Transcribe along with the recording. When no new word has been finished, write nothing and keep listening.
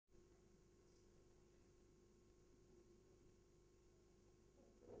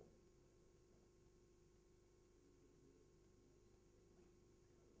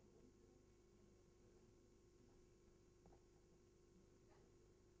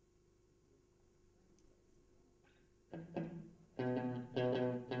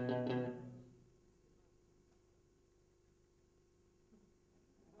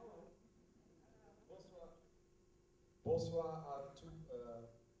Bonsoir à tous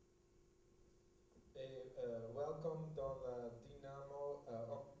et welcome dans la Dynamo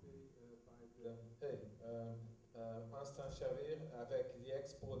occupée by the Instant Chavir avec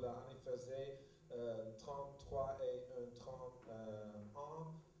l'Ex pour l'anniversaire 33 et 30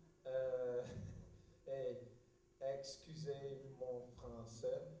 ans. Et excusez mon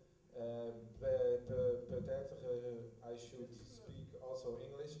français. Peut-être I should speak also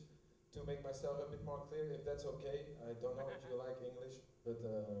English to make myself a bit more clear, if that's okay. I don't know if you like English, but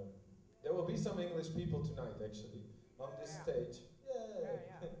there will be some English people tonight, actually, on this stage. Yay!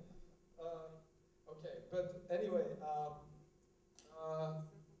 Okay, but anyway,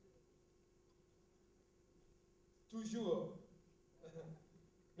 toujours,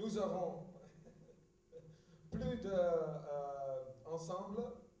 nous avons plus de ensemble,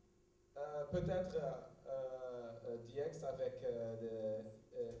 peut-être theex avec des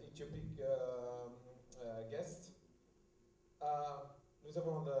Ethiopic guests. Nous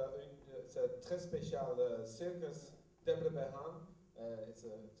avons c'est très spécial Circus Debrebehan. It's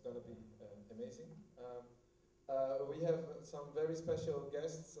going to be amazing. We have some very special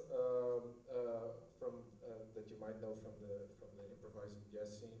guests from that you might know from the improvising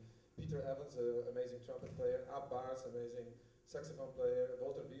jazz scene. Peter Evans, amazing trumpet player. Ab Baars, amazing saxophone player.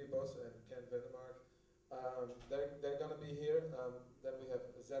 Wolter, Wierbos, and Ken Vandermark. They're gonna be here. Then we have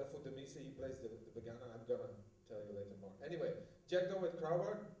Zerfu Demissie, he plays the begana. I'm gonna tell you later more. Anyway, Jackdaw with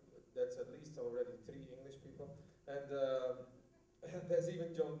Crowbar. That's at least already 3 English people. And there's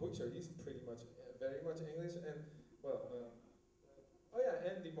even John Butcher. He's pretty much, very much English. And well, oh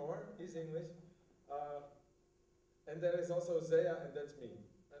yeah, Andy Moor. He's English. And there is also Zaya, and that's me.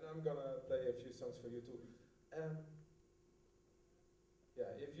 And I'm gonna play a few songs for you too.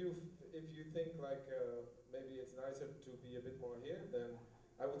 Yeah, if you think like maybe it's nicer to be a bit more here, then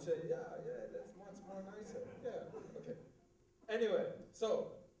I would say yeah, that's much more nicer. Yeah, okay. Anyway,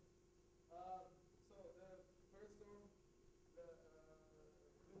 so the first song, the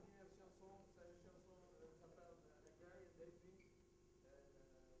première chanson, c'est une chanson s'appelle Hungarian Daydream.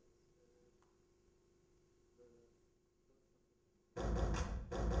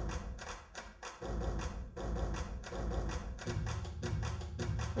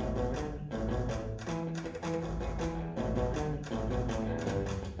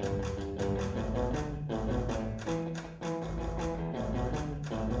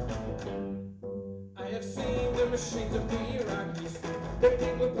 Machines of the Iraqis, they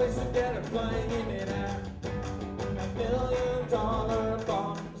think we place together flying in midair. $1 million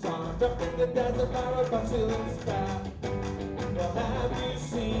bombs are dropped in the desert by robots feeling despair. Well, have you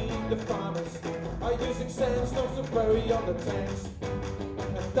seen the farmers are using sandstones to bury all the tanks?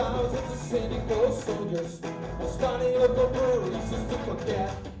 And thousands of cynical soldiers are starting local breweries just to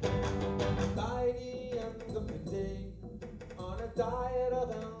forget. By the end of the day, on a diet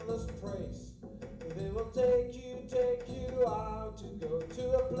of endless praise, they will take you out to go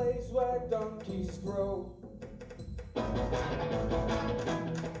to a place where donkeys grow.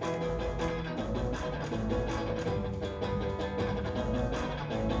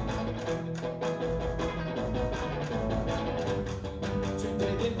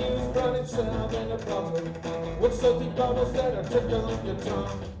 Today the news brought itself in a bottle with salty bubbles that are tickling your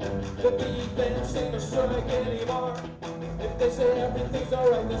tongue. The defense ain't a strike anymore. If they say everything's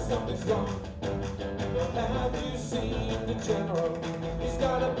alright, then something's wrong. Have you seen the general? He's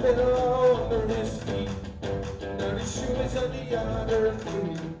got a pillow under his feet. Dirty shoes on the other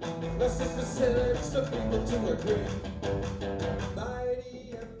feet. That's just facilities for people to agree. By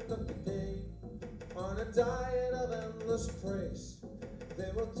the end of the day, on a diet of endless praise,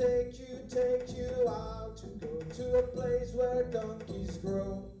 they will take you out to go to a place where donkeys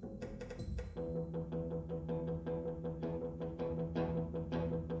grow.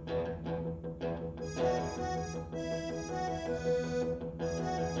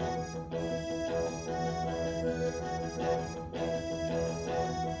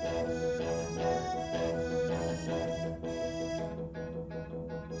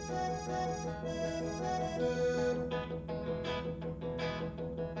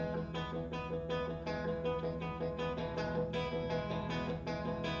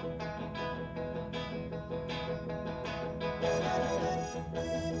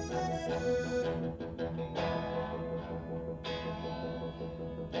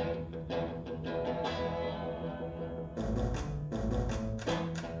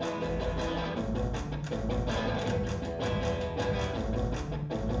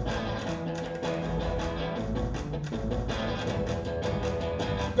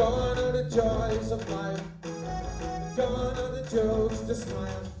 Gone are the joys of life, gone are the jokes to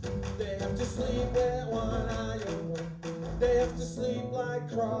smile. They have to sleep with one eye open, to sleep like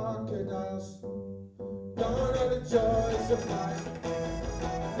crocodiles. Gone are the joys of life.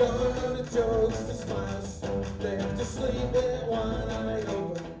 Gone are the jokes, the smiles. They have to sleep with one eye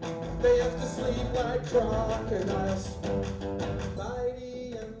open. They have to sleep like crocodiles. By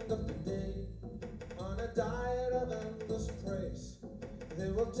the end of the day, on a diet of endless praise, they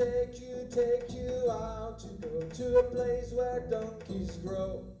will take you out to go to a place where donkeys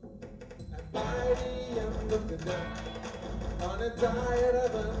grow. And by the end of the day, on a diet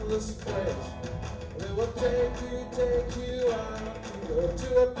of endless praise, they will take you out to go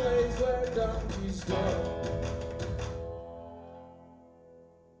to a place where donkeys grow.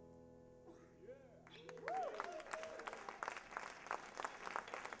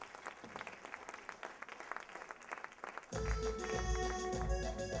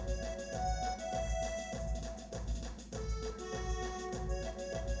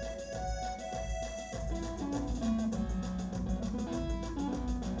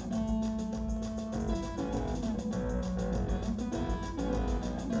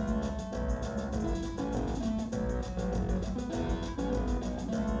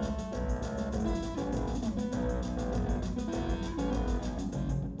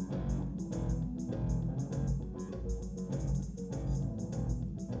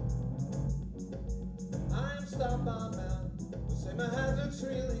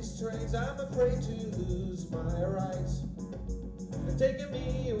 I'm afraid to lose my rights. They're taking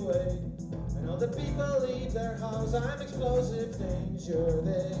me away, and all the people leave their house. I'm explosive danger,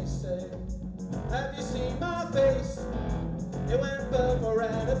 they say. Have you seen my face? It went purple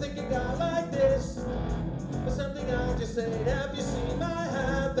red. I think it got like this, but something I just said. Have you seen my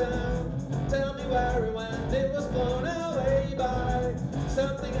hat down? Tell me where it went. It was blown away by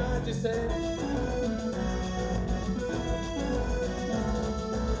something I just said.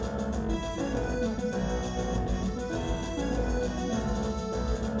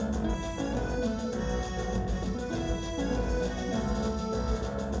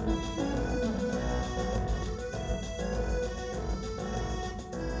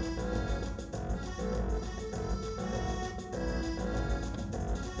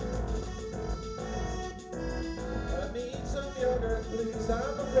 Please,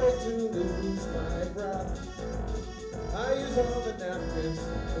 I'm afraid to lose my breath. I use all the napkins.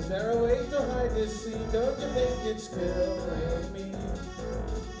 Is there a way to hide this scene? Don't you think it's killing me?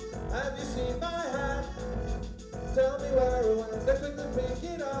 Have you seen my hat? Tell me where it went. I quickly pick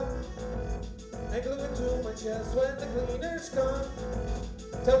it up and glue it to my chest when the cleaners come.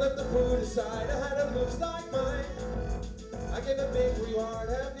 Tell them to put aside a hat that looks like mine. I give a big reward.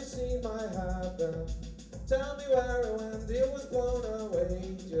 Have you seen my hat then? Tell me where it went, it was blown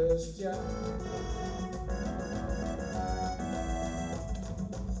away just yet.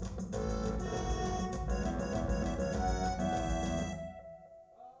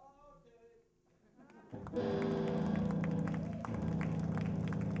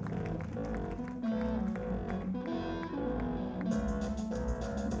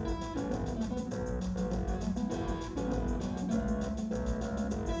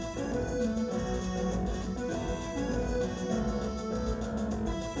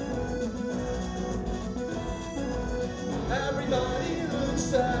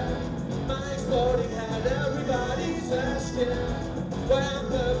 My exploding hat, everybody's asking where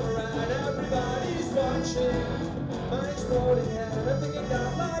I'm at, everybody's watching. My exploding hat, I think it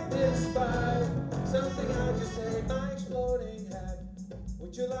got like this by something I just said. My exploding hat,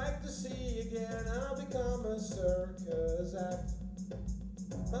 would you like to see again? I'll become a circus act.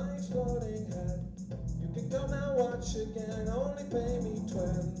 My exploding hat, you can come and watch again, only pay me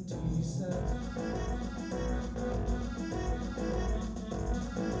 20 cents.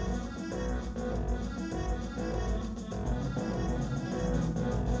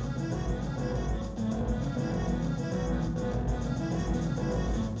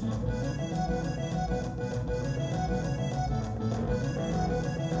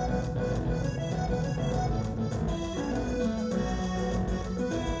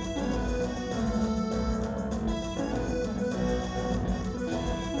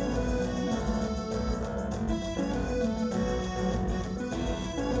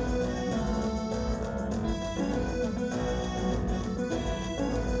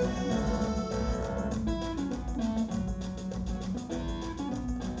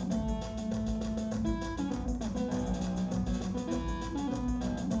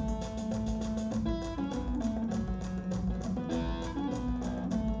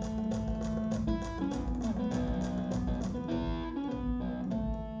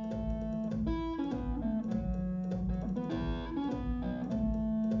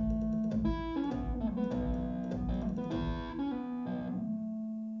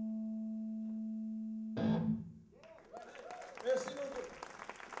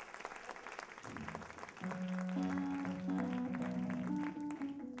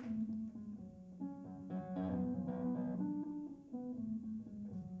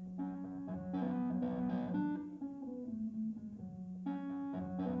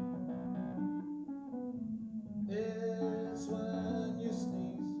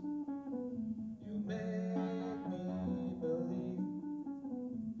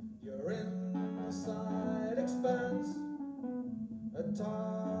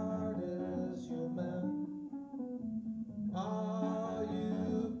 tired as you man. All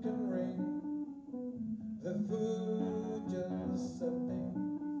you can ring, the food just a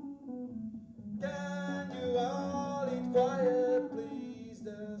thing. Can you all eat quiet, please?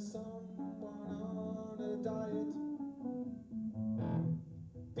 There's someone on a diet.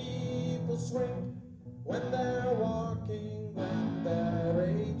 People shrink when they're walking, when they're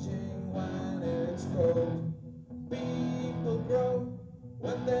aging, when it's cold. People grow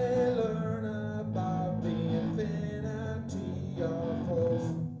when they learn about the infinity of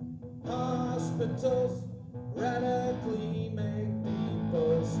holes. Hospitals radically make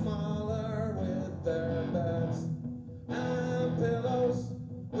people smaller with their beds and pillows,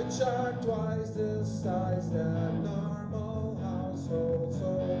 which are twice the size that normal households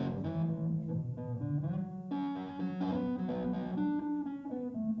hold.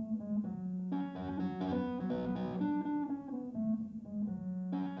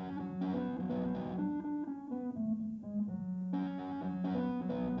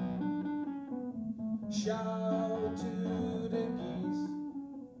 Shout to the geese,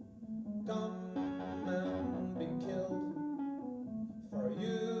 come and be killed, for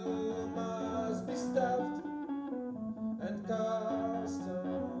you must be stuffed and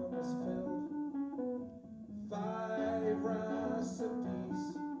customs filled. 5 recipes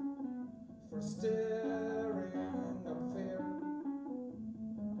for stirring up fear.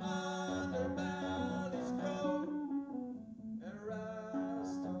 Underbellies grow and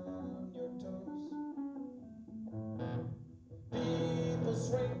rest on your toes. People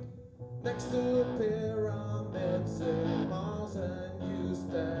shrink next to pyramids in malls and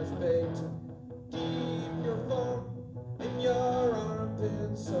used as bait. Keep your phone in your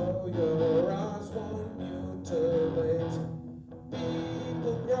armpit so your eyes won't mutilate.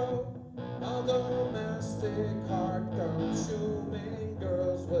 People grow, all domestic heart consuming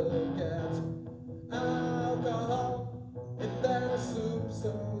girls will get alcohol in their soup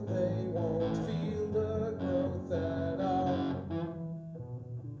so they won't feel the growth at all.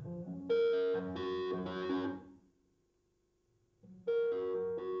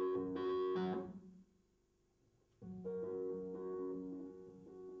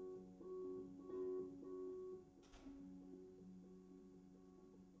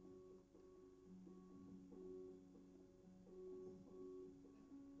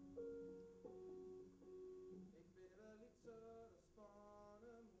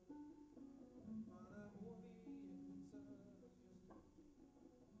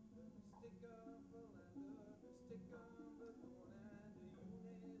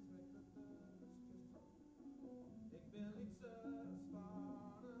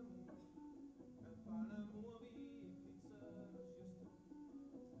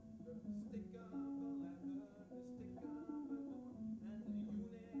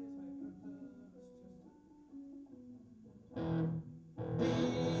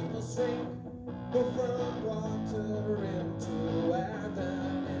 Go from water into air,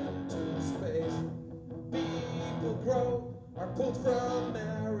 then into space. People grow, are pulled from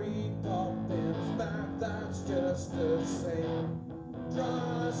Mary Poppins back, that's just the same.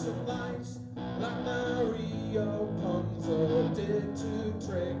 Draw some lines like Mario Punzo did to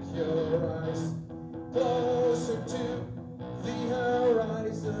trick your eyes. Closer to the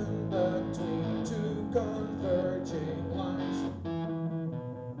horizon between two converging lines.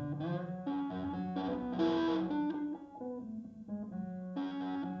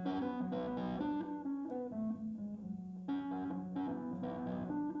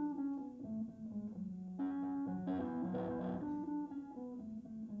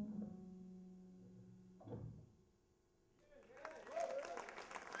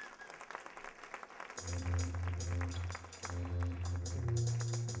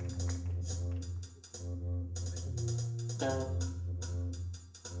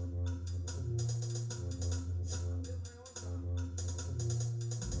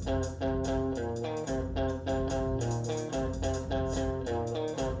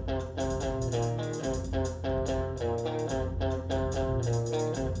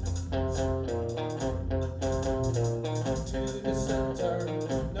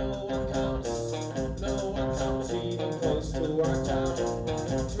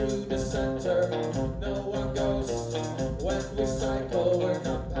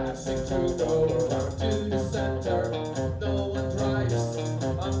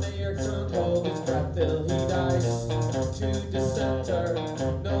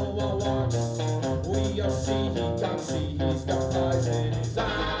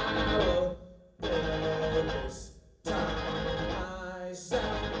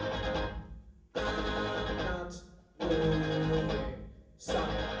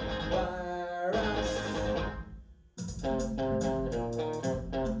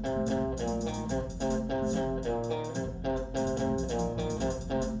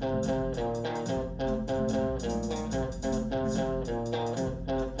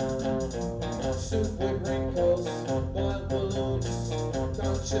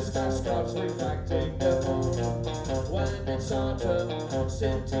 Precious gas clouds reflecting the moon. When it's autumn,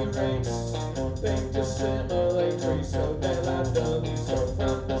 scintillates, baked to simulatory, so they'll have the leaves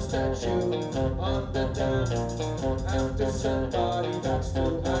from the statue on the dam. After somebody backs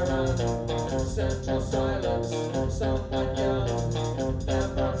to Iran, central silence, someone young.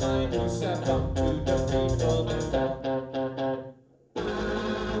 Never mind who step up to the people and down. I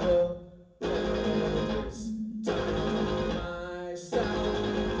will this time myself.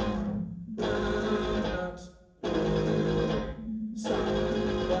 I'm not moving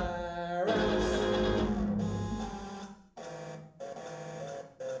somewhere else.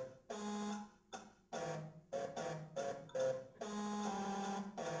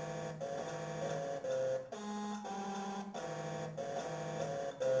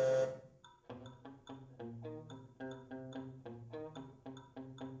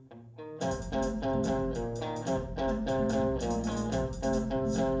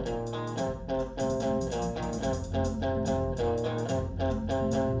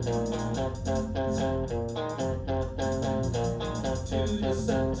 To the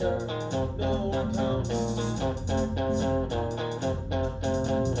center, no one comes.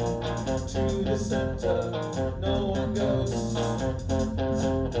 To the center, no one goes.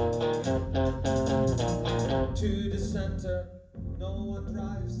 To the center, no one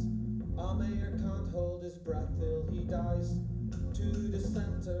drives. Our mayor can't hold his breath till he dies. To the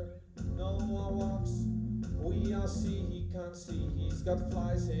center, no one walks. We all see he can't see, he's got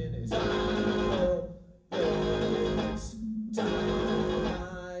flies in his eye. This time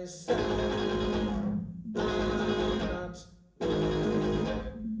myself, I'm not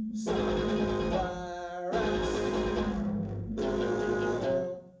moving somewhere else.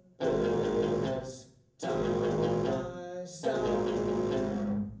 I will this time myself,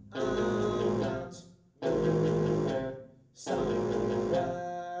 I'm not moving somewhere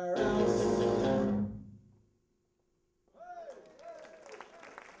else.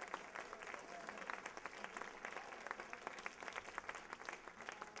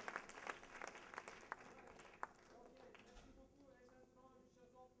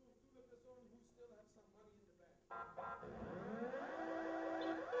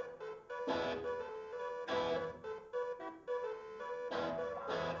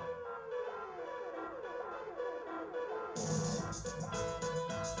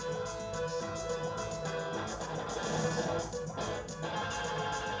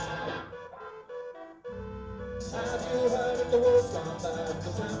 Have you heard that the world's gone bad?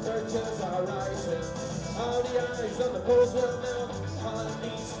 The temperatures are rising. All the eyes on the poles will melt on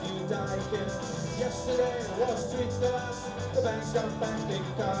these new dikings. Yesterday in Wall Street collapse, the banks got banking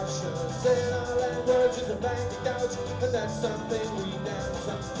cautions. In our language is a bank couch, and that's something we dance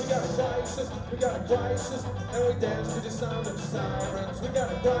on. We got a crisis, and we dance to the sound of sirens. We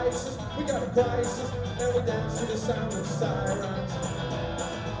got a crisis, and we dance to the sound of sirens.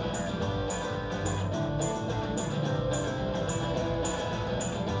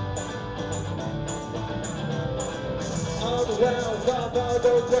 All the wells of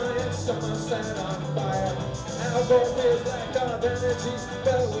Aldo giants, some are set on fire. Our goal feels lack of energy,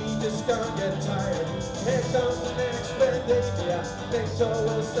 but we just can't get tired. Here comes the next pandemia, NATO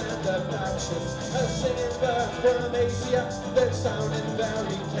will send the patches. A singing bird from Asia that's sounding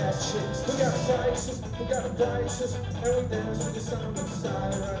very catchy. We got a crisis, and we dance to the sound of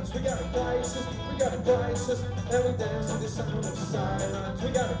sirens. We got a crisis, and we dance to the sound of sirens. We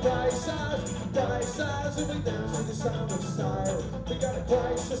got a crisis, and we dance to the sound of sirens. We got a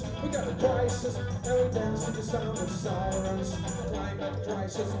crisis, and we dance to the sound of sirens. Climate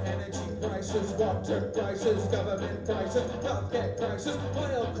crisis, energy crisis, water crisis, government crisis, healthcare crisis,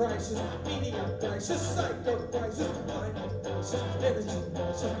 oil crisis, media crisis, psycho crisis, climate crisis, energy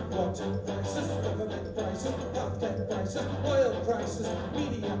crisis, water crisis, government crisis, healthcare crisis, oil crisis,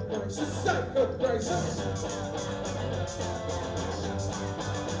 media crisis, psycho crisis.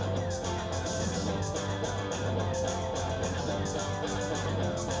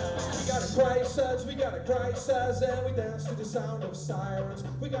 We got a crisis, and we dance to the sound of sirens.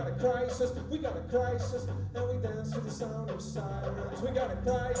 We got a crisis, and we dance to the sound of sirens. We got a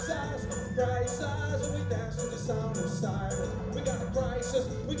crisis, and we dance to the sound of sirens. We got a crisis,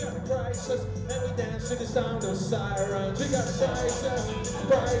 and we dance to the sound of sirens. We got a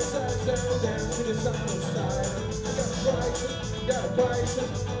crisis, and we dance to the sound of sirens. We got a crisis,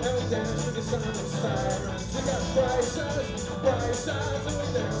 and we dance to the sound of sirens. We got a crisis, and we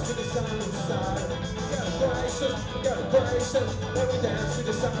dance to the sound of sirens. We got a crisis, and we dance to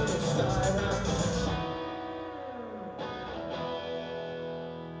the sound of sirens.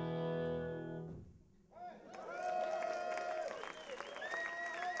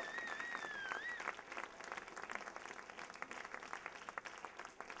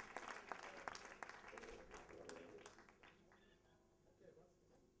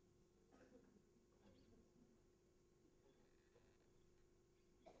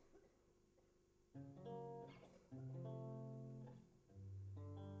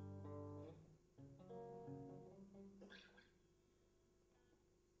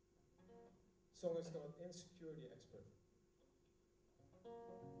 song is called Insecurity Expert.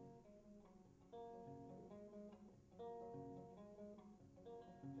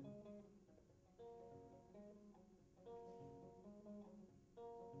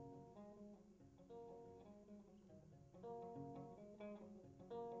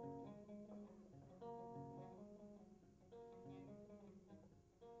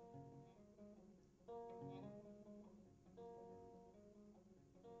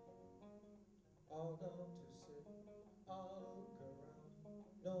 All gone to sit, all look around,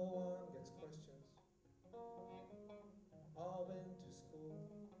 no one gets questions. All been to school,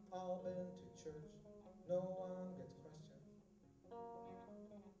 all been to church, no one gets questions.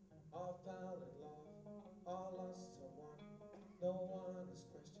 All fell in love, all lost someone, no one has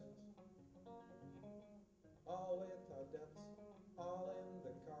questions. All with our debts, all in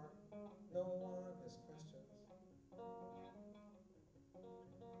the car, no one has questions.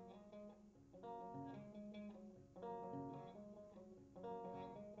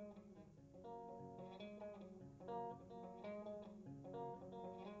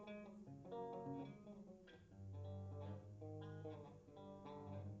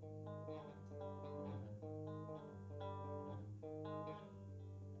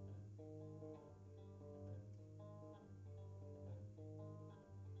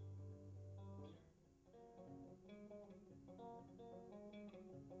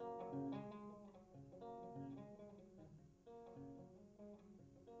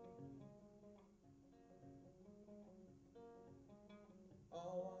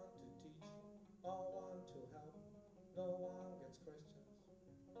 All want to teach, all want to help, no one gets questions.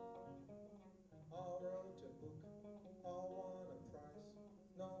 All wrote a book, all won a prize,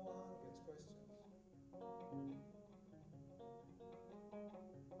 no one gets questions.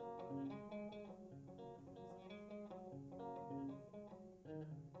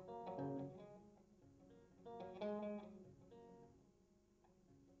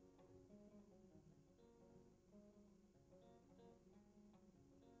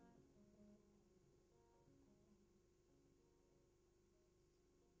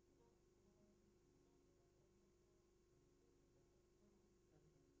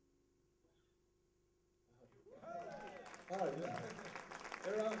 Oh, yeah.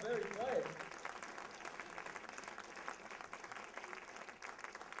 They're all very quiet.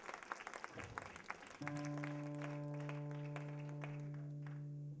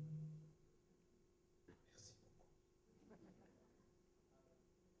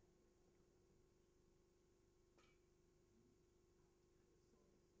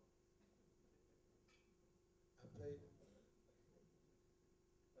 Merci beaucoup.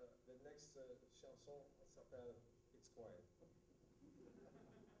 Après, the next chanson s'appelle It's Quiet.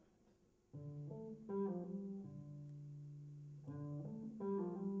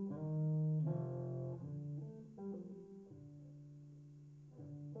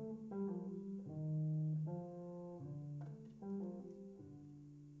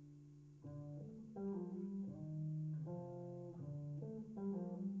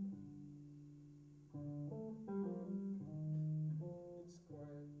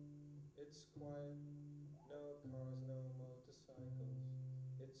 It's quiet, no cars, no motorcycles.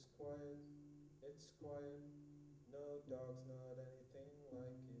 It's quiet, no dogs, not anything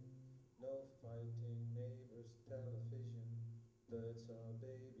like it. No fighting, neighbors, television, birds or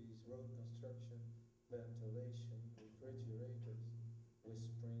babies, road construction, ventilation, refrigerators,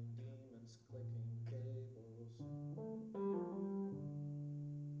 whispering demons, clicking cables.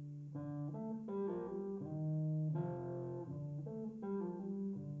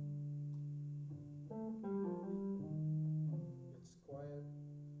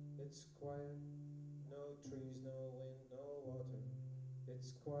 It's quiet, no trees, no wind, no water.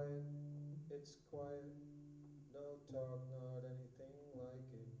 It's quiet, no talk, not anything like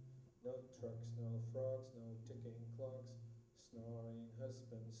it. No trucks, no frogs, no ticking clocks, snoring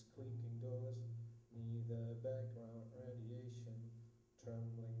husbands, squeaking doors, neither background radiation,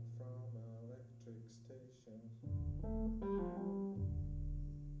 trembling from electric stations.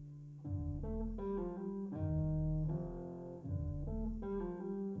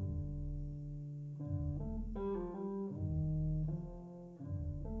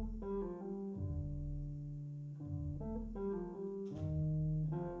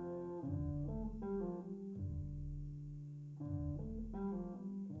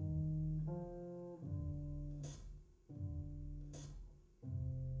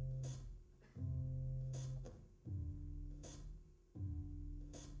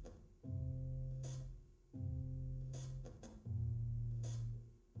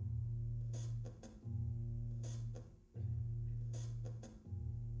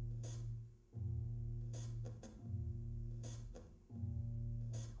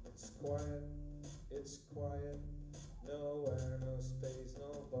 quiet, no air, no space,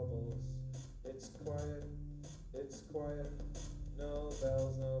 no bubbles. It's quiet, no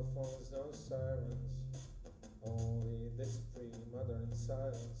bells, no phones, no sirens. Only this pre-modern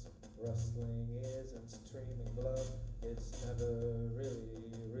silence, rustling ears and streaming blood. It's never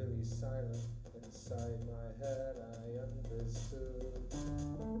really silent. Inside my head I understood.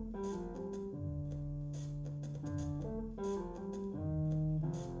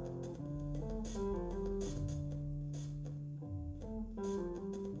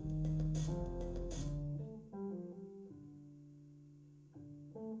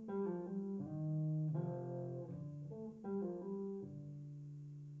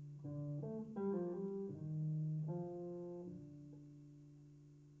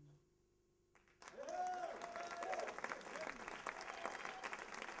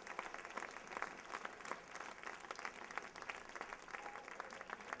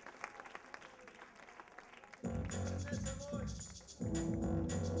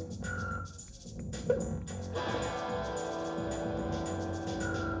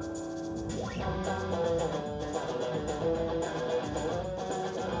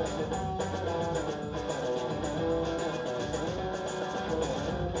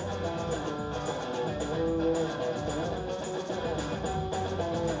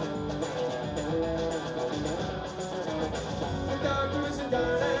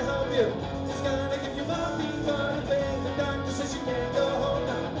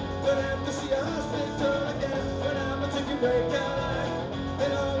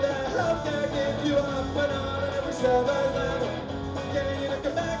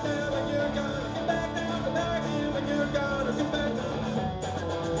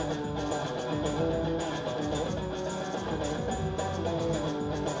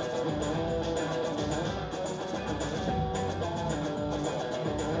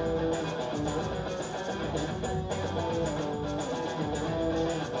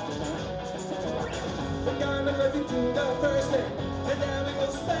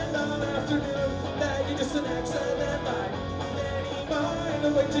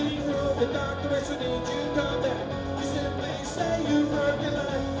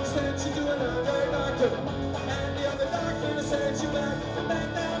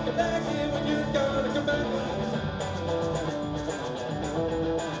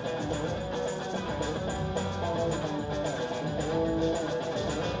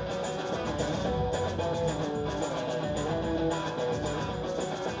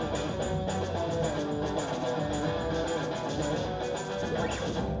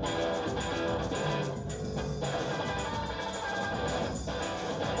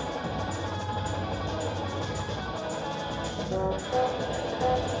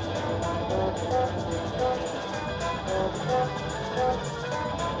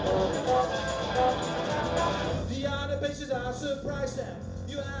 The other patients are surprised that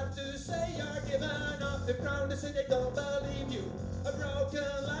you have to say you're giving up the crown. They say they don't believe you. A broken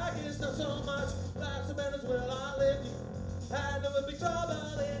leg is not so much. Laughs and banners will outlive you. And there will be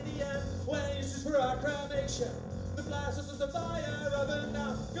trouble in the end when you search for a cremation. The blast is the fire of it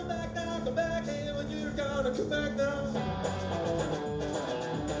now. Come back here when you're gonna come back now.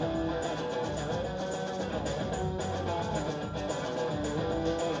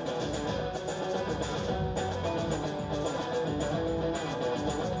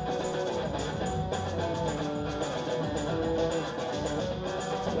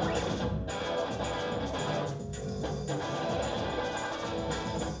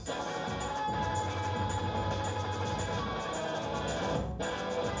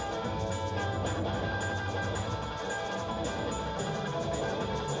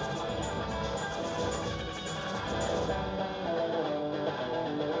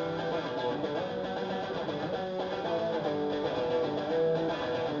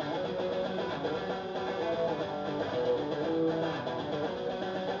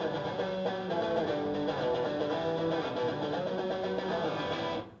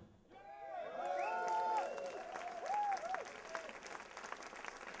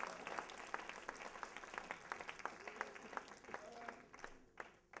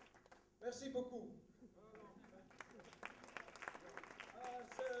 Merci beaucoup.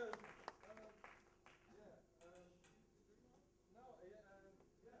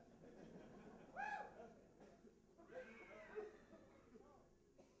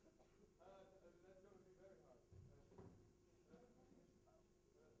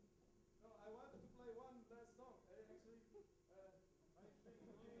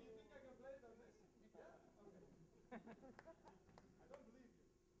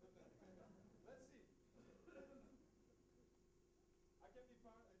 can be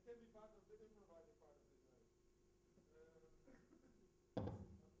part of the improviser part of this. Wow.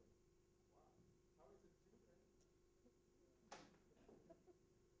 How is it too?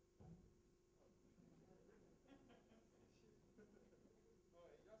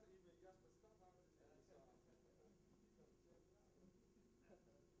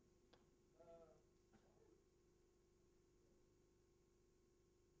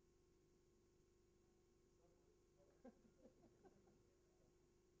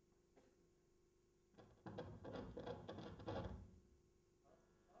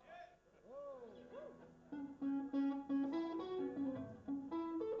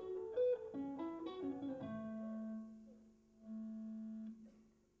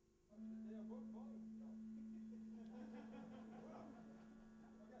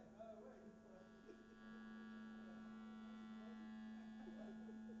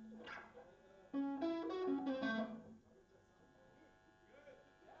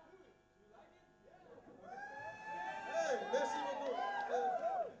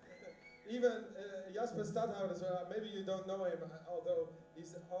 Even Jasper Stadhouder, so maybe you don't know him, although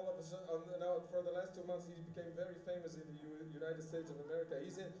he's all of a sudden, now for the last 2 months, he became very famous in the United States of America.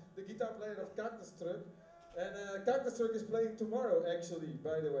 He's the guitar player of Cactus Truck, and Cactus Truck is playing tomorrow, actually,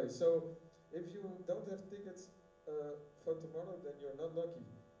 by the way. So if you don't have tickets for tomorrow, then you're not lucky.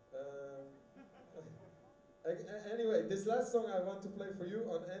 Anyway, this last song I want to play for you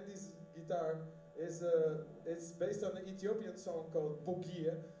on Andy's guitar is it's based on an Ethiopian song called Bogie.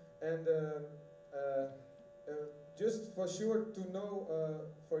 And just for sure to know,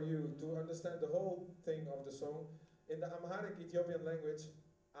 for you to understand the whole thing of the song, in the Amharic Ethiopian language,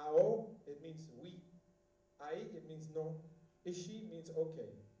 Ao, it means we. Ai, it means no. Ishi means okay.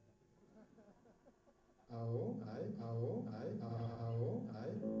 Ao, I, ao, I, ao, I.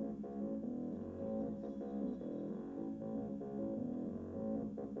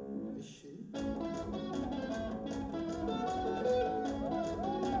 Ishi.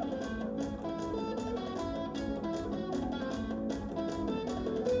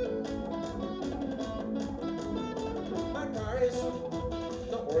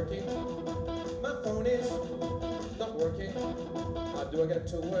 Working. My phone is not working. How do I get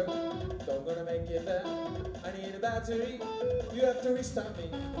to work? Don't gonna make it there. I need a battery. You have to restart me.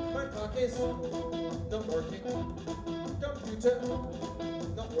 My clock is not working. Computer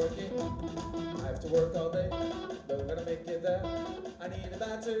not working. I have to work all day. Don't gonna make it there. I need a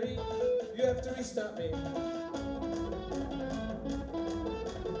battery. You have to restart me.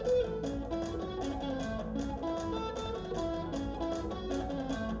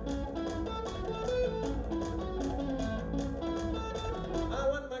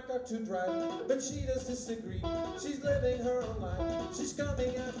 To drive, but she does disagree. She's living her own life. She's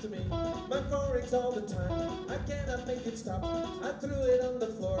coming after me. My phone rings all the time. I cannot make it stop. I threw it on the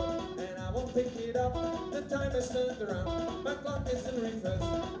floor and I won't pick it up. The time has turned around. My clock is in reverse.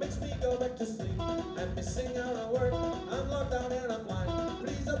 Makes me go back to sleep. I'm missing out on work. I'm locked out and I'm blind.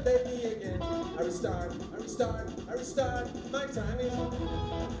 Please update me again. I restart, I restart, I restart. My time is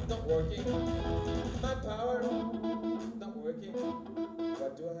not working. My power not working.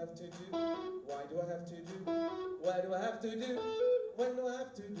 What do I have to do? Why do I have to do? Why do I have to do? When do I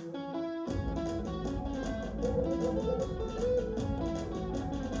have to do?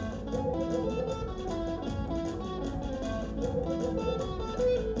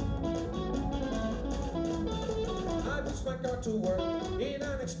 I push my car to work, it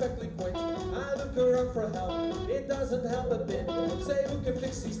unexpectedly quit. I look around for help, it doesn't help a bit. Say who can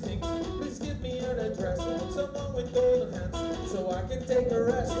fix these things? Please give me an address. Someone with golden hands, so I can take a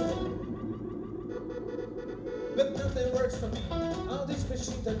rest. But nothing works for me. All these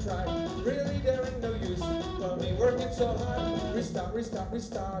machines I tried, really there ain't no use for me working so hard. Restart, restart,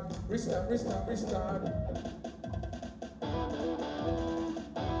 restart, restart, restart, restart.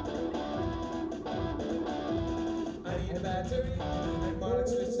 I need a battery and more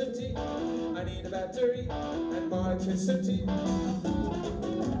electricity. I need a battery and more electricity.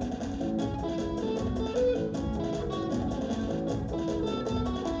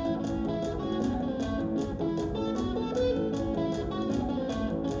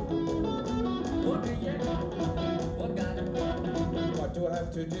 What do I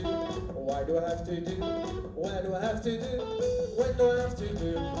have to do? Why do I have to do? Where do I have to do? When do I have to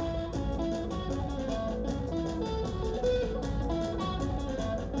do?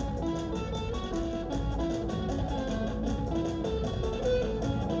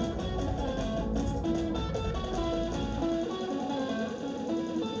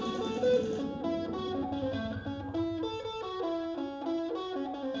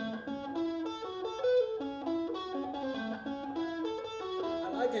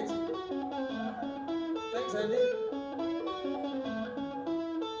 like it. Thanks, Andy.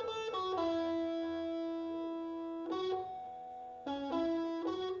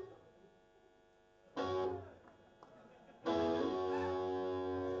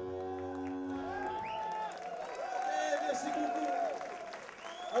 Merci beaucoup.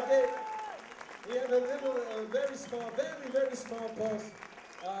 Okay, we have a little, very small, very small pause.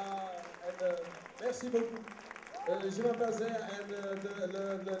 Merci beaucoup. Je m'appelle Zer, and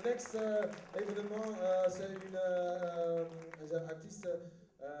le next événement, c'est une artiste.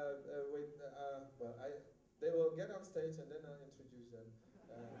 Wait, well, they will get on stage and then I'll introduce them.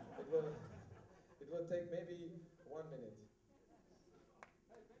 It will take maybe 1 minute.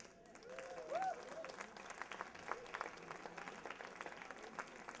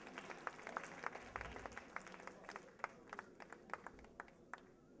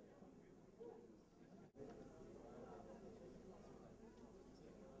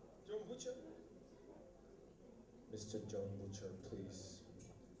 Mr. John Butcher, please,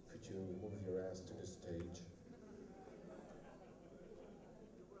 could you move your ass to the stage?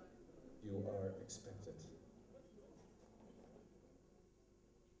 You are expected.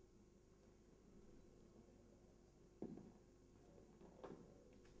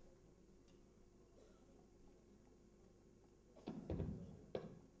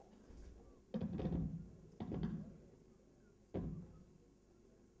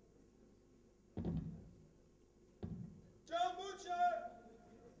 John Butcher!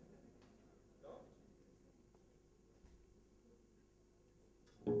 No?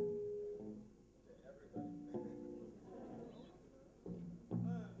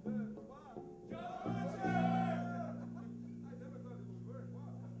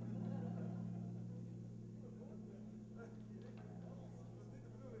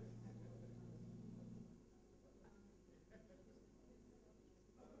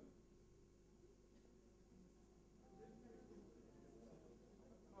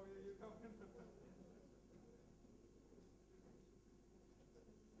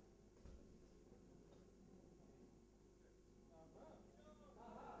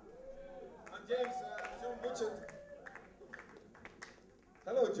 James, John Butcher.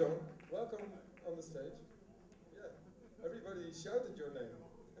 Hello, John. Welcome on the stage. Yeah, everybody shouted your name.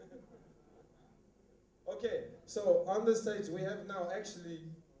 Okay, so on the stage we have now actually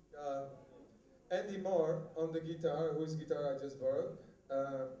Andy Moor on the guitar, whose guitar I just borrowed,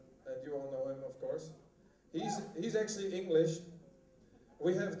 and you all know him, of course. He's actually English.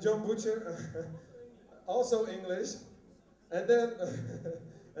 We have John Butcher, also English, and then.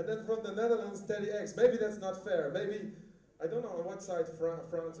 And then from the Netherlands, Terrie X. Maybe that's not fair. Maybe, I don't know on what side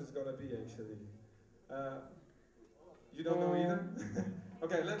France is going to be, actually. You don't know either?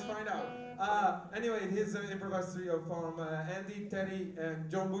 Okay, let's find out. Anyway, here's an improvised trio from Andy, Terrie,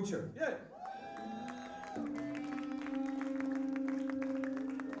 and John Butcher. Yeah!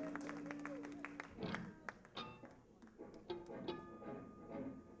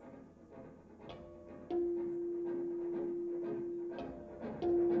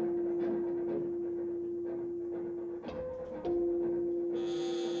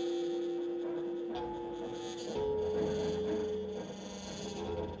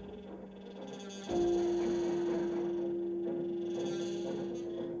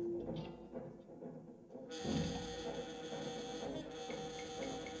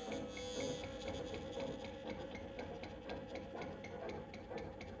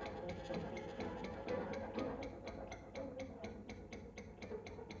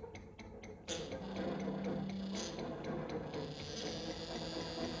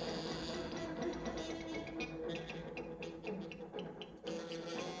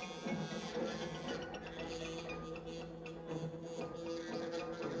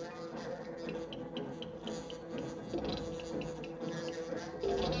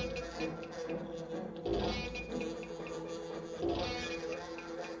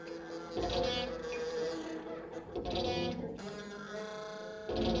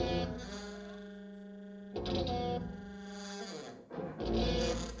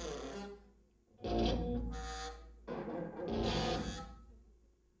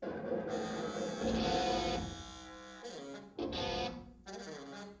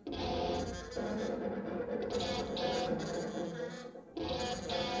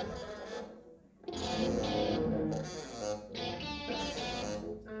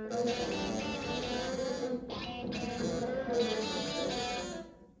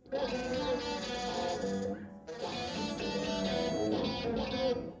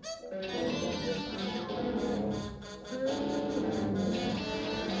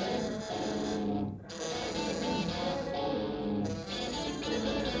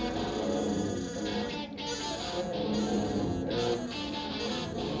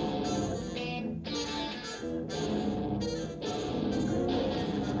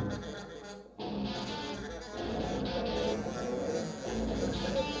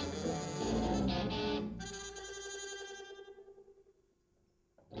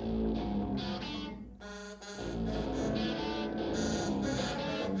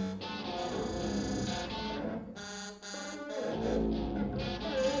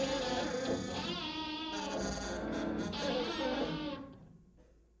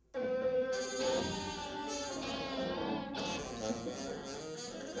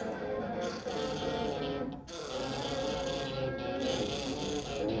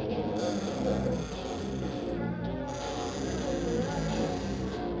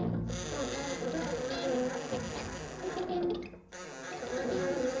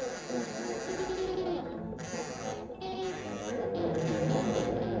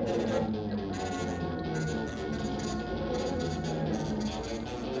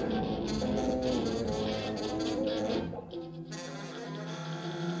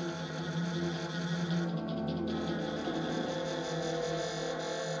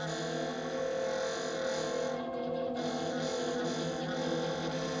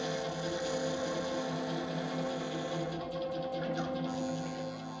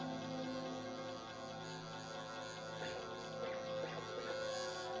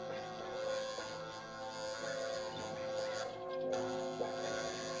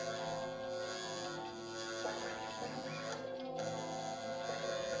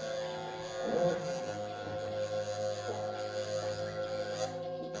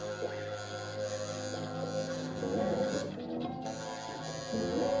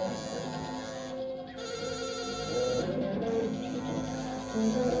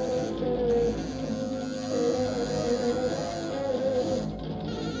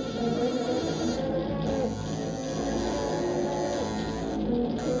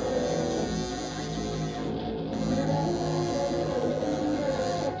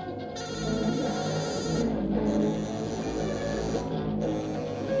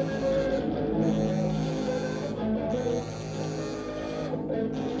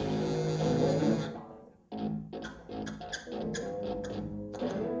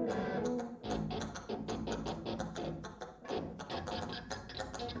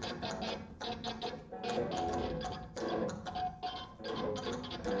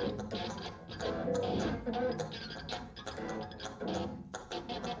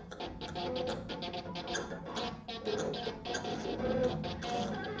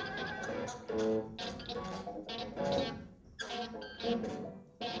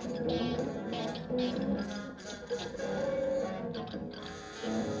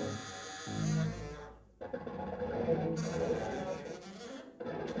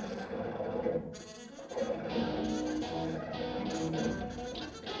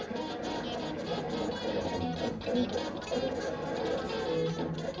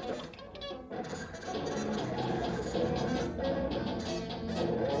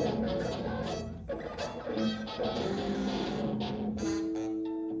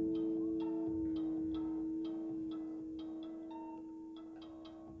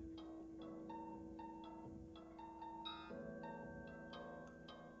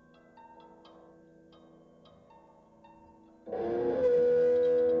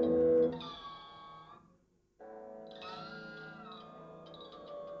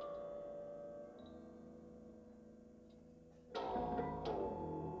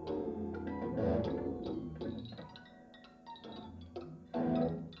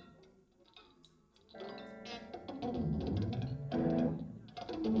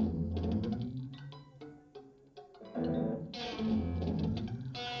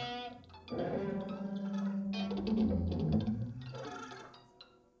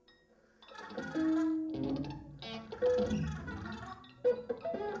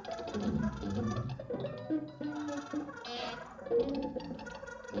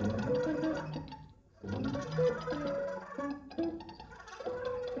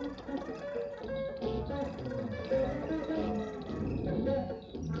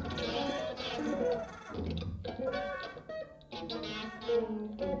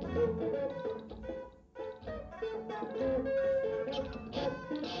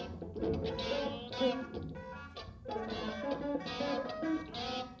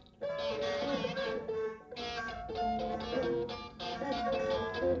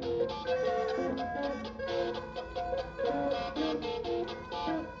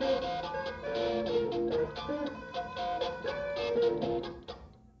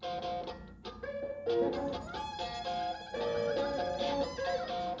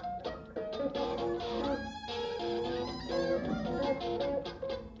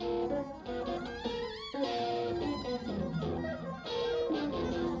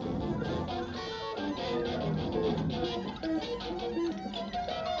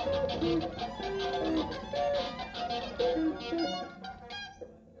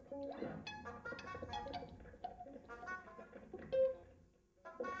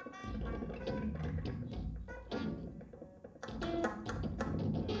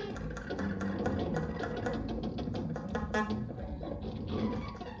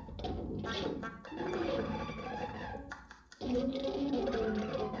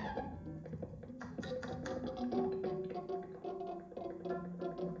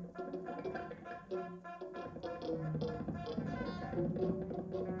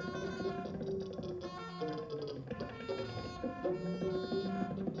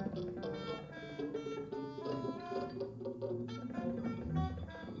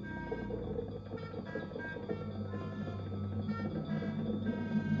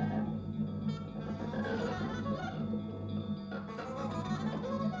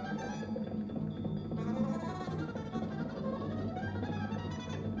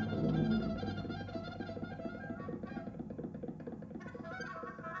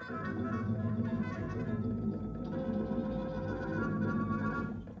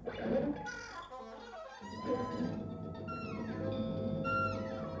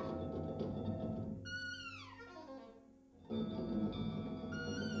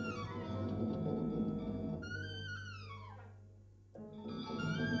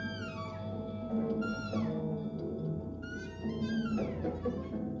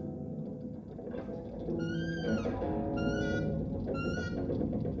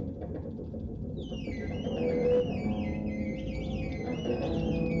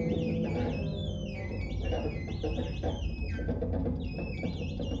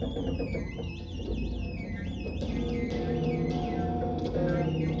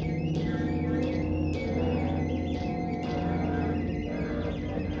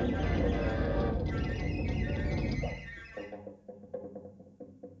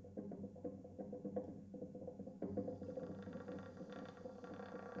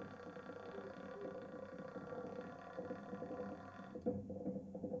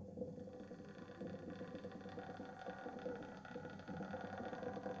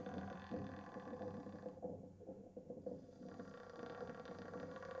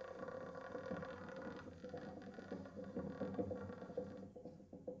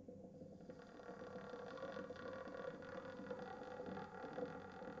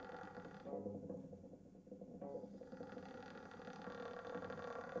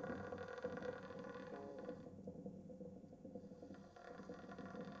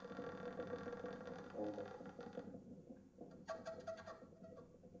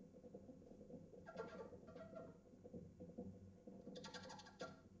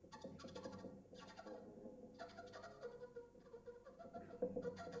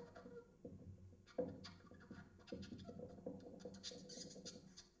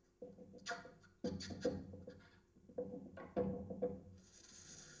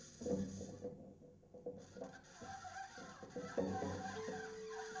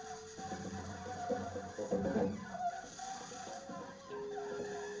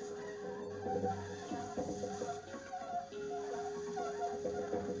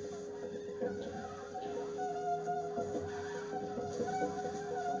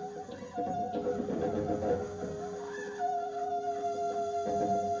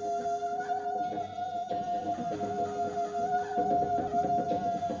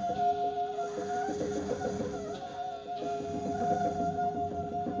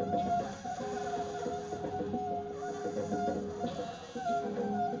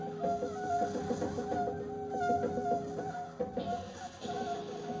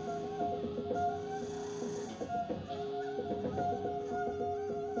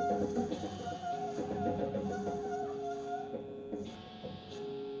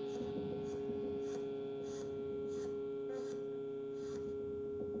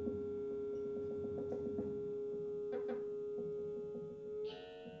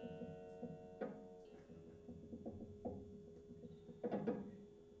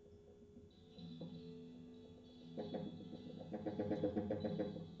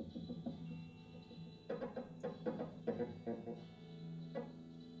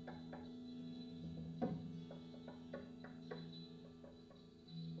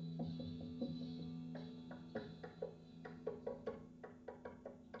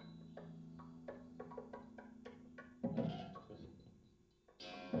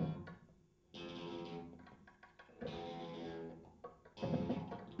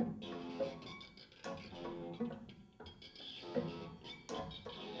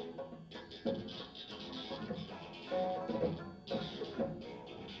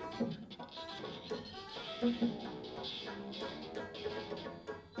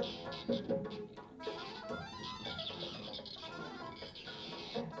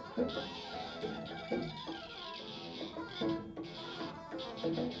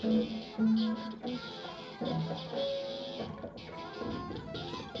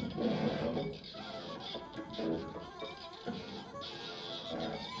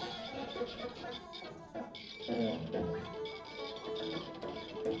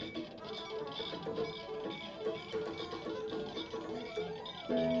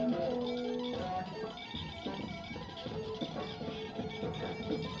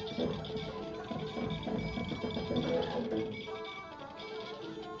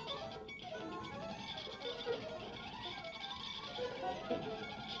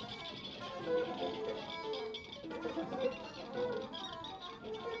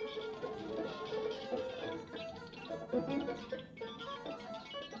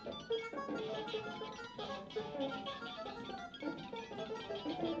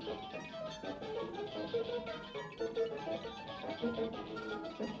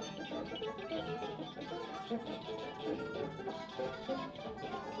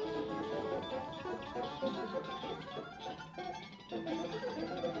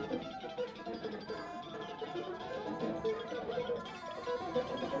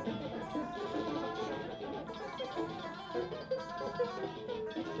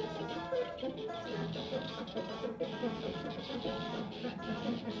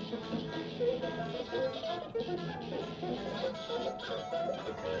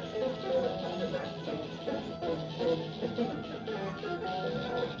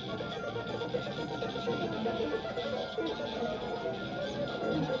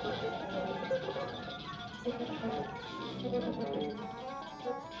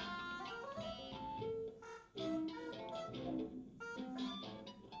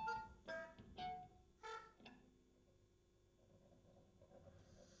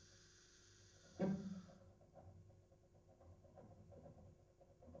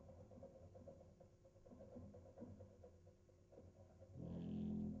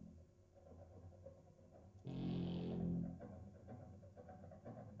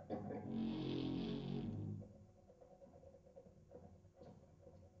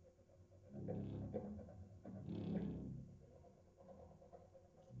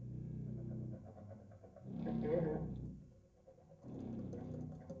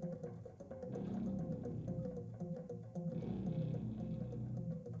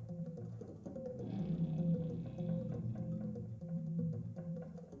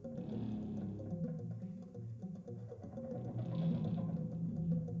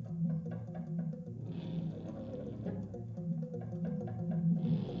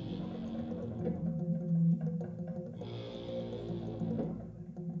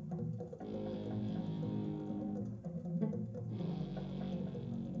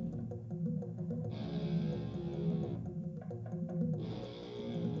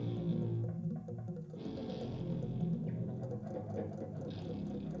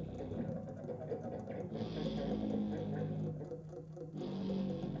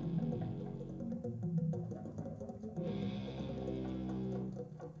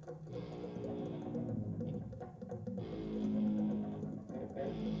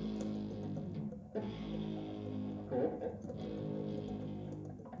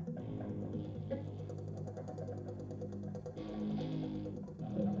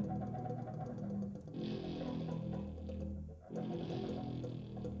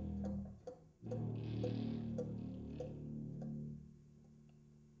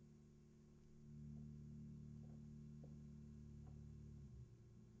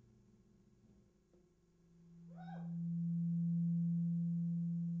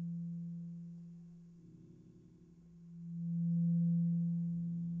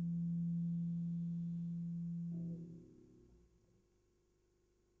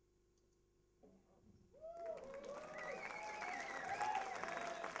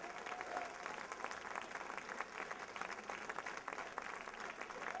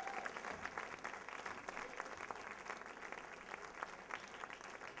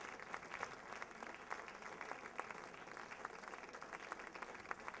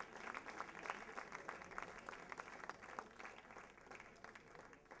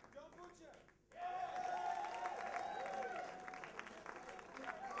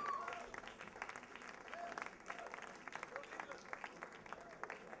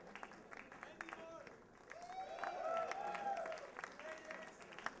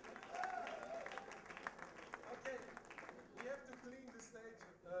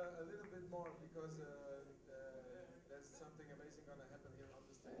 because there's something amazing going to happen here on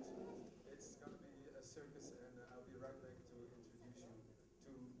the stage. It's going to be a circus, and I'll be right back to introduce you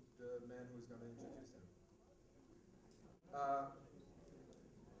to the man who's going to introduce them.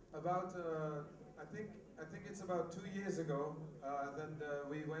 I think it's about 2 years ago that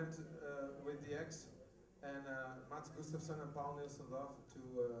we went with the Ex and Mats Gustafsson and Paul Nielsen Love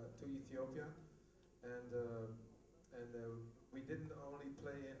to Ethiopia, and we didn't only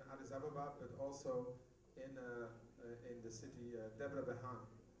play in Addis Ababa but also in the city Debre Behan.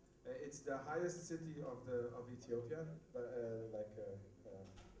 It's the highest city of Ethiopia, like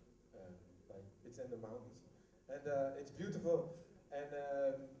it's in the mountains, and it's beautiful. And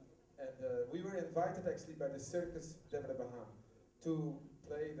we were invited actually by the Circus Debre Behan to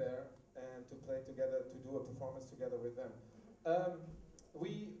play there and to play together, to do a performance together with them.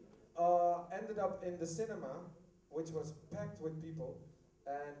 We ended up in the cinema, which was packed with people,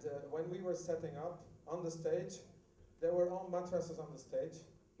 and when we were setting up on the stage, there were all mattresses on the stage,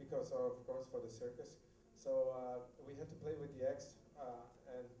 because of course for the circus. So we had to play with the Ex,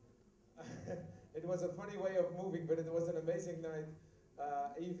 and it was a funny way of moving, but it was an amazing night.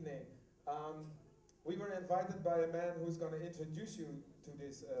 Evening. We were invited by a man who's going to introduce you to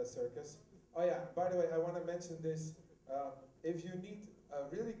this circus. Oh yeah, by the way, I want to mention this. If you need a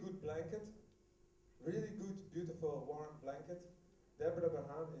really good blanket, really good, beautiful, warm blanket, Debre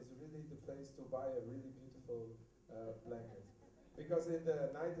Behan is really the place to buy a really beautiful blanket. Because in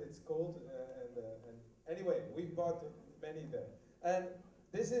the night it's cold, and anyway, we bought many there. And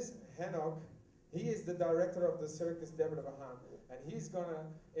this is Henok. He is the director of the Circus Debre Behan, and he's gonna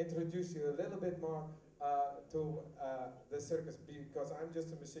introduce you a little bit more to the circus, because I'm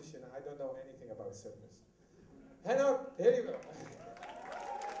just a musician. I don't know anything about circus. Henok, here you go.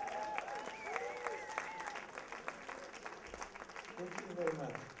 Thank you very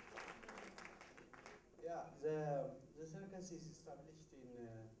much. Yeah, the circus is established in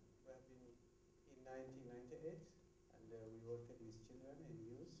 1998, and we worked with children and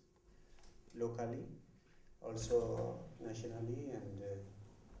youth locally, also nationally, and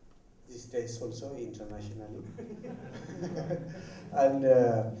these days also internationally. And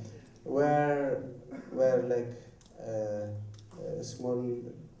we're like a small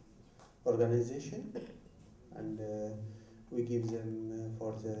organization, and we give them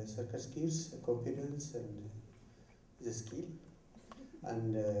for the circus kids confidence and the skill,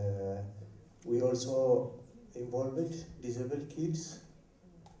 and we also involved disabled kids,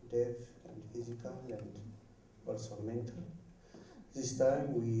 deaf and physical and also mental. This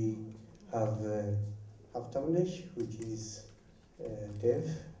time we have Haftamnesh, which is deaf,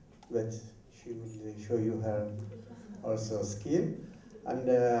 but she will show you her also skill. And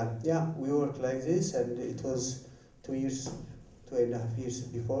yeah, we work like this, and it was 2.5 years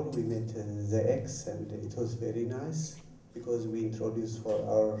before we met the Ex, and it was very nice because we introduced for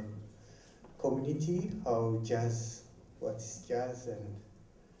our community how jazz, what is jazz,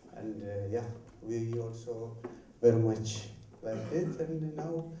 and yeah, we also very much liked it, and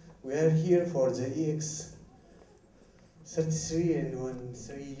now we are here for the EX 33 and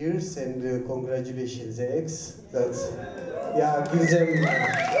 3 years, and congratulations the Ex. That's, yeah, give them.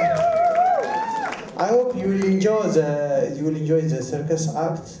 I hope you will enjoy the circus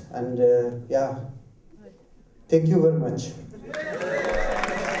act, and yeah, thank you very much.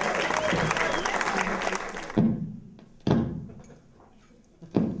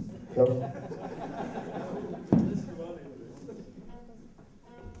 Hello.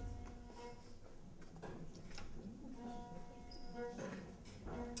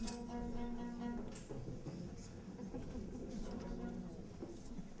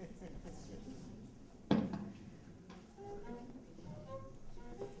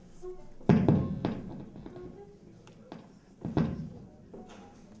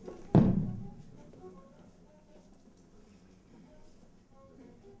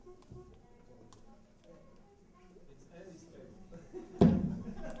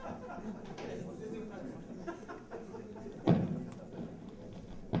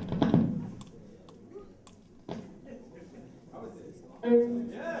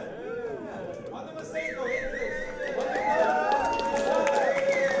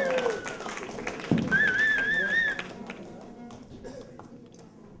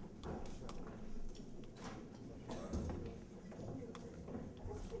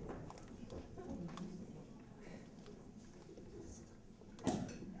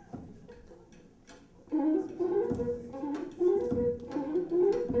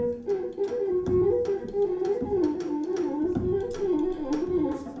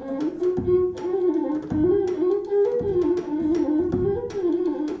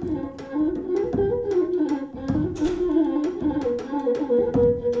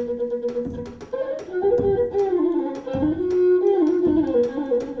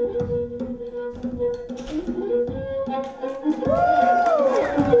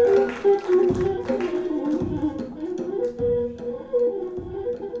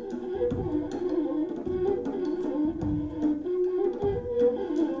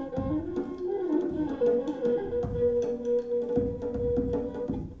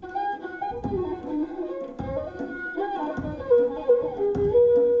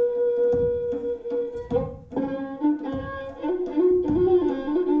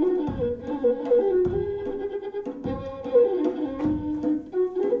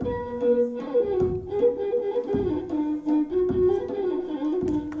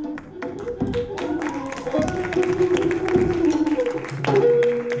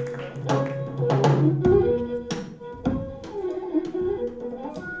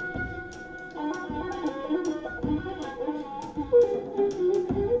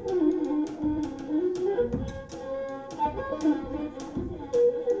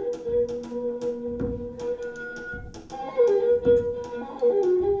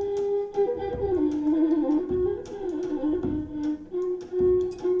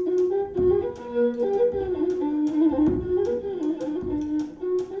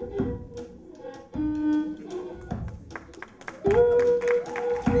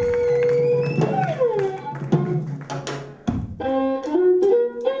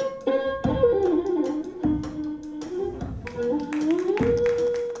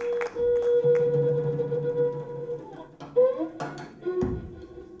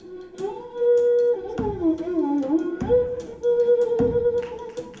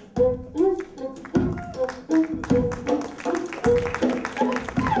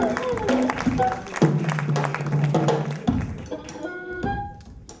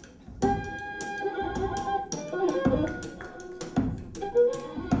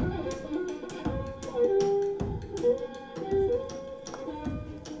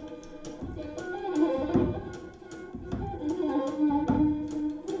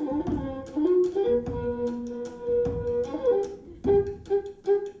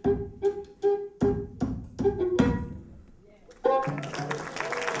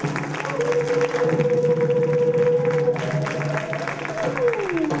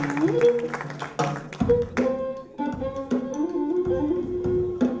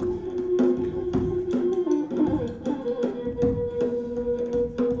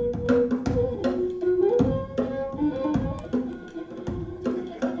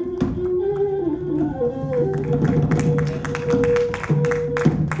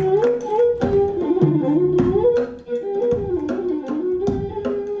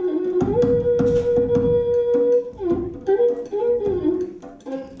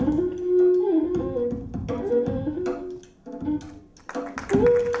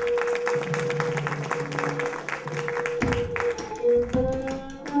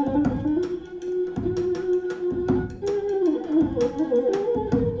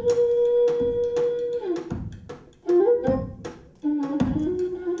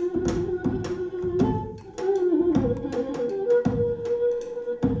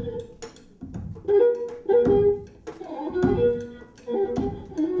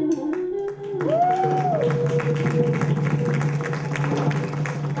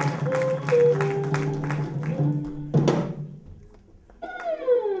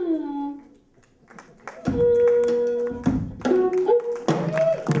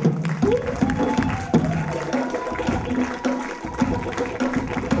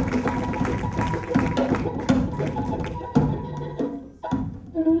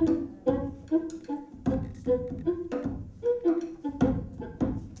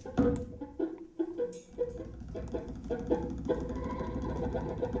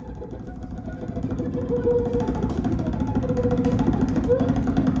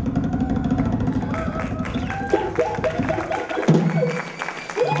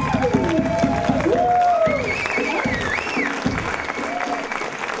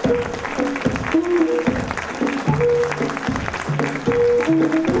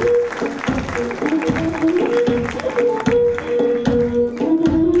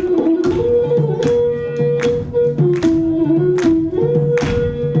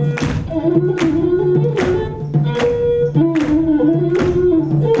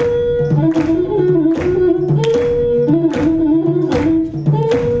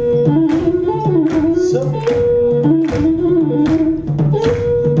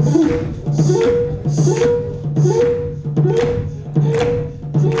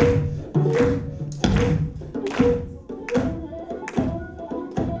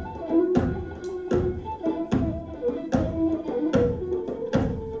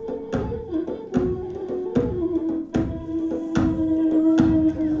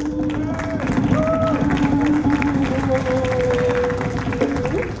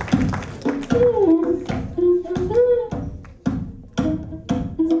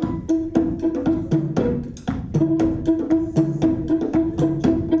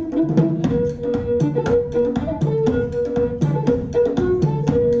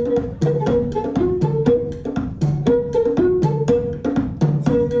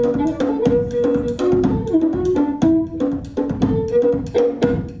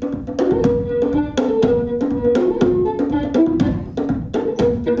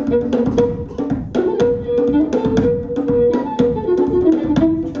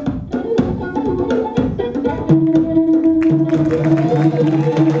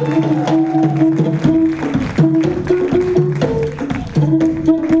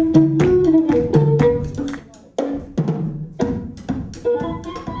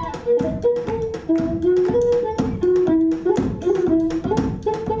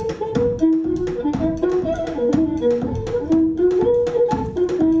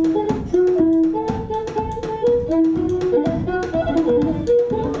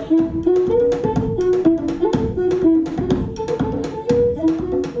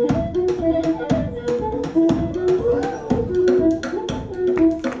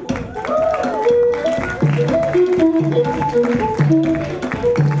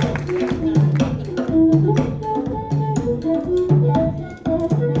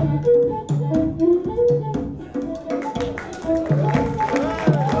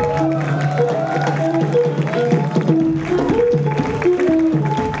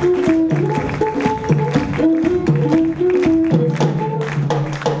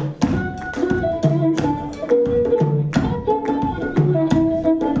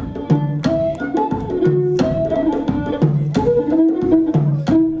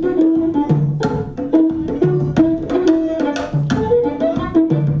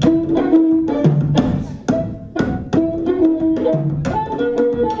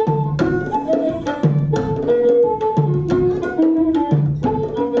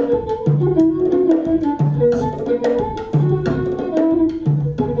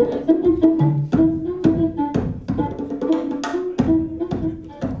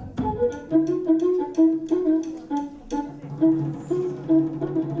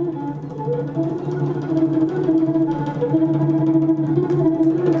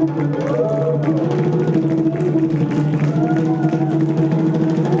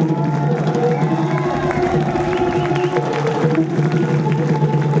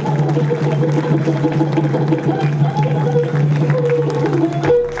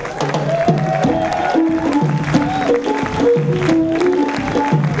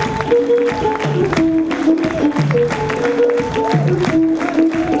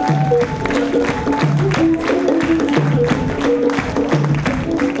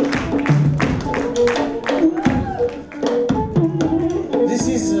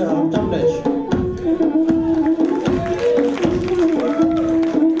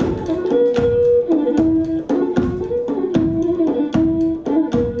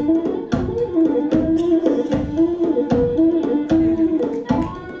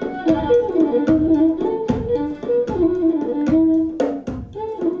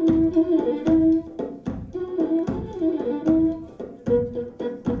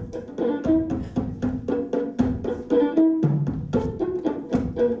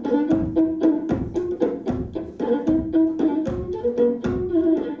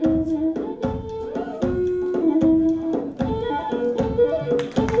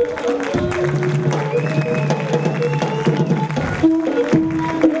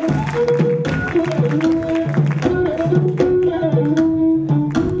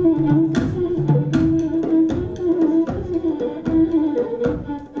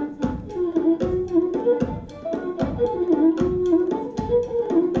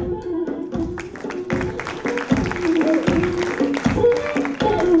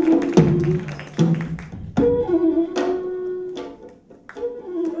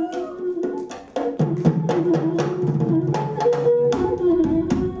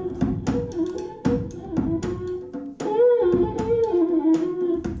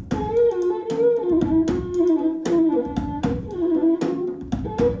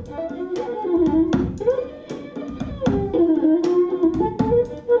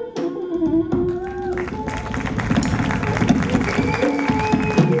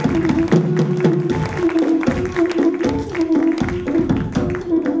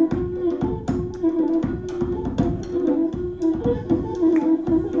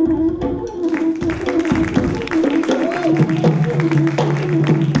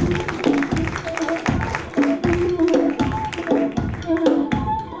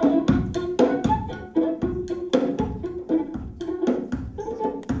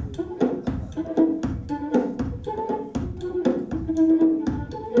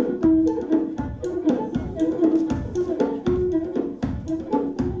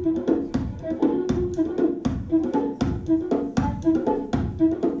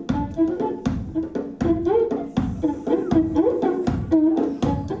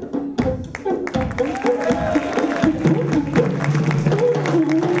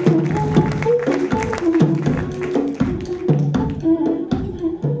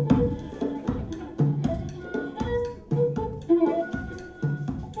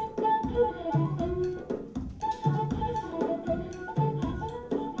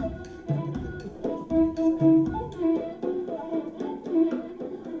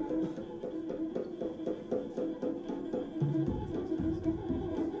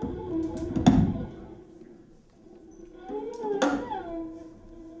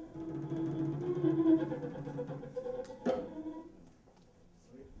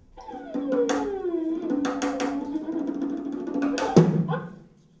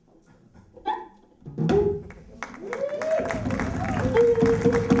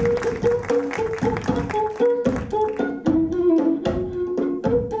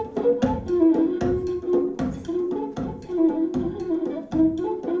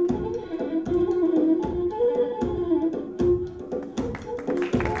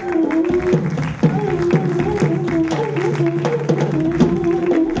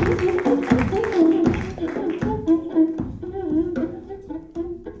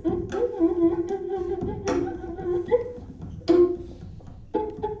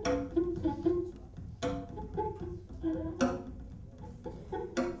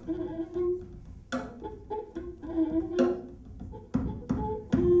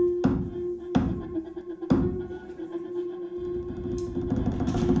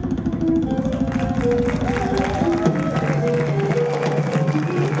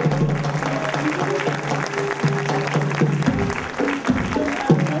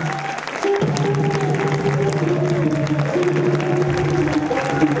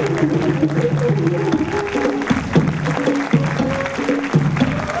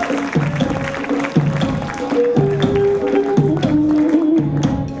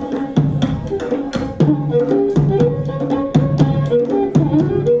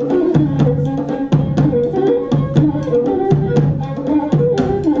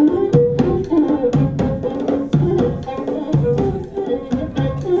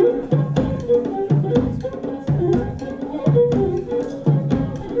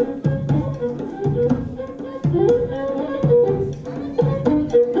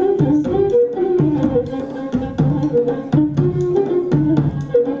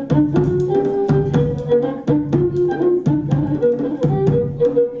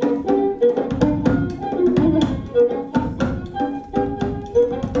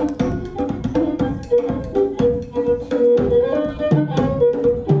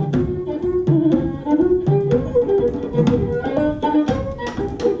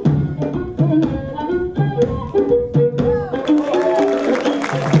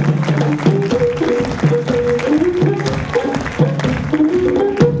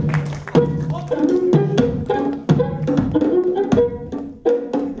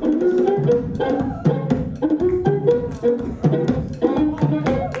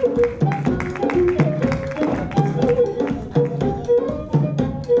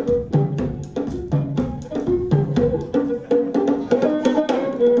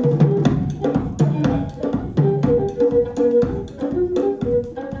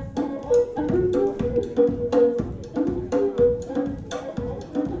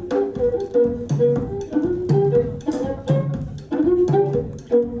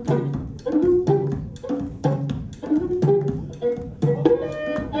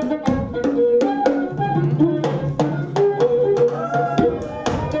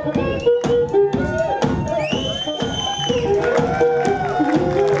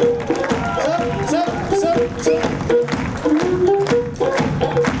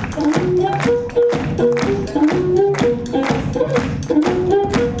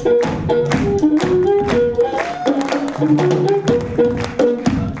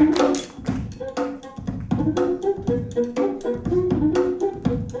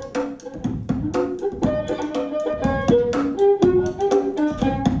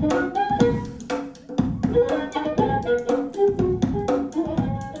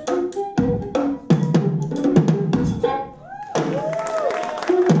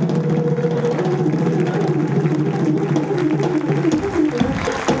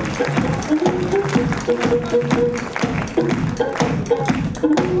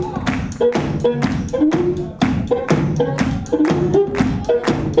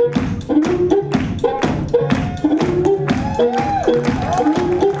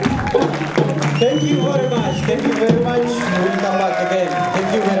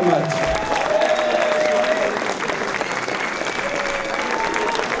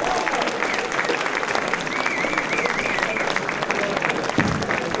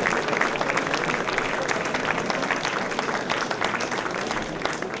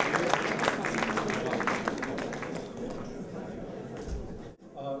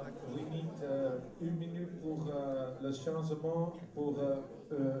 changement pour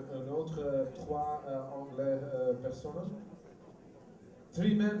un autre trois anglais personnes.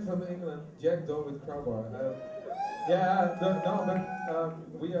 3 men from England, Jackdaw with Crowbar. Yeah, no,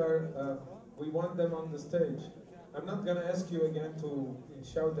 but we want them on the stage. I'm not gonna ask you again to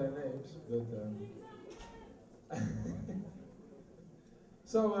shout their names, but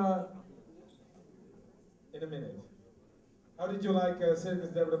so in a minute. How did you like Circus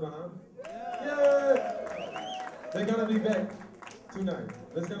Deborah Bahan? Yeah! They're gonna be back tonight.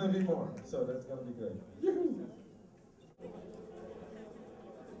 There's gonna be more, so that's gonna be great. Yoo-hoo.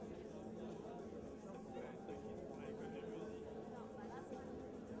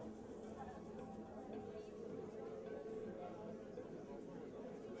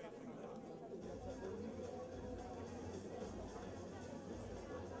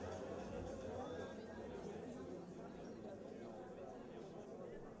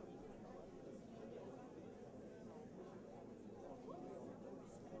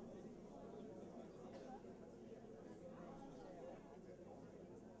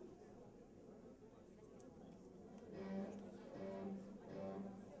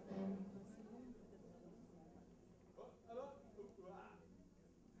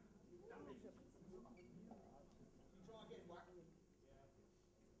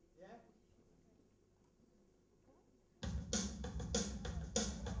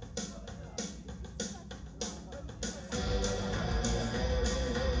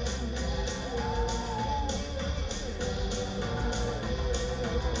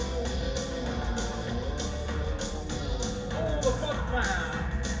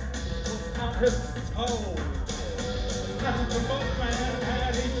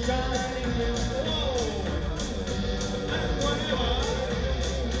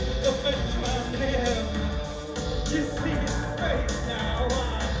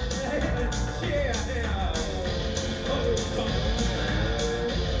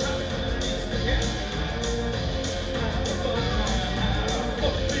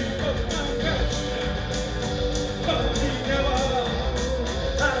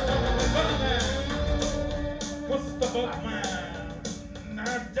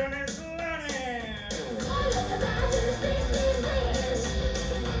 I've done it, learning.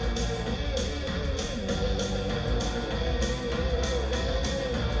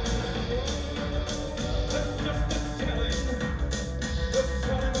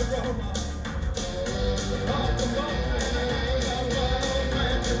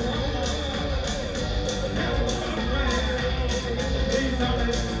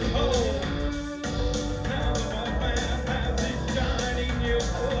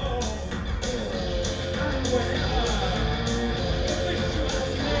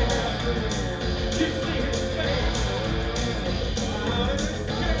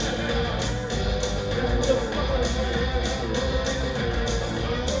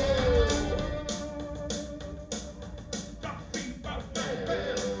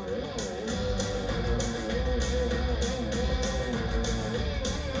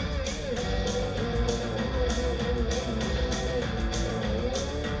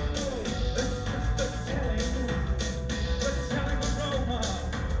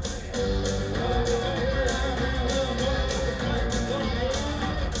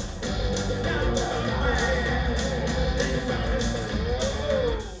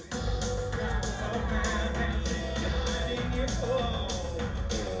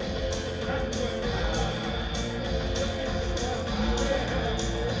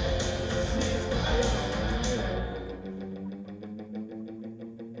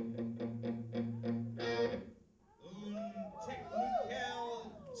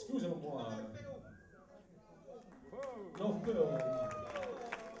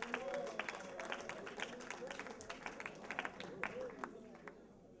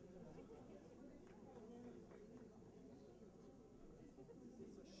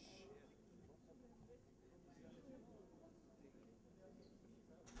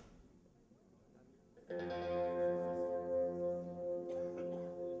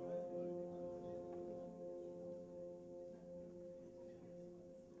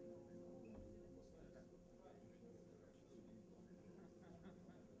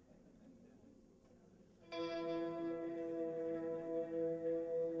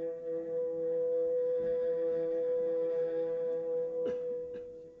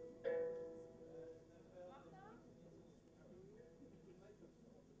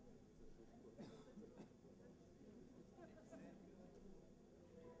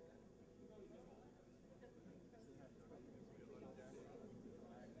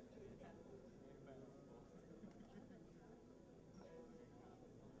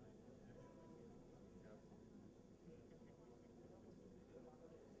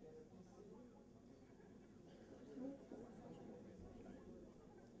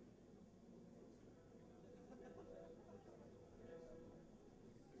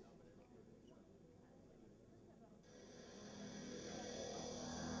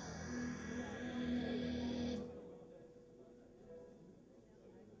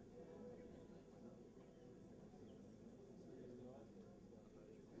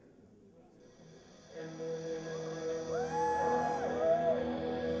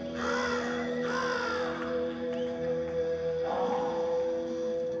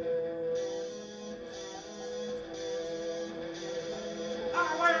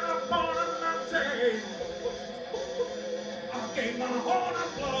 I went up on a mountain. I gave my horn a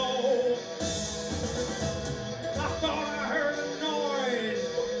blow. I thought I heard a noise,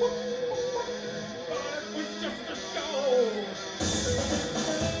 but it was just a show.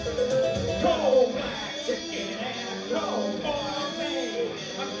 Cold black chicken and a cold boiled egg.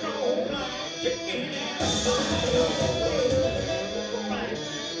 A cold black chicken and a boiled egg. Black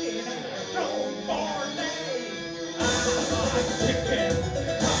chicken and a cold boiled egg. I like chicken.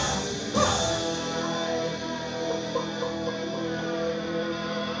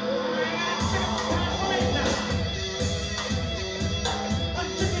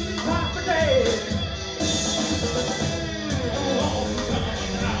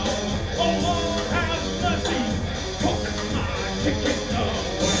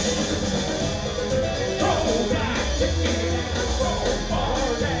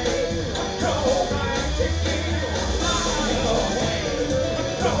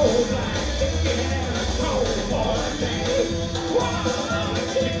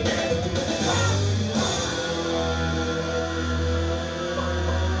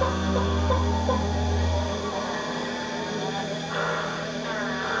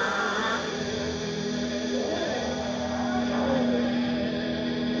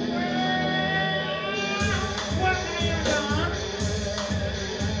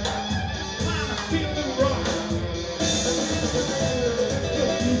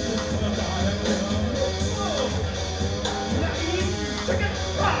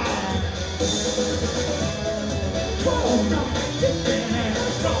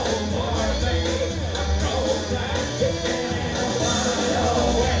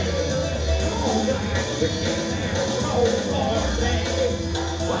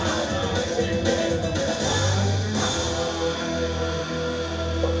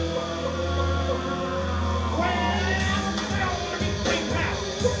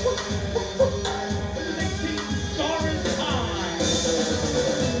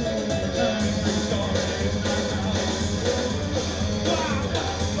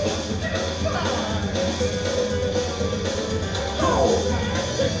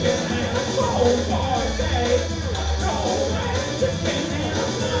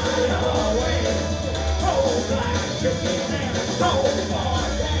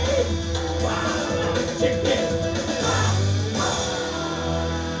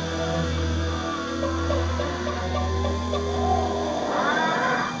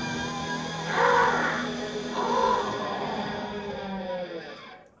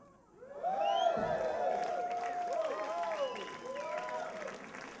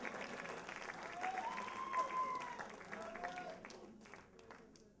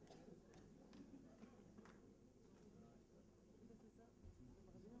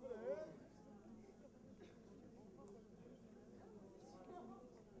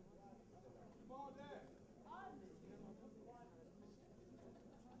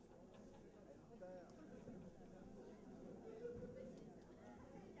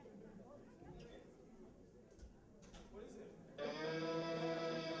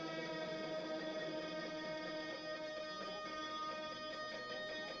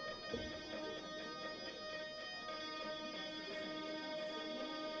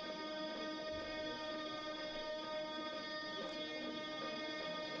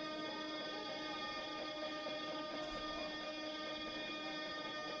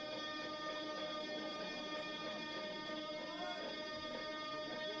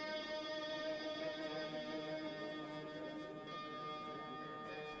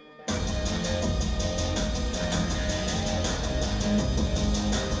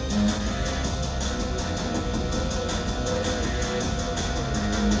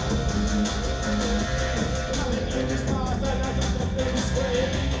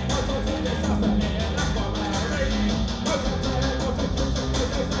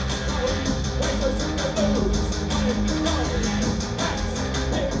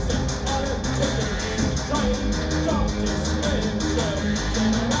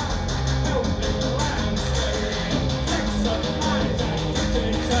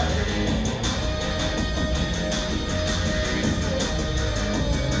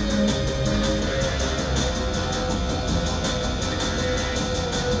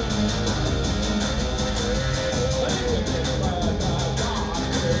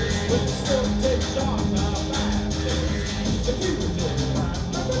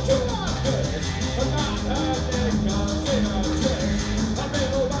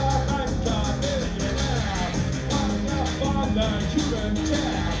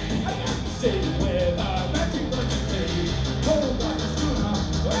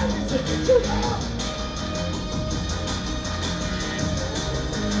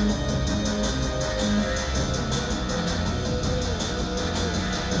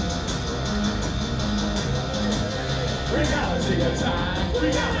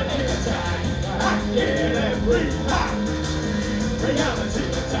 reality attack, hacking every hack. Reality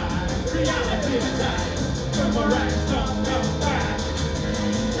attack, reality attack, boomerangs don't come back.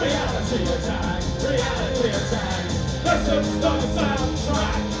 Reality attack, the system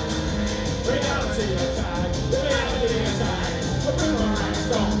soundtrack. Reality attack, the boomerangs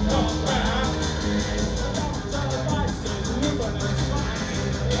don't come back. The doctor fights his luminous smiles.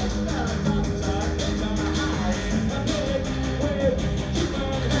 It's the doctor in the house. A kid with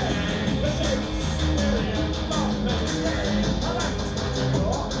human hair, the shapes, million, thought, and stare. I like this picture,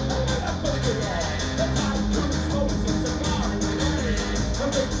 the type who smokes a cigar in the rain. The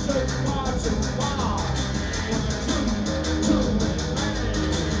big shirt marching bar.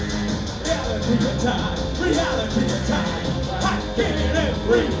 Reality attack, hacking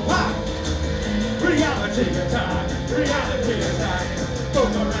every hack. Reality attack,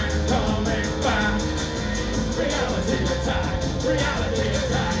 boomerang coming back. Reality attack,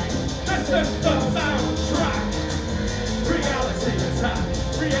 this is the soundtrack. Reality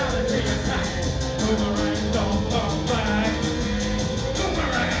attack, boomerang don't come back.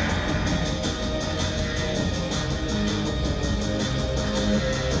 Boomerang.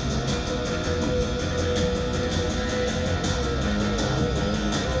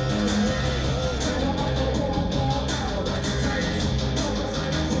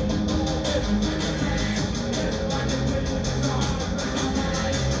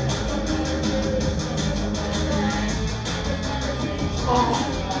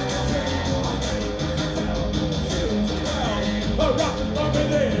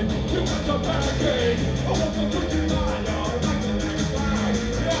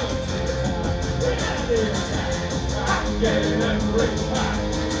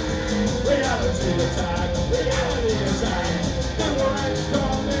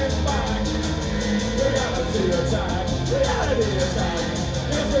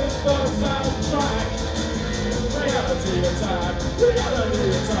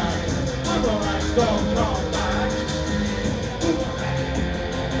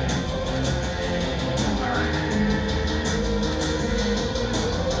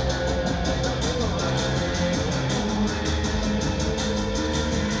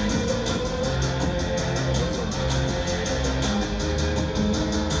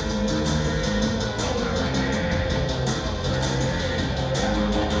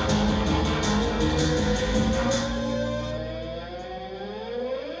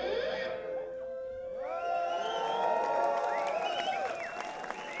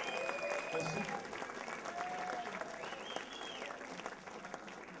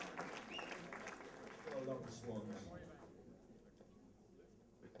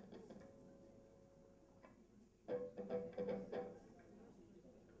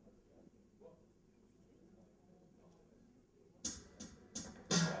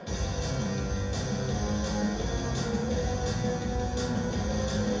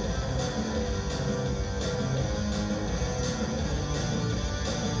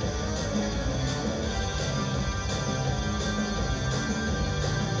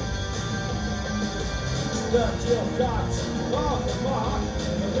 That you've got on the mark,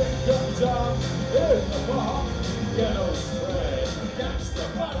 and the ring comes up in the park. Ghetto spray, that's the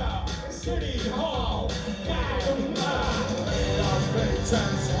butter, City Hall, Dynamo, Los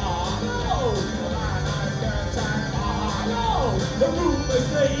Patrons hollow, I've got time hollow. The room is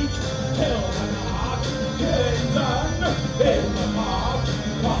leak, kill the knock, getting done in the park.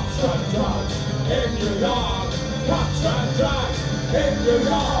 Cops and drugs in New York, cops and drugs in New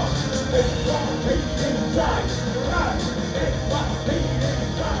York. It's what beating drugs, right? It's what beating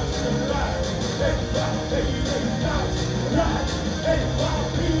drugs, right? It's what beating drugs, right? It's what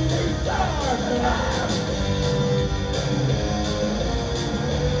beating drugs, right?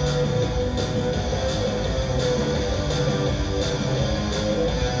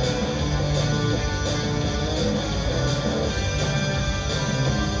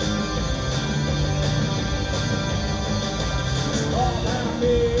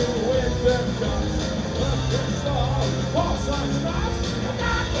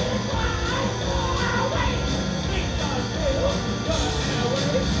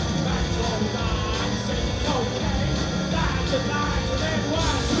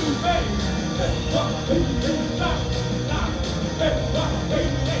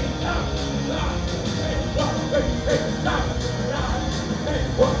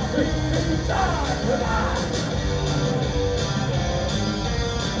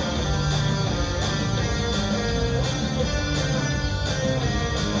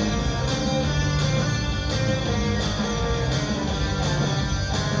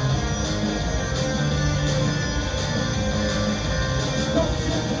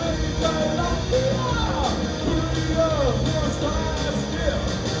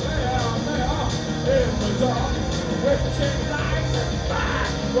 dark, with tin lights and back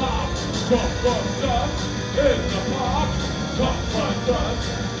rock. Rock, rock, rock, in the park. Rock, rock, rock,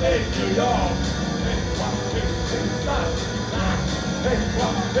 in New York. It's what it's done. It's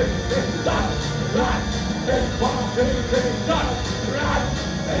what it's done. It's what it's done.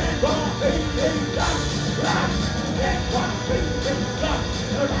 It's what it's done. It's what it's done. It's what it's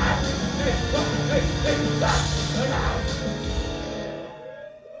done.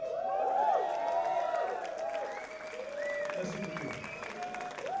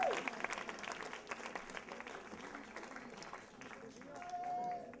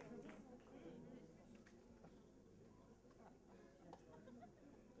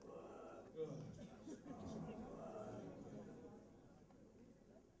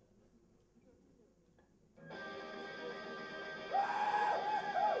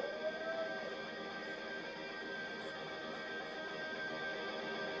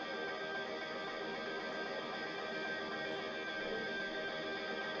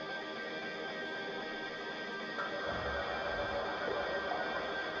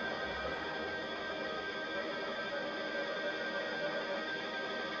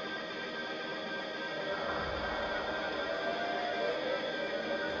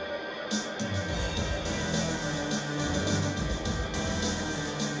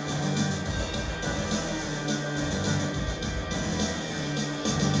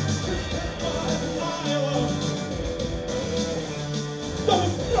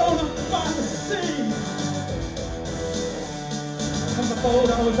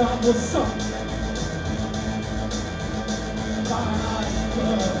 Photos on the sun. My eyes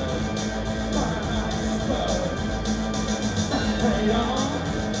burn. My eyes burn. Play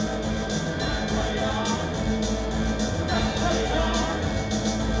on. Play on. Play on.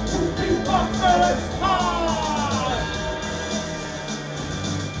 To keep our spirits high.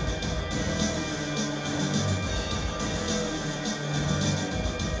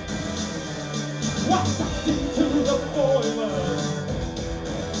 What's up into the boilers?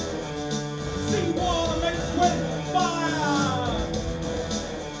 Water mixed with fire.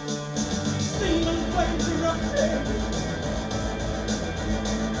 Steam and flames erupting.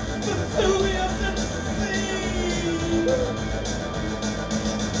 Vesuvius at sea.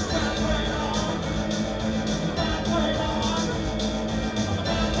 Man played on. Man played on.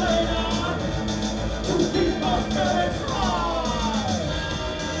 Man played on. To keep our spirits high.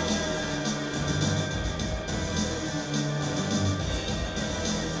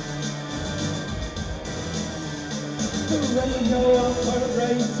 The radio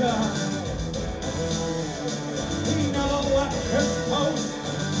operator, he never left his post.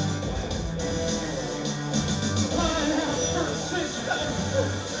 Lighthouse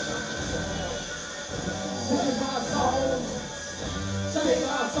persistent. Save my soul, save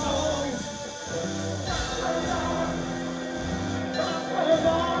my soul. Pray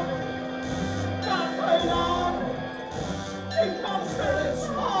on, pray on, keep my spirits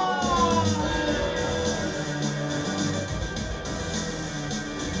high.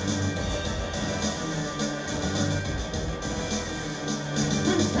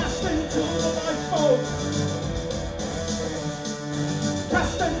 Into the lifeboat,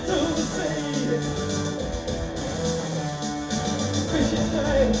 cast into the sea. Fishing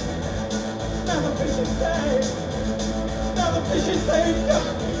day, now the fishing day, now the fishing day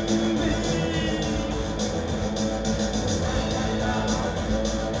comes to me.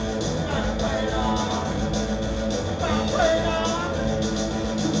 Man played on,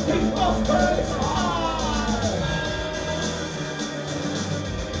 to keep our spirits high.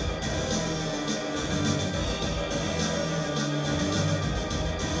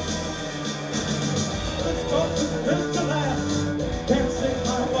 Built to last, can't sing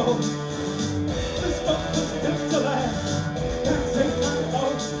my boat. This boat was built to last, can't sing my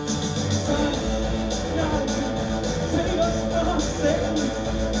boat. Sun, God, save us from our sins.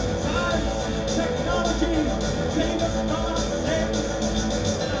 Science, technology, save us from our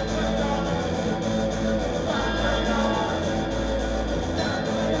sins. Man played on,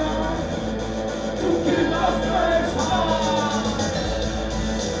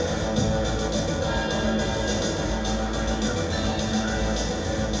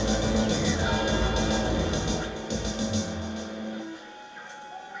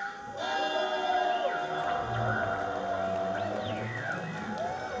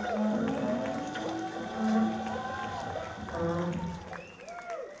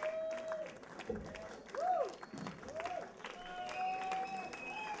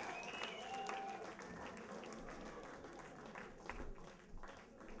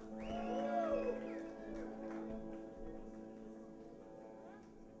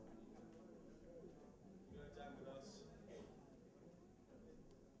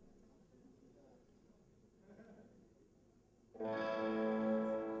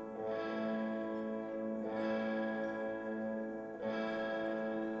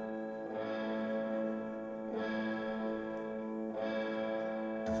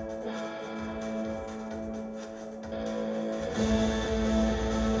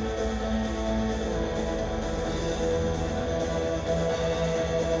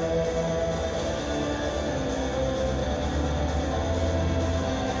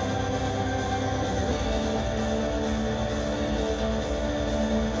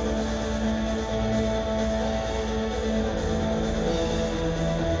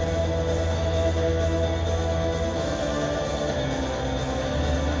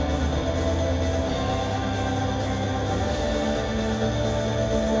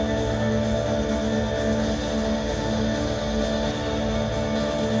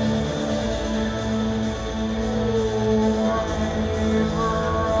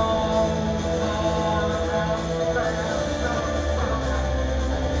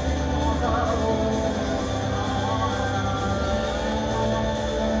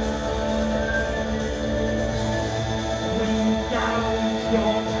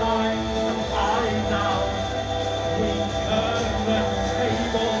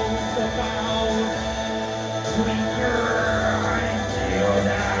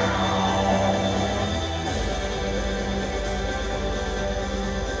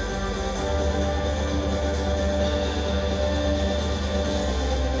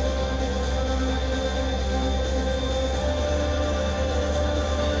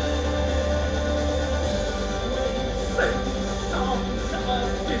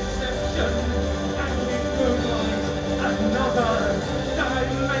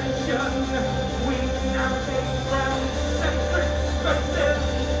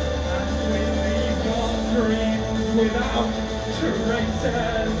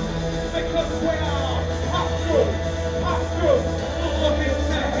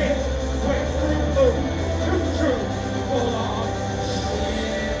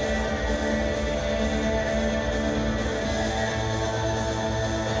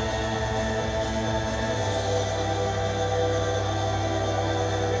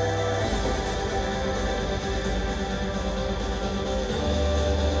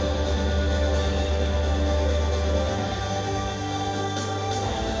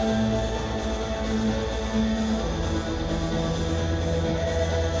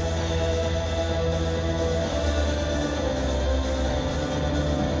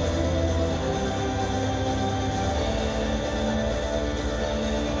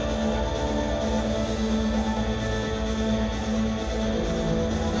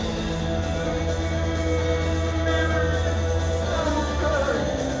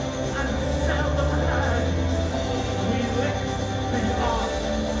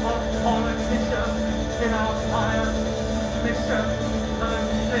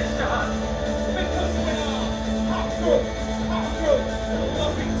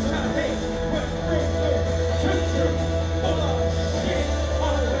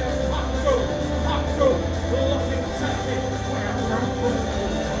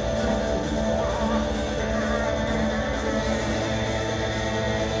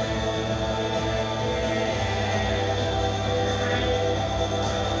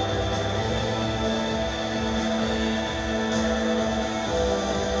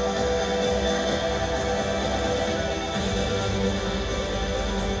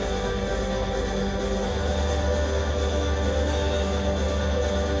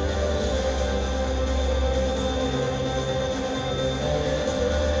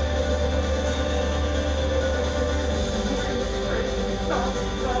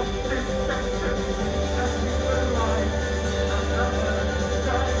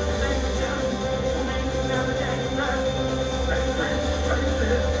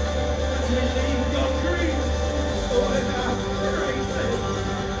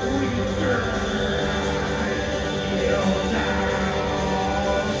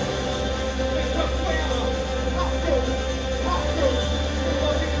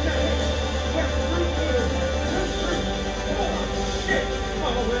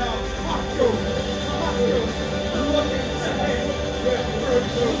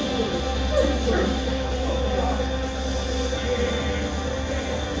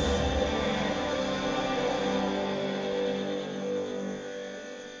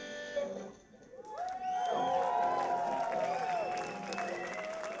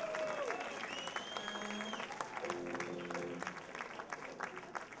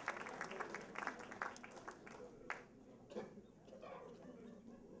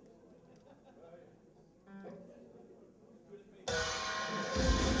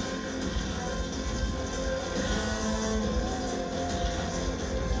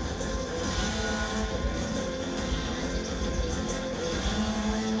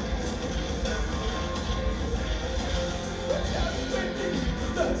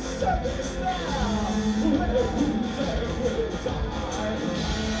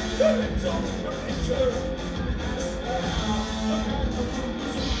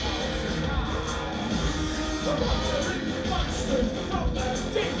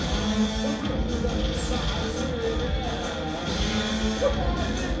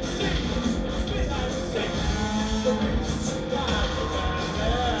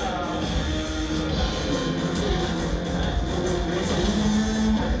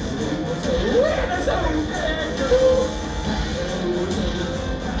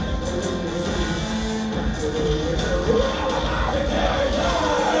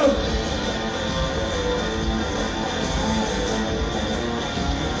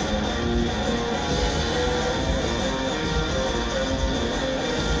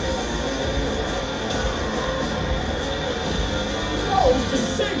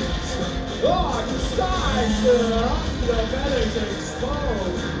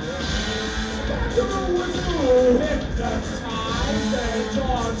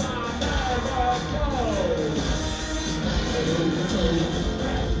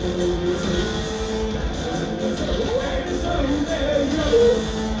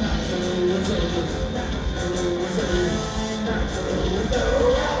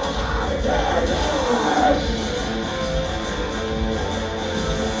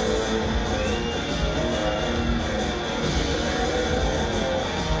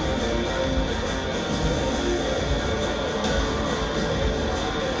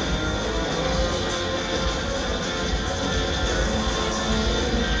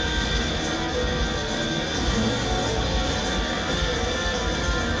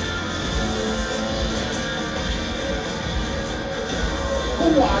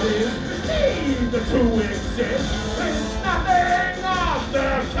 What is perceived to exist is nothing of the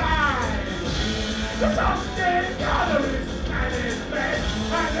kind. The something other is manifest,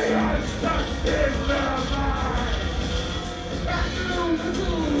 and the untouched in the mind. Back to the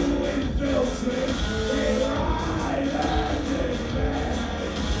two infiltrate, in island in bed.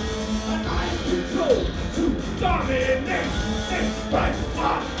 A mind control to dominate, despite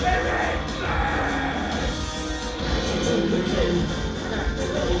of living flesh.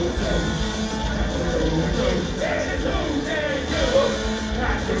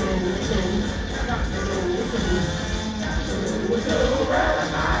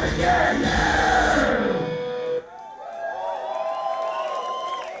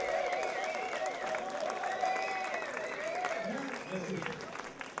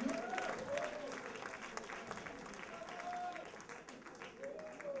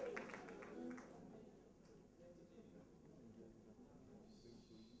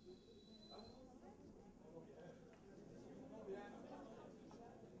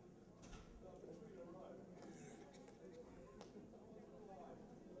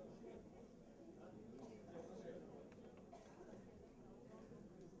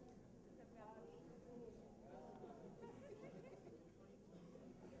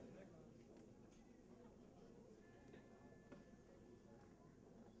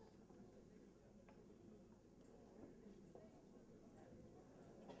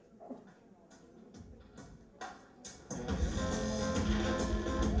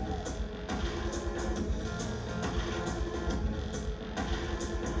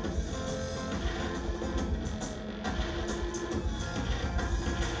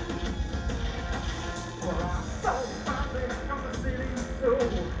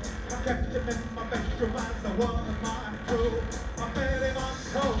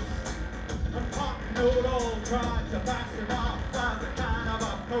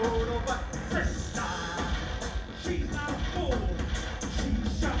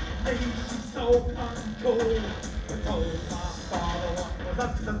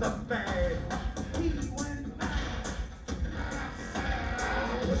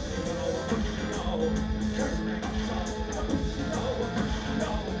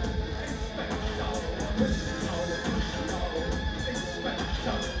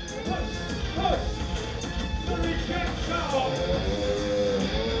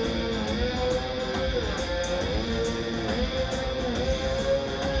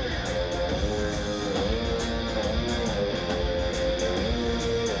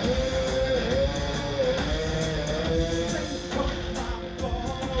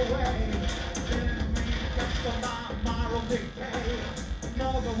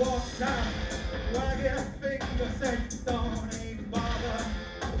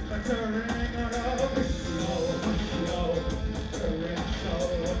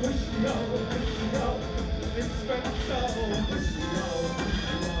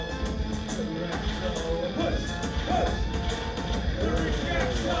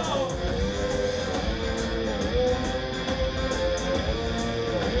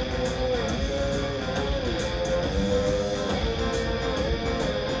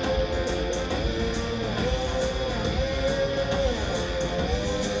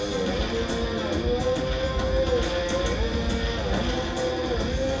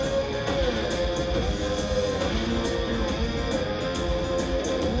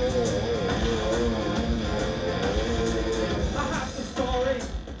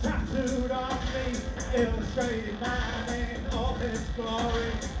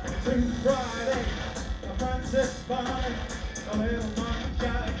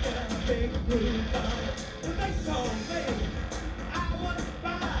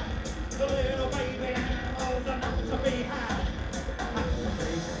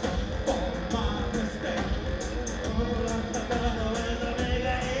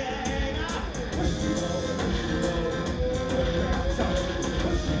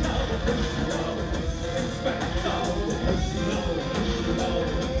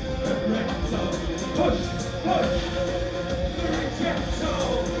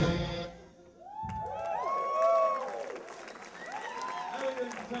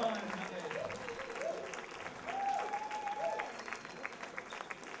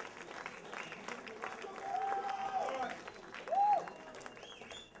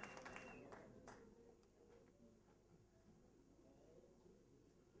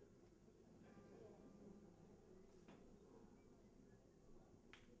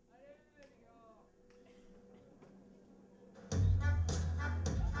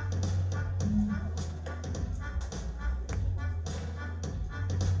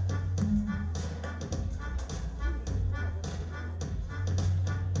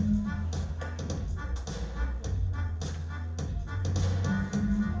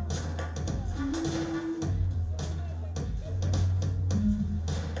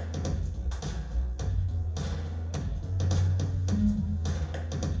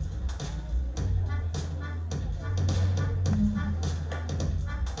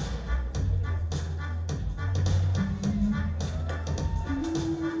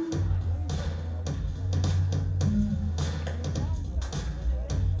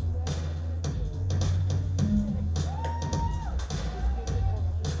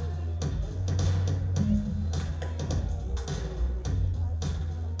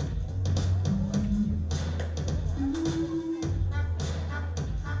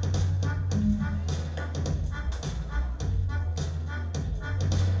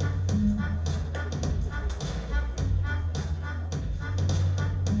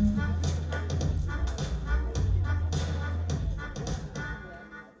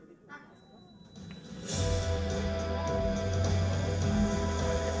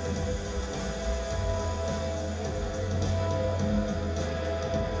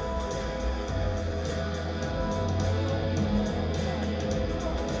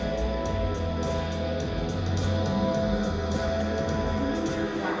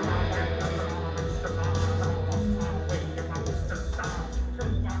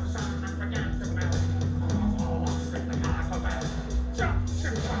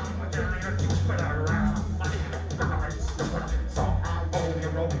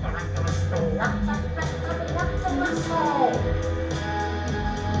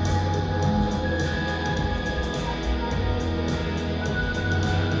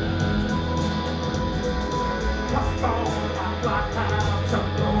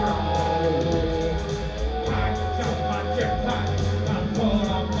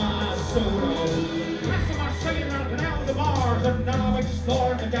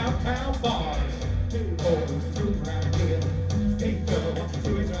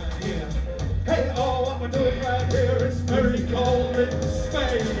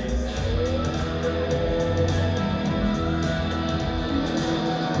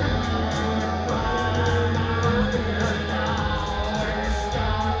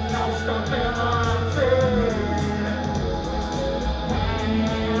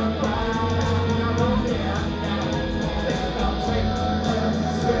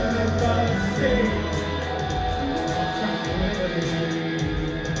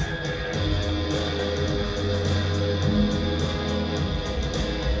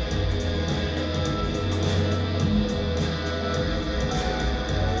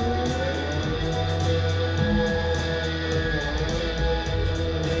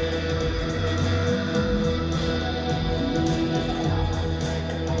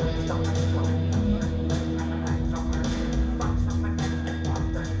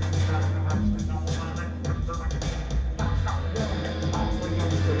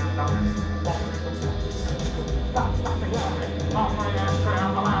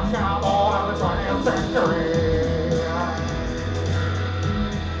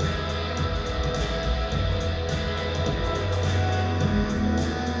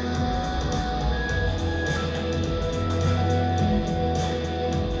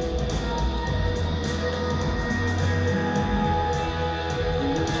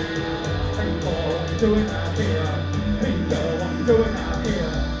 doing out here? Hey, yo, what I'm doing out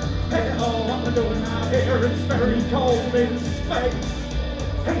here? Hey, oh, what I'm doing out here? It's very cold in space.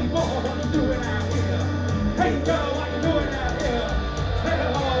 Hey, boy, what I'm doing out here? Hey, yo, what I'm doing out here? Hey,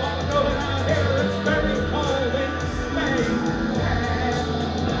 oh, what I'm doing out here? It's very cold in space.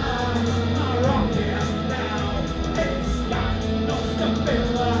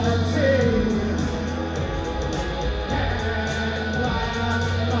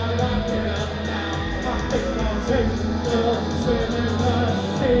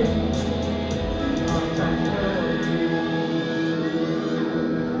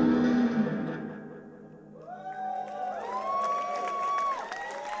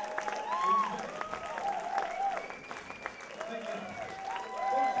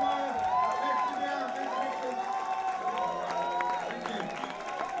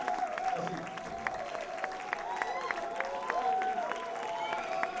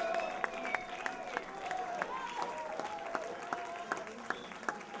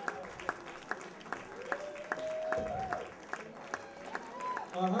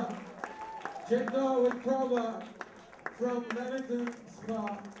 Jackdaw with Crowbar from Pantin, the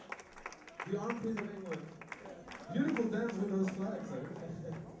armpit of England. Beautiful dance with those flags.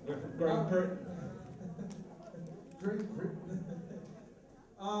 We're from Great Britain. Great Britain.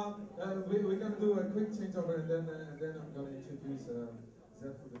 We're going to do a quick changeover and then I'm going to introduce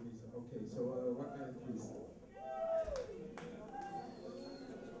Zerfu Demissie. Okay, so 1 minute please.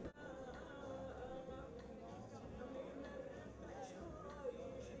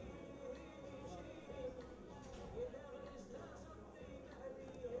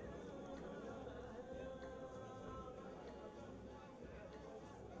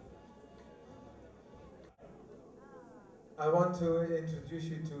 I want to introduce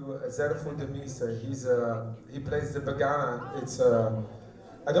you to Zerfu Demissie. He plays the bagana. It's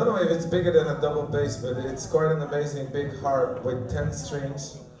I don't know if it's bigger than a double bass, but it's quite an amazing big harp with 10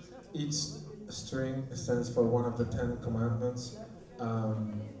 strings. Each string stands for one of the 10 commandments.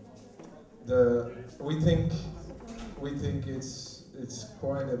 We think it's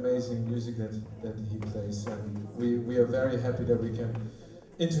quite amazing music that he plays, and we are very happy that we can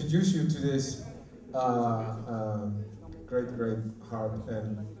introduce you to this great harp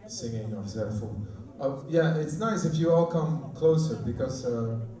and singing of Zerfu. Yeah, it's nice if you all come closer, because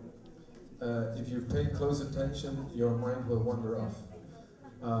if you pay close attention, your mind will wander off.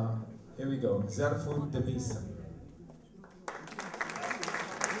 Here we go, Zerfu Demissie.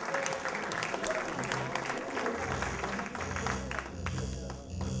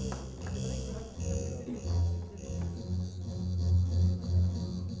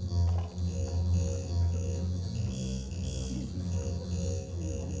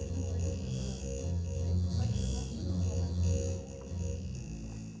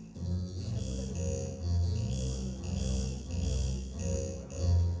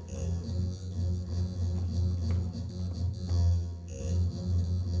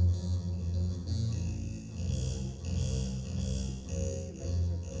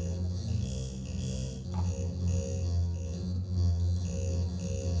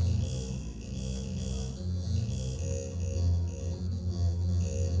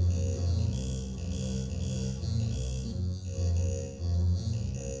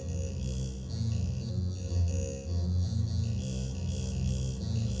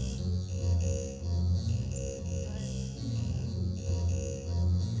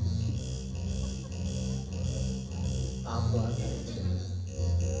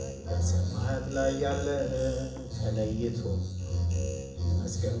 በሰማያት ላይ ያለ ተለይቶ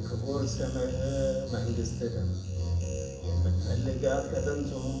መስገን ክቡር ስምህ መንግሥትህ የምትፈልጋት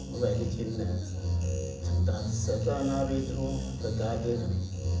ከጥንቱ በልጅነት ትምጣ ትሰጠን አቤቱ ፈቃድህ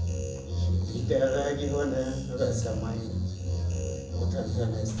ይደረግ የሆነ በሰማይ ሞተን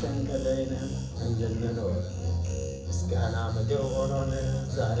ተነስተን ከላይነ እንድንኖር ምስጋና ምግብ ሆኖን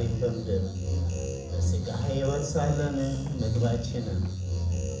ዛሬም በምድር በሥጋ ሕይወት ሳለን ምግባችንን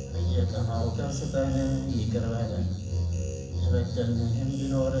በየቀኑ አውቀን ስጠን ይቅር በለን የበደልንህም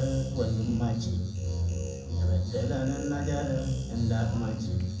ቢኖር ወንድማችን የበደለንን ነገር እንደ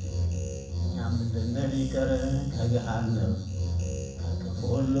አቅማችን እኛም እንድንል ይቅር ከገሃነም ከክፉ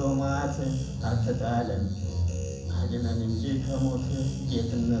ሁሉ መዓት አትጣለን አድነን እንጂ ከሞት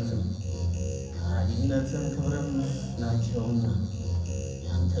ጌትነትም ከኃይልነትም ክብርም ናቸውና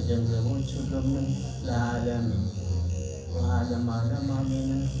ያንተ ገንዘቦች ሁሉም ለዓለም ወዓለም ዓለም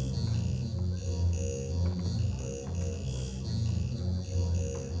አሜን።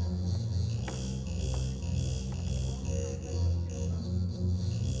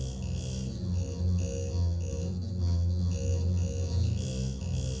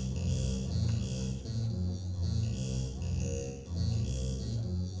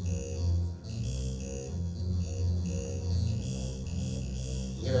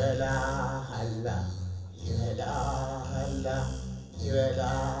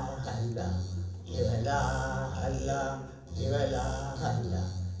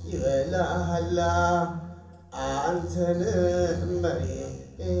 ይበላሃላ አንተን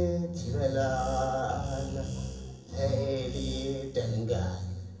መሬት ይበላሃላ ለኤሊ ድንጋይ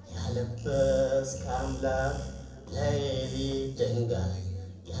ያለበስክ አምላክ ለኤሊ ድንጋይ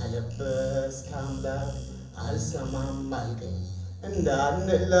ያለበስክ አምላክ አልሰማም አልከኝ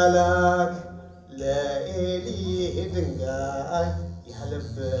እንዳንላላክ ለኤሊ ድንጋይ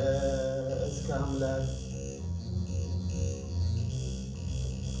ያለበስክ አምላክ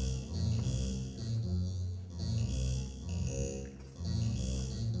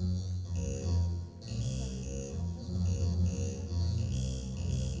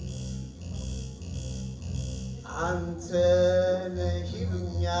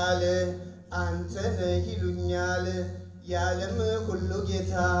አንተ ነህ ይሉኛል የዓለም ሁሉ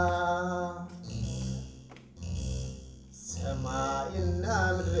ጌታ ሰማይና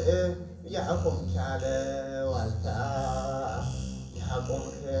ምድር ያቆምክ ያለ ዋልታ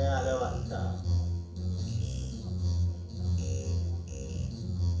ያቆምክ ያለ ዋልታ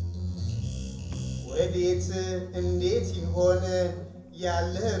ወዴት እንዴት ይሆን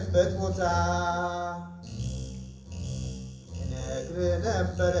ያለህበት ቦታ እነግርህ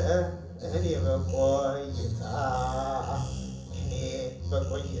ነበረ እኔ በቆይታ እኔ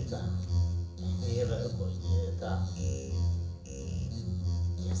በቆይታ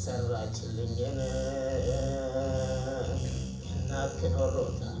የሰራችልኝን እናትህን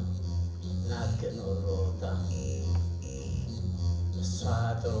ወሮታ እሷ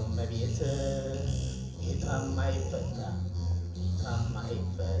ጥሩ እመቤት ጌታማ ይፈታ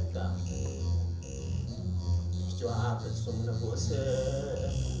ልጇ ፍጹም ንጉሥ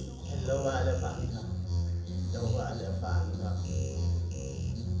የለው ባለ ፋንታ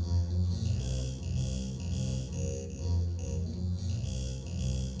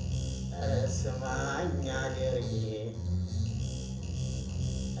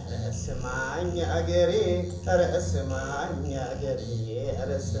ስማኝ አገሬ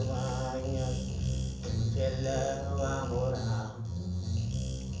ክንፍ የለው አሞራ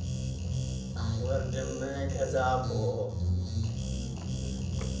አይወርድም ከዛፉ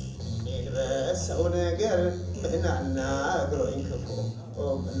እኔን በሰው ነገር ምን አናግሮኝ ክፉ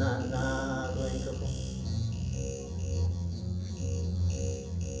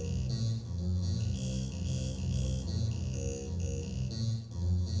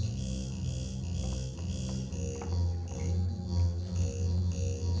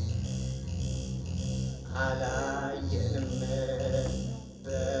አላየንም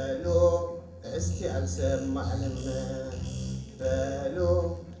በሎ እስቲ አልሰማንም በሎ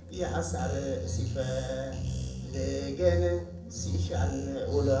ያሳር ሲፈልገን ሲሻን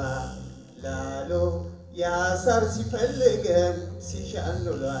ውሏል ላሎ ያሳር ሲፈልገን ሲሻን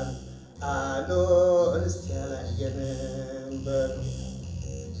ውሏል አሎ እስቲ አላየንም በሎ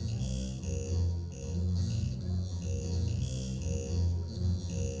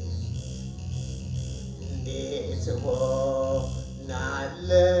እንዴት ሆናለ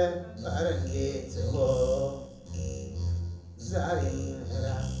ኧረ እንዴት ዛሬም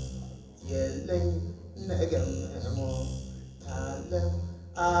እራት የለኝ ነገም እሞታለሁ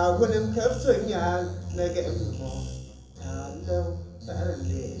አሁንም ከፍቶኛል ነገም እሞታለሁ ኧረ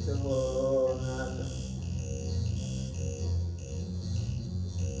እንዴት ሆናለሁ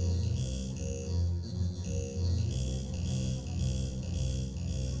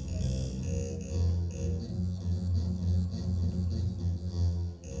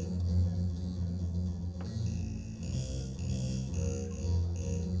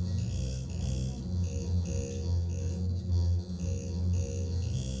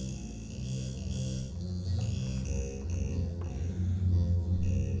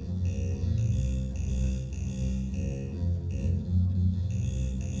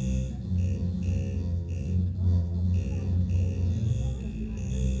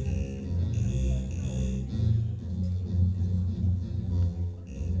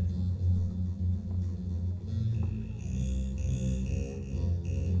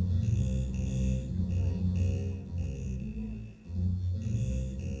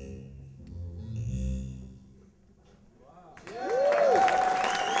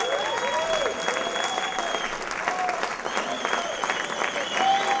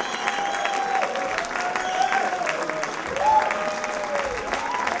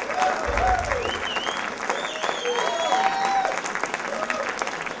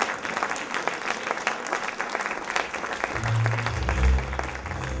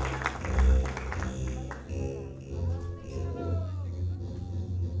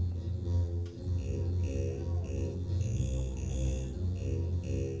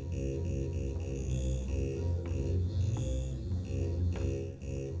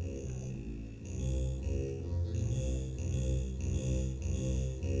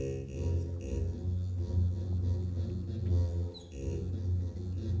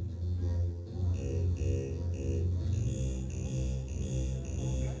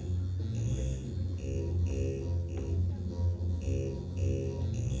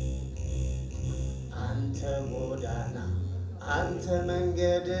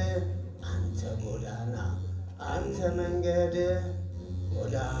አንተ መንገድ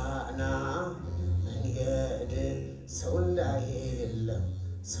ጎዳና መንገድ ሰው እንዳይሄድ የለም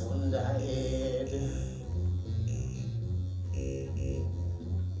ሰው እንዳይሄድ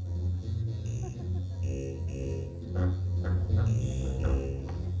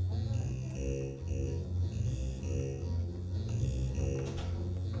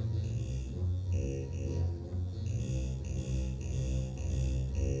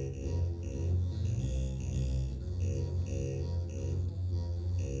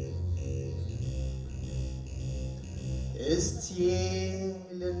እስቲ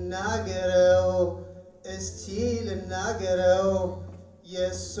ልናገረው እስቲ ልናገረው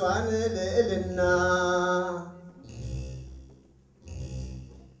የእሷን ልዕልና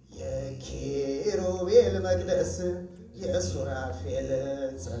የኪሩቤል መቅደስ የሱራፌል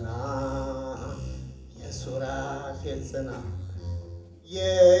ጽና የሱራፌል ጽና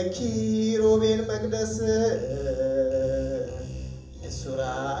የኪሩቤል መቅደስ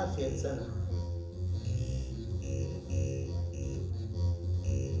የሱራፌል ጽና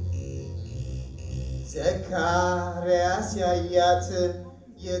ዘካርያስ ያያት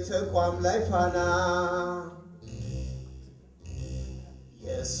የተቋም ላይ ፋና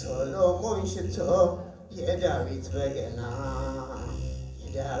የሶሎሞን ሽቶ የዳዊት በገና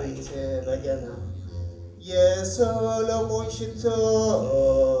የዳዊት በገና የሶሎሞን ሽቶ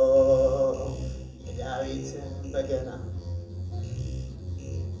የዳዊት በገና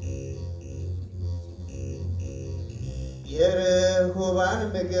የርሁባን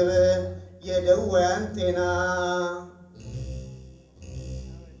ምግብ የደዌያን ጤና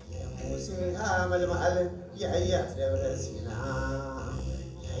የሙሴ ሐመልማል የአያት ደብረ ሲና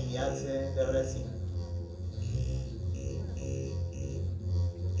የአያት ደብረ ሲና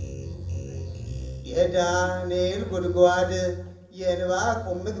የዳንኤል ጉድጓድ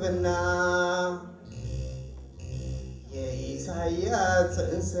የዕንባቆም ምግብና የኢሳይያስ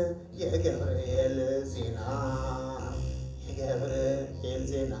ጽንስ የገብርኤል ዜና የገብርኤል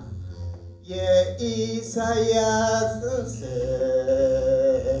ዜና የኢሳይያስ ጽንስ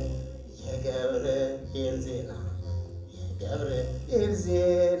የገብርኤል ዜና የገብርኤል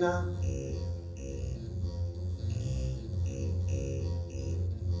ዜና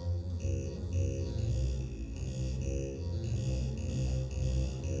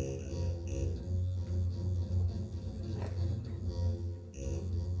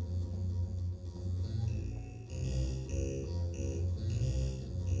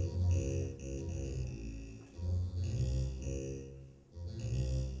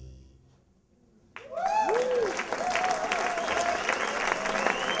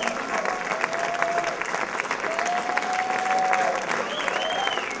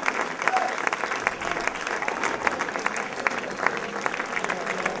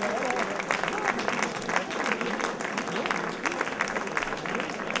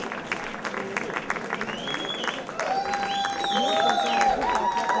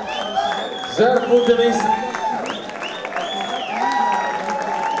Zerfu Demissie.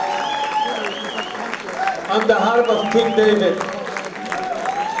 On the harp of King David.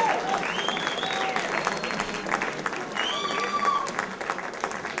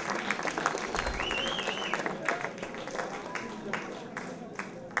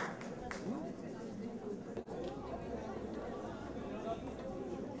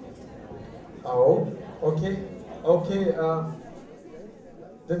 Oh, okay, okay.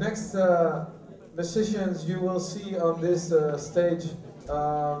 The next musicians you will see on this stage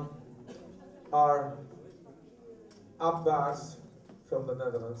are Abbas from the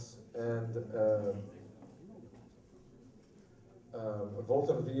Netherlands and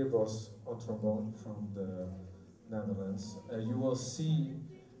Wolter Wierbos on trombone from the Netherlands. You will see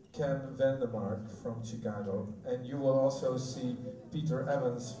Ken Vandermark from Chicago, and you will also see Peter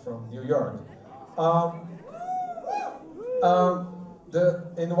Evans from New York.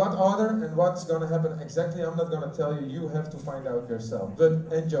 In what order and what's going to happen exactly, I'm not going to tell you. You have to find out yourself. But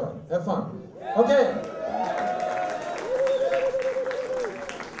enjoy. Have fun. Okay.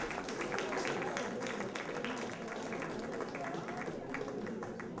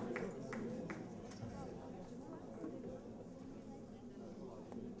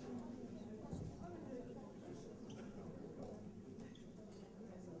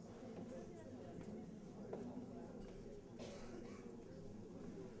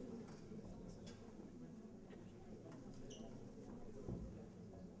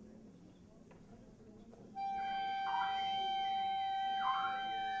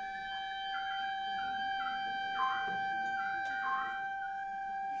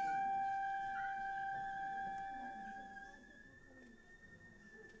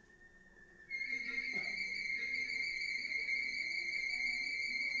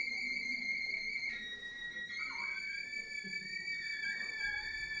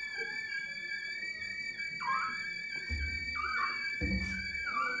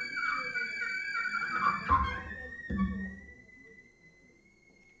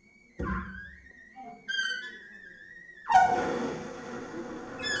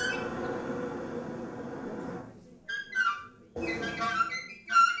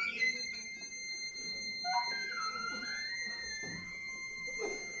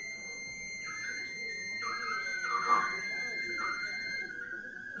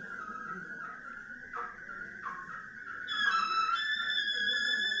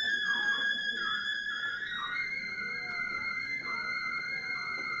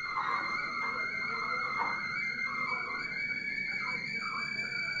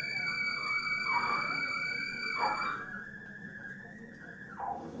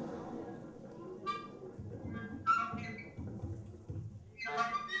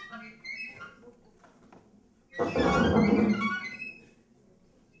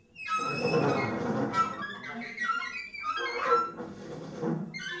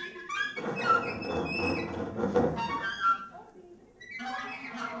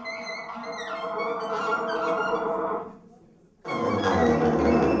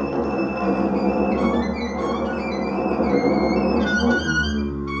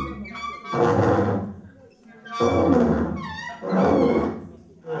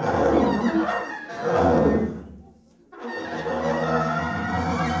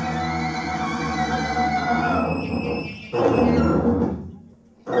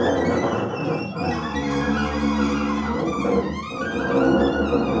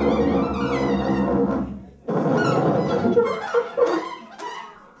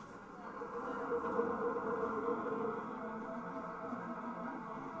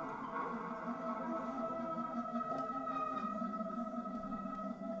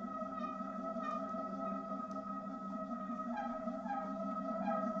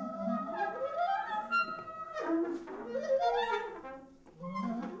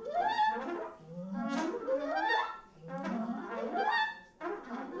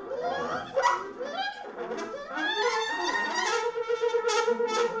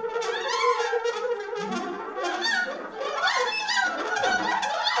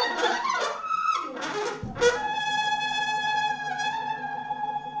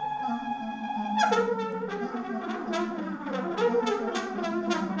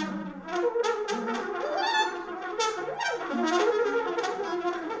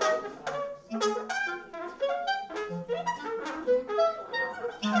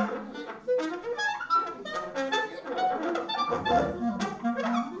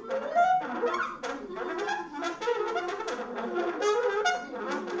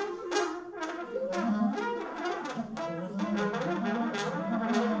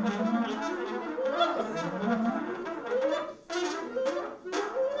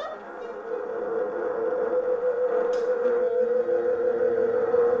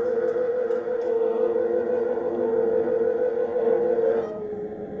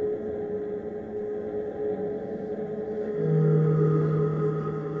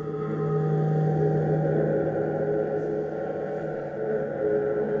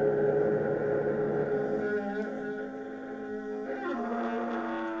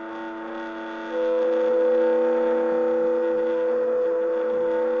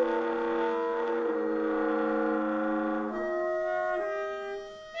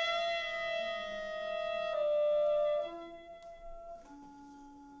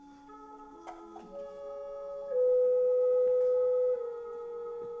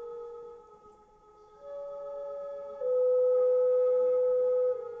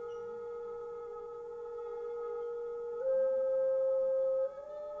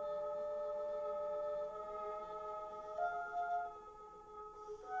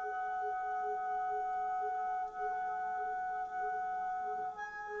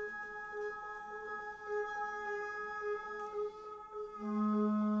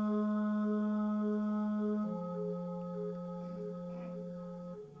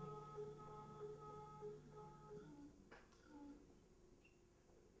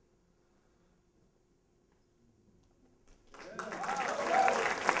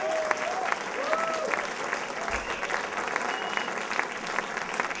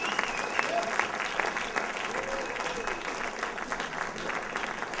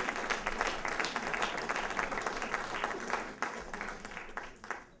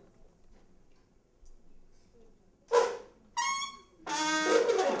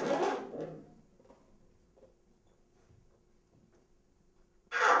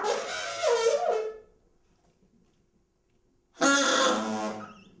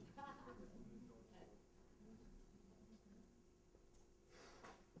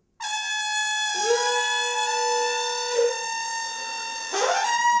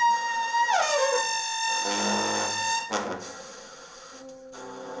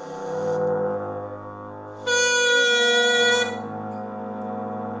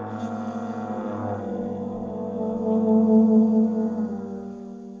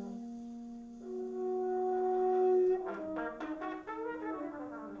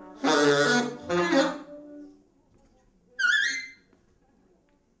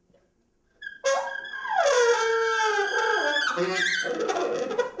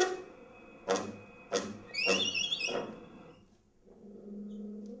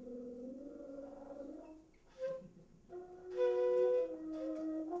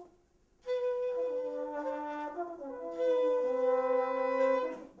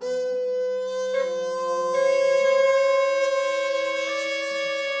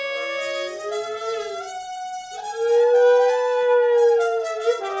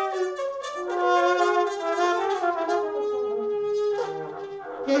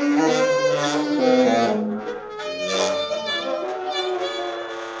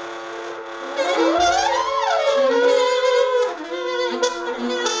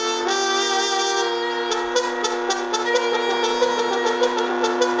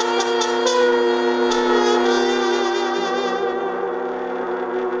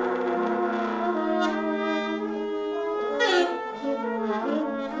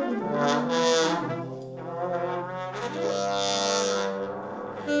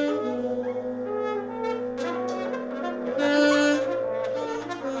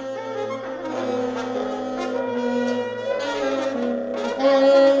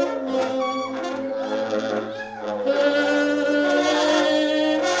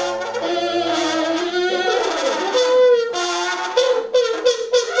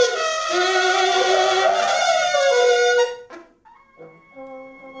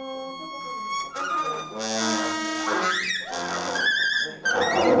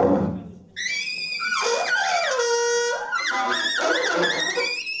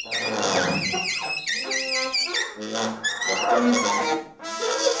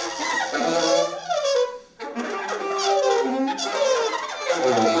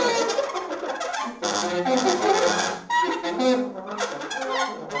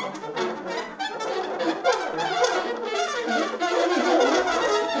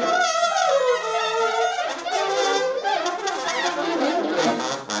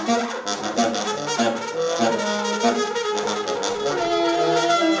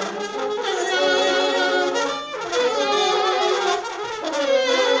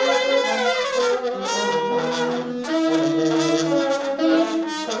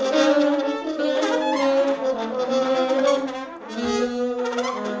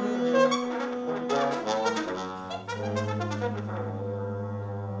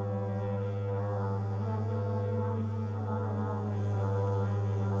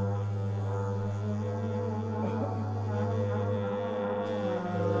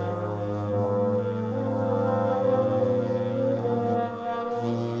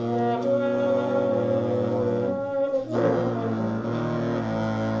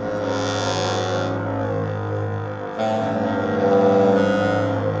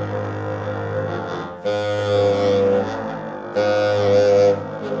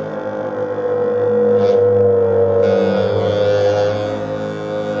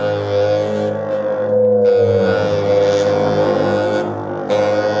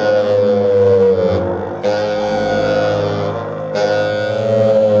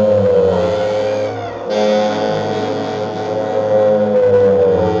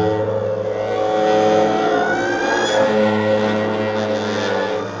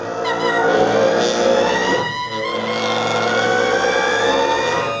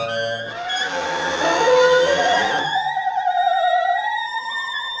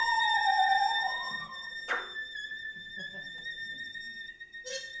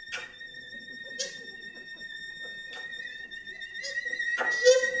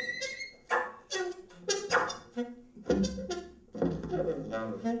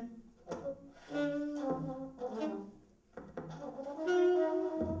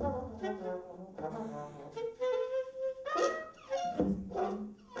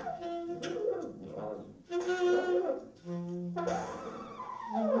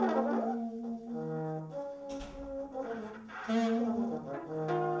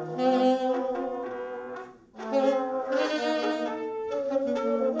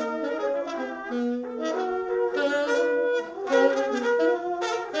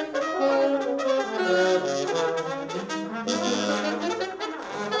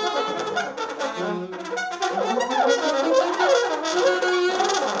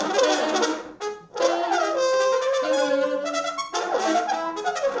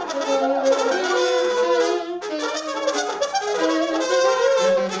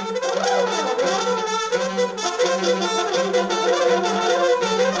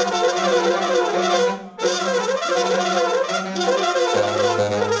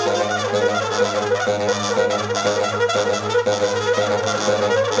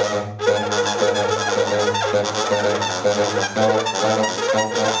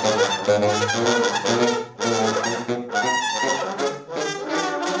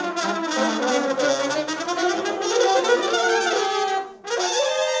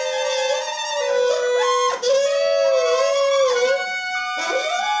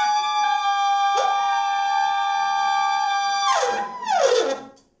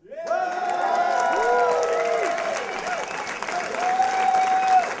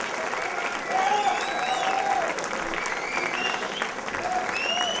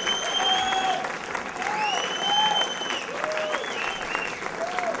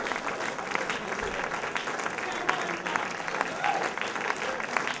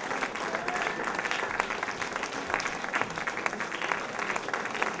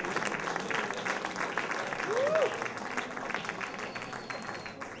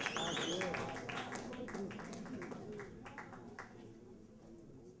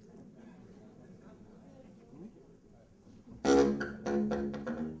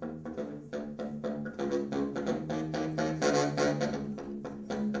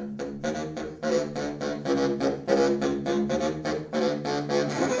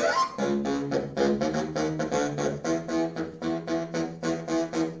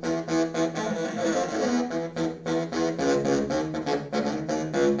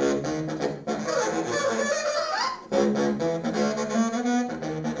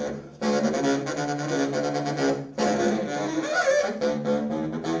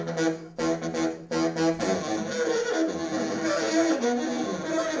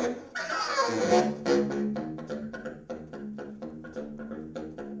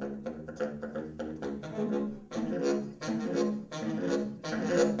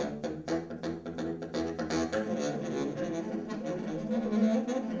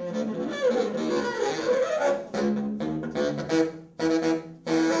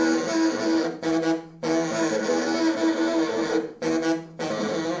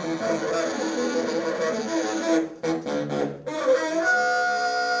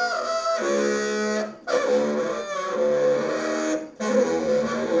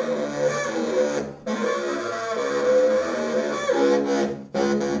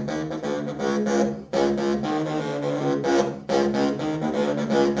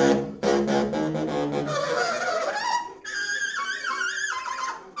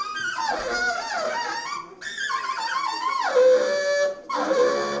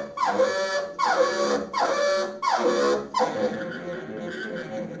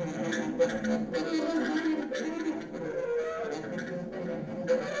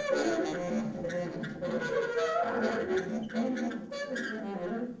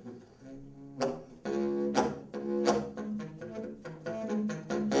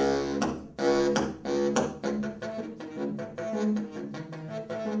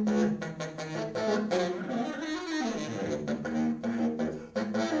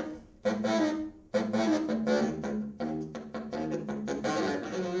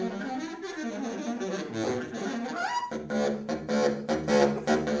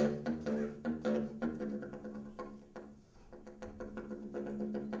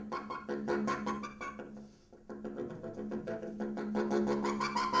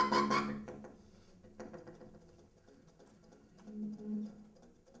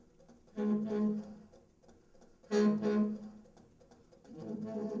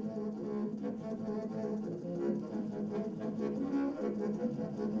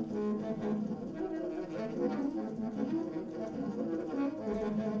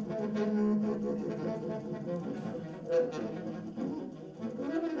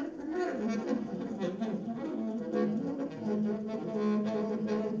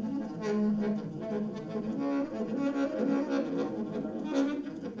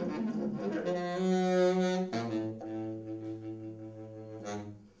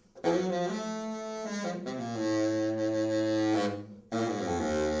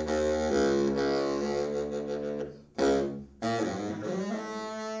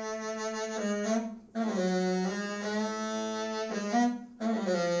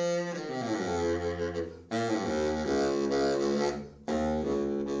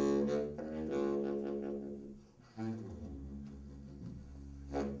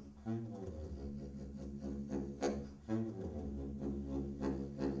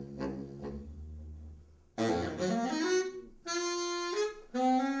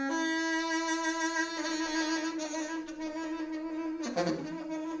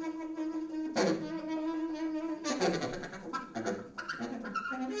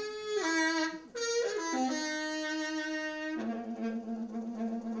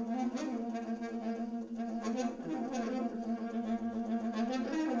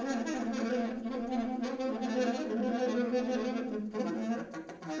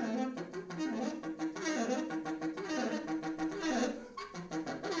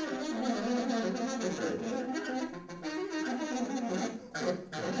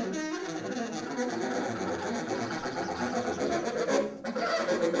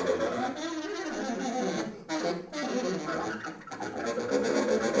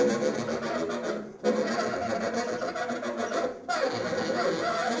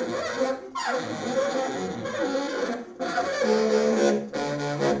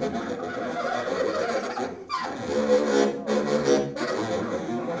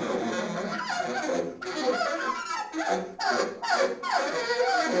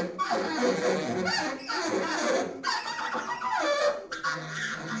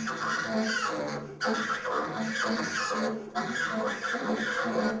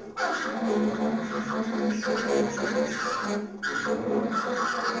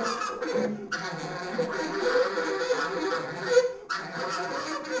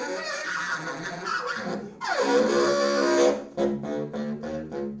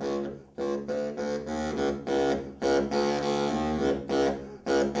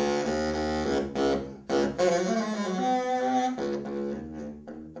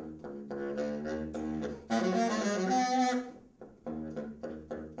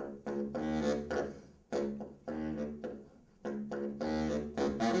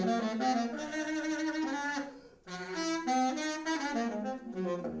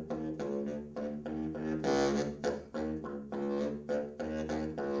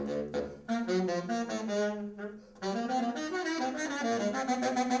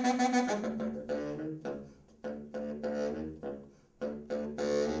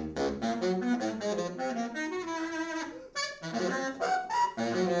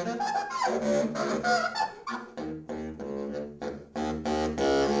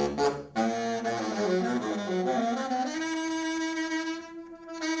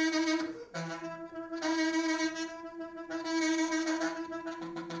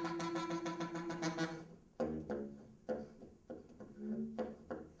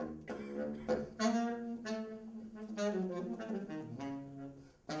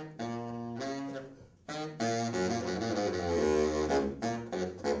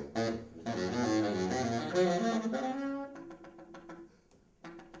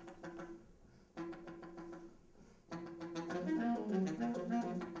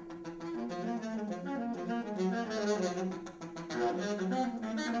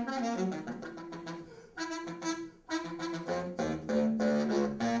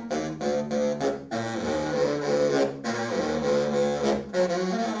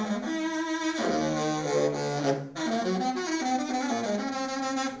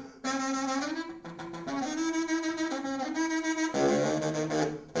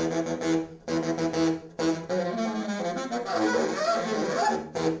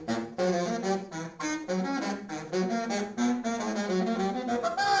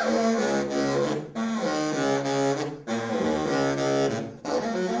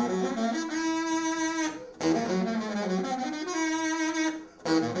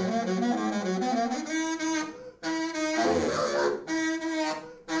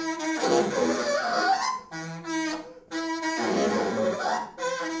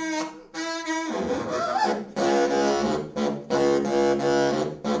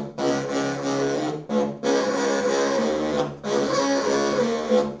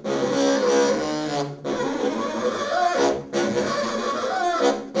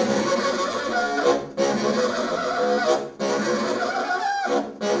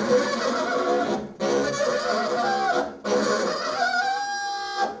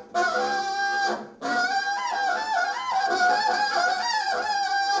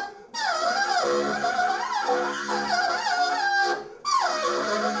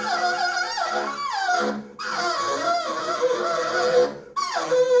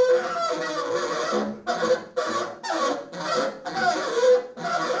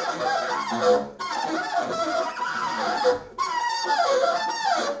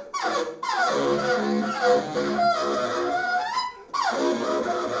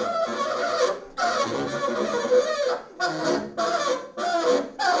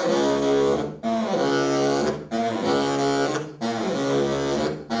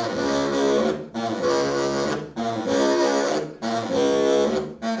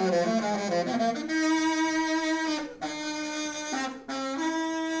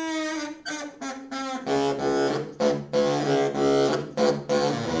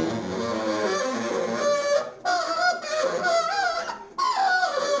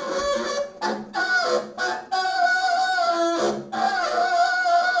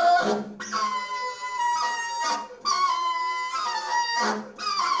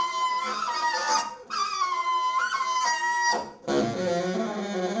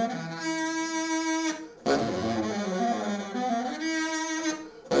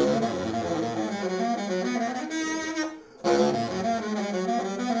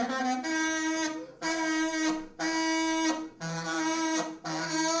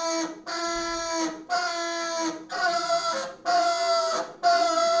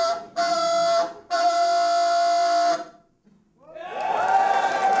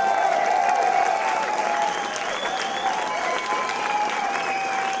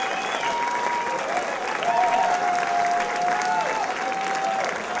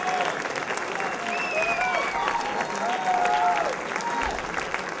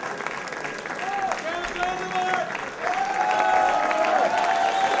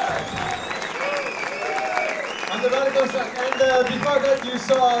 you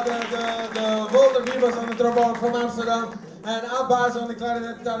saw the Wolter Wierbos on the trombone from Amsterdam, and Abbas on the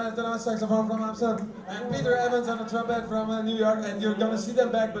clarinet, tenor saxophone from Amsterdam, and Peter Evans on the trumpet from New York, and you're gonna see them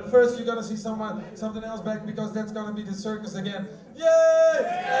back, but first you're gonna see something else back, because that's gonna be the circus again. Yay!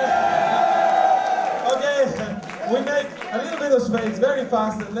 Okay, we make a little bit of space, very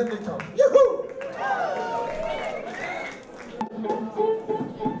fast, and then they come. Yoo-hoo! Come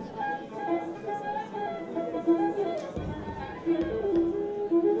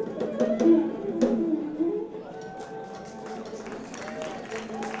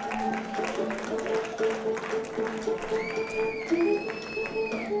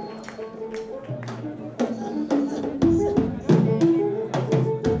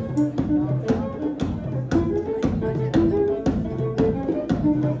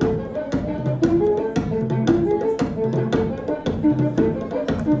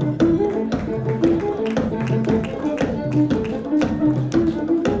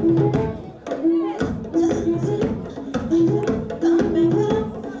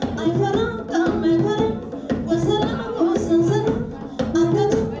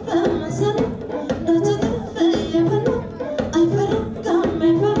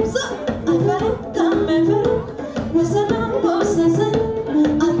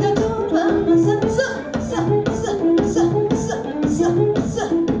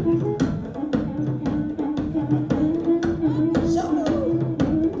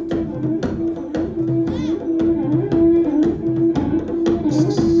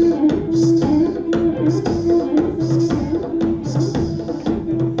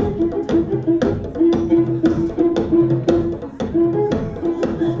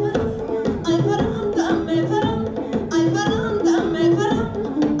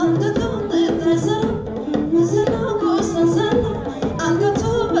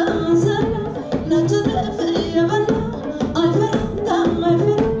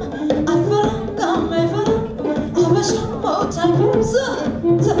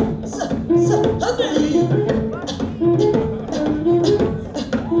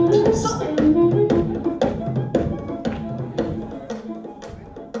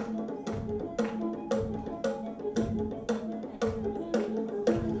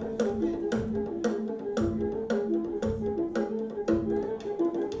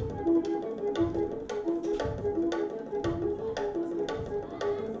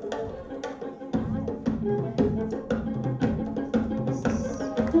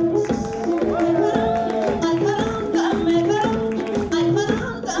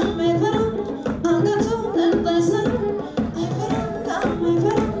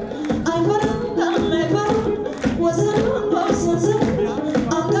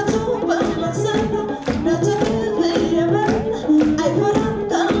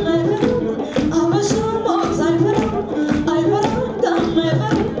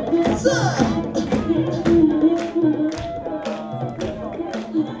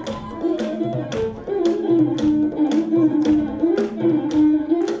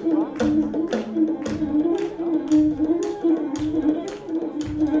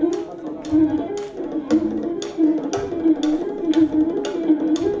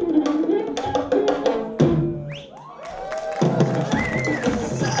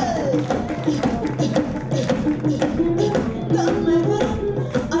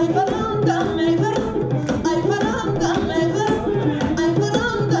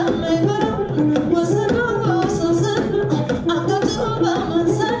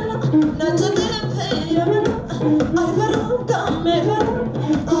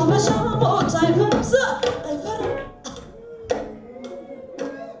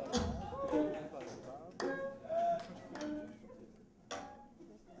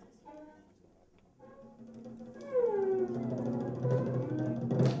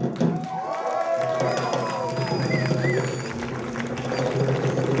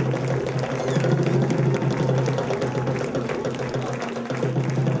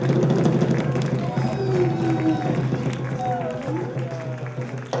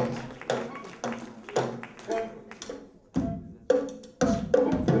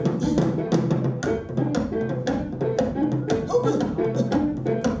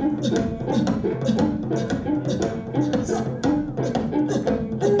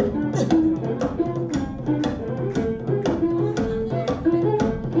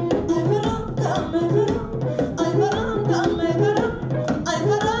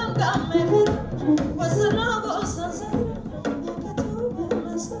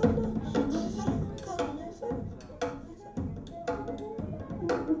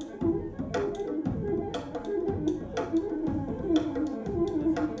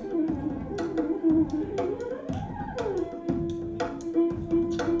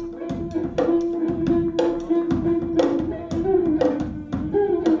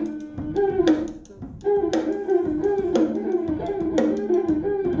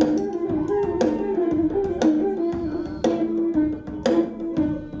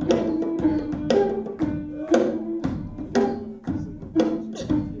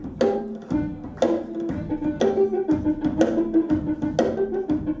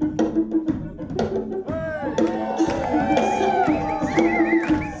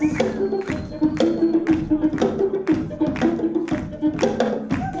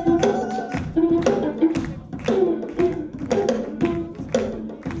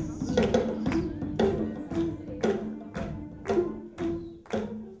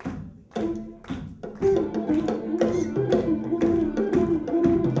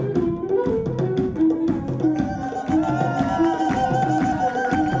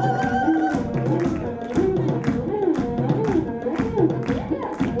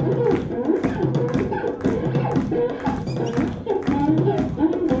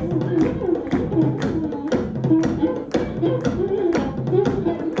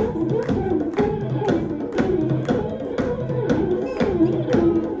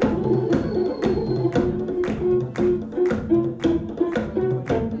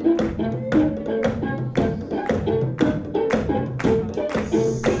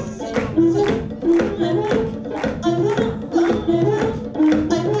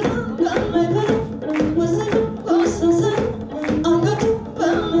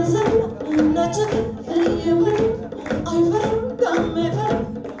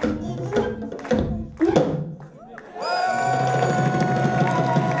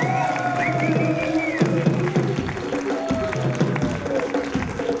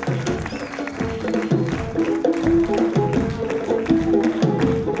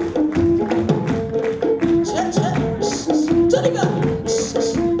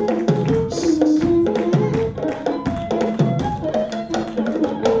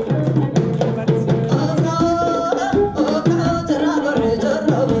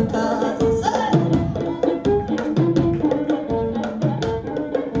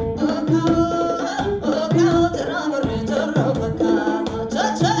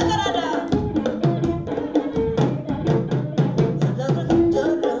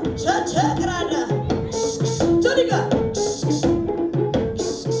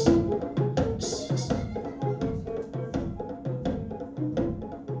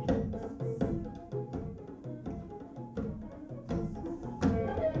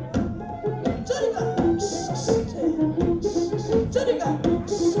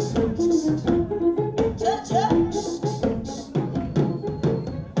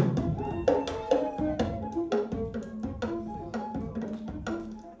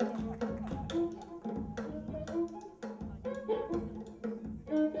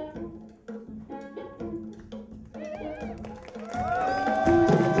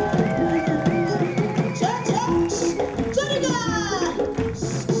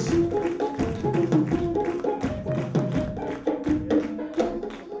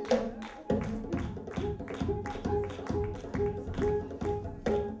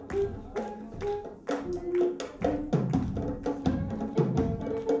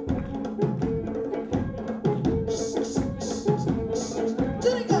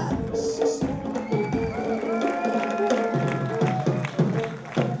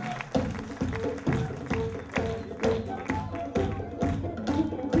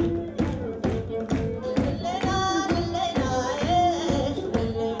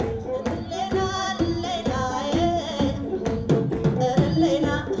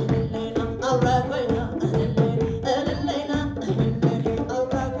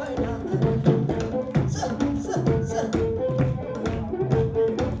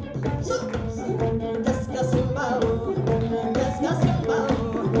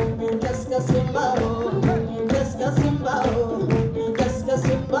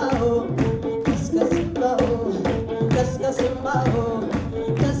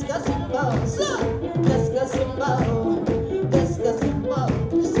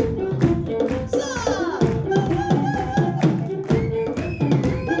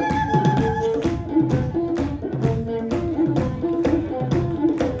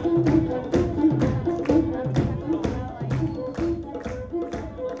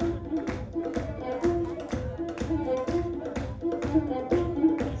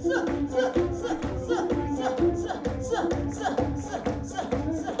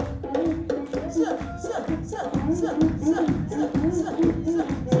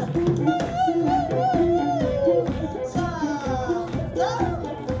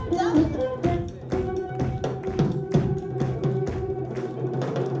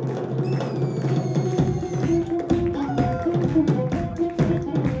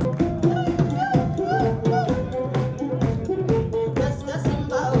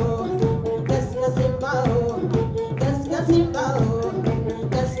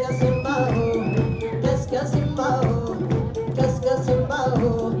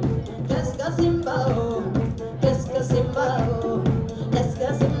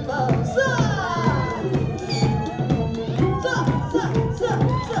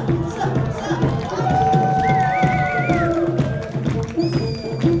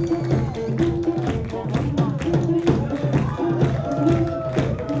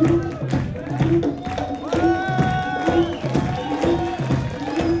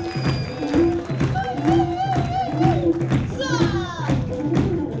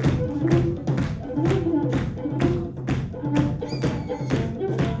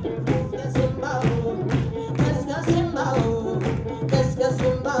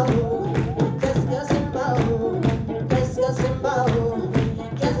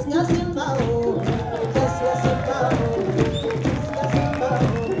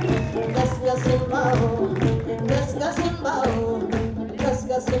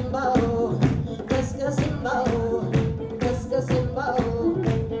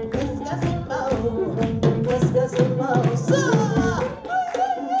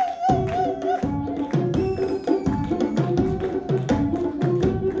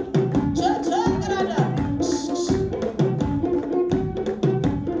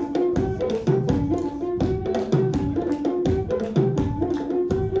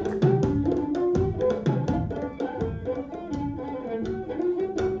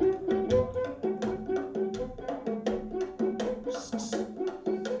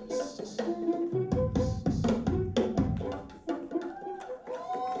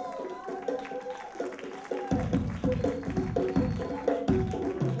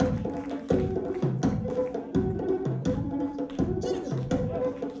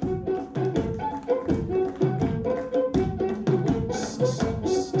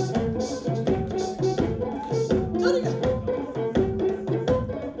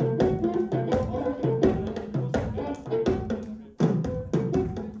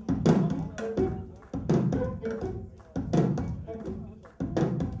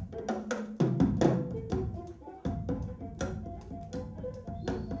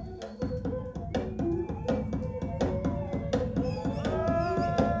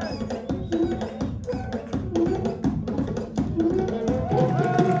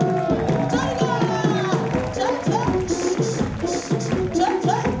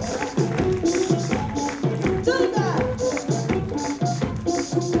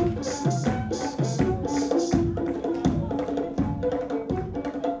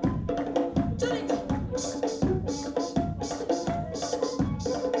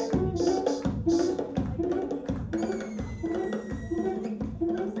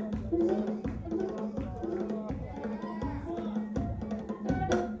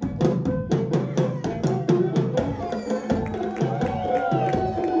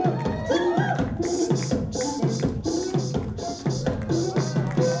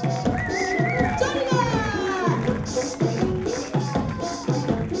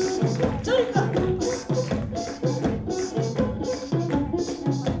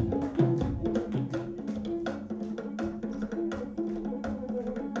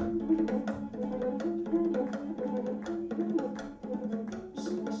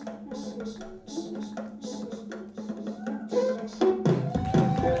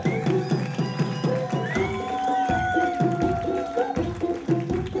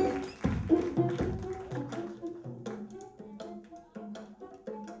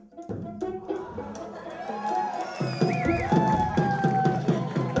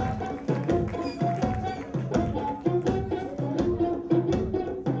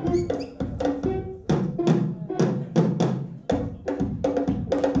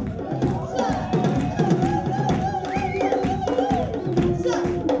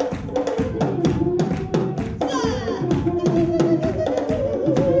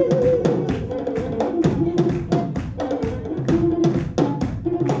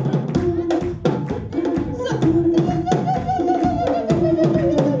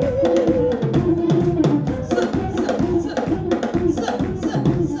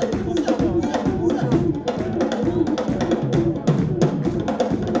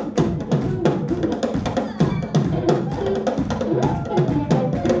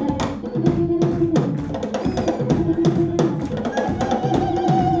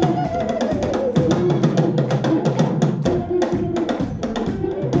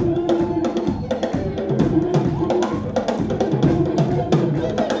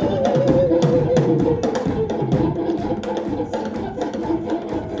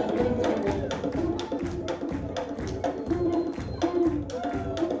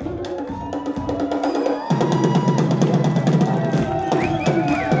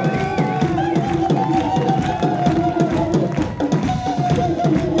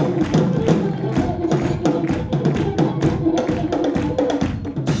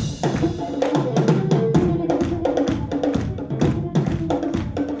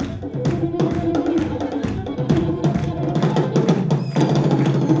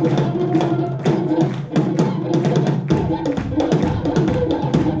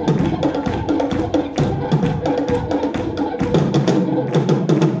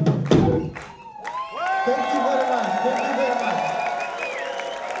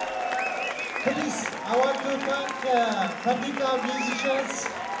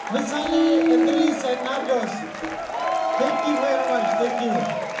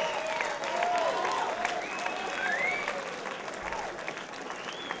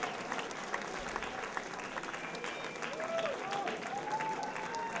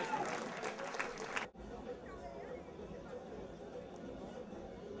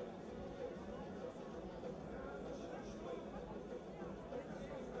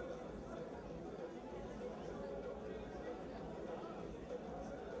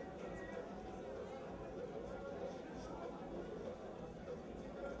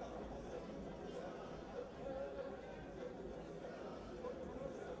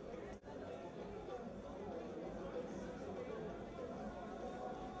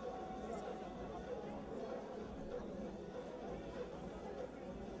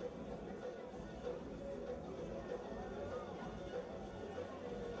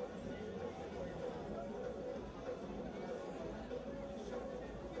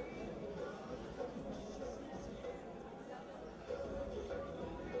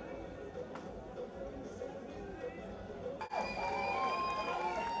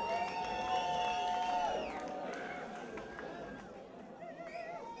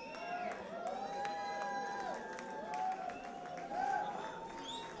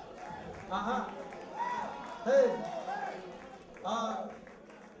Ah, hey.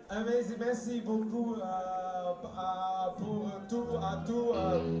 Merci beaucoup pour tout, à tout.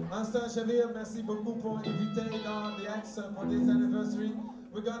 Master Shavir, merci beaucoup pour inviter dans the Ex for this anniversary.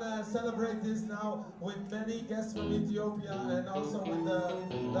 We're gonna celebrate this now with many guests from Ethiopia and also with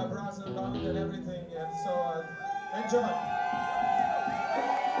the brass and band and everything. And so enjoy.